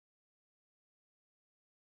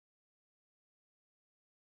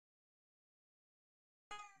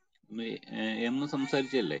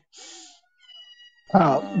 സംസാരിച്ചല്ലേ?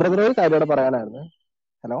 Brother ഒരു കാര്യം കൂടെ പറയാനായിരുന്നു.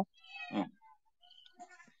 ഹലോ,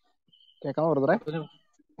 കേൾക്കാമോ ബ്രദറെ?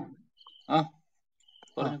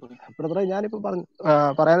 ബ്രദറെ, ഞാനിപ്പോ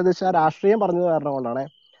പറയാൻ ഉദ്ദേശിച്ച രാഷ്ട്രീയം പറഞ്ഞത് കാരണം കൊണ്ടാണ്.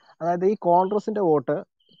 അതായത് ഈ കോൺഗ്രസിന്റെ വോട്ട്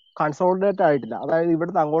കൺസോളിഡേറ്റ് ആയിട്ടില്ല. അതായത്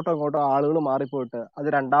ഇവിടുന്ന് അങ്ങോട്ടോ ഇങ്ങോട്ടോ ആളുകൾ മാറിപ്പോയിട്ട് അത്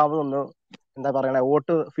രണ്ടാമതൊന്ന് എന്താ പറയണേ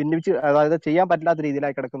വോട്ട് ഭിന്നിച്ച്, അതായത് ചെയ്യാൻ പറ്റാത്ത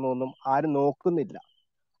രീതിയിലായി കിടക്കുന്നൊന്നും ആരും നോക്കുന്നില്ല.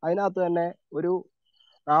 അതിനകത്ത് തന്നെ ഒരു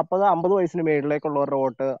 40-50 വയസ്സിന് മേളിലേക്കുള്ളവരുടെ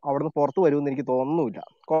വോട്ട് അവിടുന്ന് പുറത്തു വരുമെന്ന് എനിക്ക് തോന്നുന്നില്ല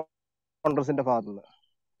കോൺഗ്രസിന്റെ ഭാഗത്തുനിന്ന്.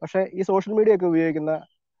 പക്ഷെ ഈ സോഷ്യൽ മീഡിയ ഒക്കെ ഉപയോഗിക്കുന്ന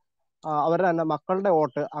അവരുടെ തന്നെ മക്കളുടെ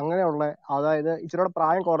വോട്ട് അങ്ങനെയുള്ള, അതായത് ഇച്ചിരിയുടെ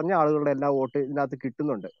പ്രായം കുറഞ്ഞ ആളുകളുടെ എല്ലാ വോട്ട് ഇതിനകത്ത്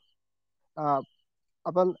കിട്ടുന്നുണ്ട്.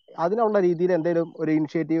 അപ്പം അതിനുള്ള രീതിയിൽ എന്തെങ്കിലും ഒരു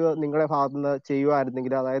ഇനിഷ്യേറ്റീവ് നിങ്ങളുടെ ഭാഗത്തുനിന്ന്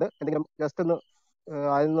ചെയ്യുമായിരുന്നെങ്കിൽ, അതായത് എന്തെങ്കിലും ജസ്റ്റ് ഒന്ന്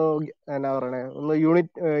അതൊന്ന് എന്നാ പറയണേ ഒന്ന്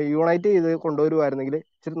യുണൈറ്റ് ചെയ്ത് കൊണ്ടുവരുമായിരുന്നെങ്കിൽ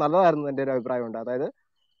ഇച്ചിരി നല്ലതായിരുന്നു എൻ്റെ ഒരു അഭിപ്രായമുണ്ട്. അതായത്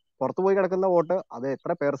പുറത്തു പോയി കിടക്കുന്ന വോട്ട് അത്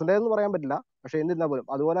എത്ര പെർസെന്റേജ് എന്ന് പറയാൻ പറ്റില്ല, പക്ഷെ എന്നിരുന്നാൽ പോലും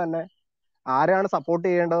അതുപോലെ തന്നെ ആരെയാണ് സപ്പോർട്ട്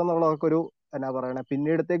ചെയ്യേണ്ടതെന്നുള്ളതൊക്കെ ഒരു എന്നാ പറയണേ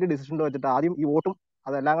പിന്നീടത്തേക്ക് ഡിസിഷൻ വെച്ചിട്ട് ആദ്യം ഈ വോട്ടും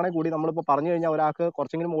അതെല്ലാം കൂടി നമ്മളിപ്പോൾ പറഞ്ഞു കഴിഞ്ഞാൽ ഒരാൾക്ക്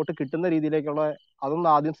കുറച്ചെങ്കിലും വോട്ട് കിട്ടുന്ന രീതിയിലേക്കുള്ള അതൊന്ന്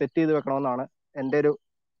ആദ്യം സെറ്റ് ചെയ്ത് വെക്കണമെന്നാണ് എൻ്റെ ഒരു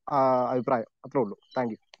അഭിപ്രായം. അത്രേ ഉള്ളൂ.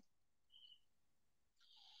 Thank you.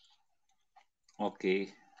 Okay,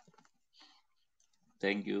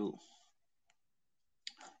 thank you.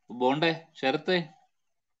 ബോണ്ടേ,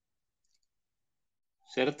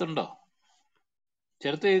 ശരത്തുണ്ടോ?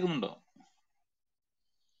 Sarath കേൾക്കുന്നുണ്ടോ?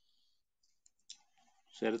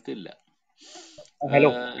 ശരത്തില്ല.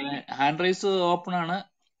 ഹാൻഡ് റൈസ് ഓപ്പൺ ആണ്.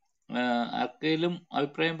 ആർക്കെങ്കിലും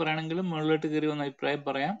അഭിപ്രായം പറയണമെങ്കിലും മുകളിലോട്ട് കയറി വന്ന അഭിപ്രായം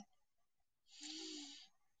പറയാം.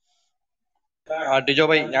 ടിജോ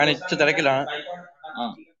ഭായി, ഞാൻ ഇച്ചിരി തിരക്കിലാണ്.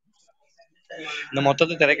 ഇന്ന്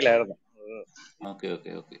മൊത്തത്തിൽ തിരക്കിലായിരുന്നു. ഓക്കെ.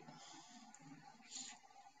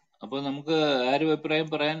 അപ്പൊ നമുക്ക് ആരും അഭിപ്രായം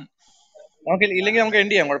പറയാൻ ഇല്ലെങ്കിൽ നമുക്ക്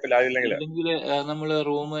എൻഡ് ചെയ്യാം, കുഴപ്പമില്ല. ഇല്ലെങ്കിൽ നമ്മള്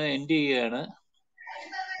റൂം എൻഡ് ചെയ്യുകയാണ്.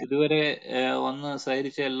 ഇതുവരെ വന്ന്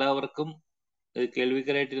സഹകരിച്ച എല്ലാവർക്കും,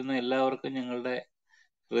 കേൾവിക്കാരായിട്ടിരുന്ന എല്ലാവർക്കും ഞങ്ങളുടെ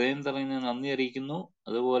ഹൃദയം നിറഞ്ഞ നന്ദി അറിയിക്കുന്നു.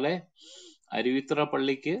 അതുപോലെ അരുവിത്തറ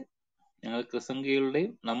പള്ളിക്ക് ഞങ്ങൾ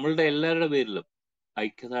ക്രിസംഖികളുടെയും നമ്മളുടെ എല്ലാവരുടെ പേരിലും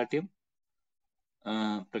ഐക്യദാർഢ്യം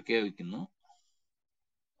പ്രഖ്യാപിക്കുന്നു.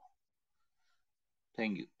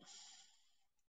 Thank you.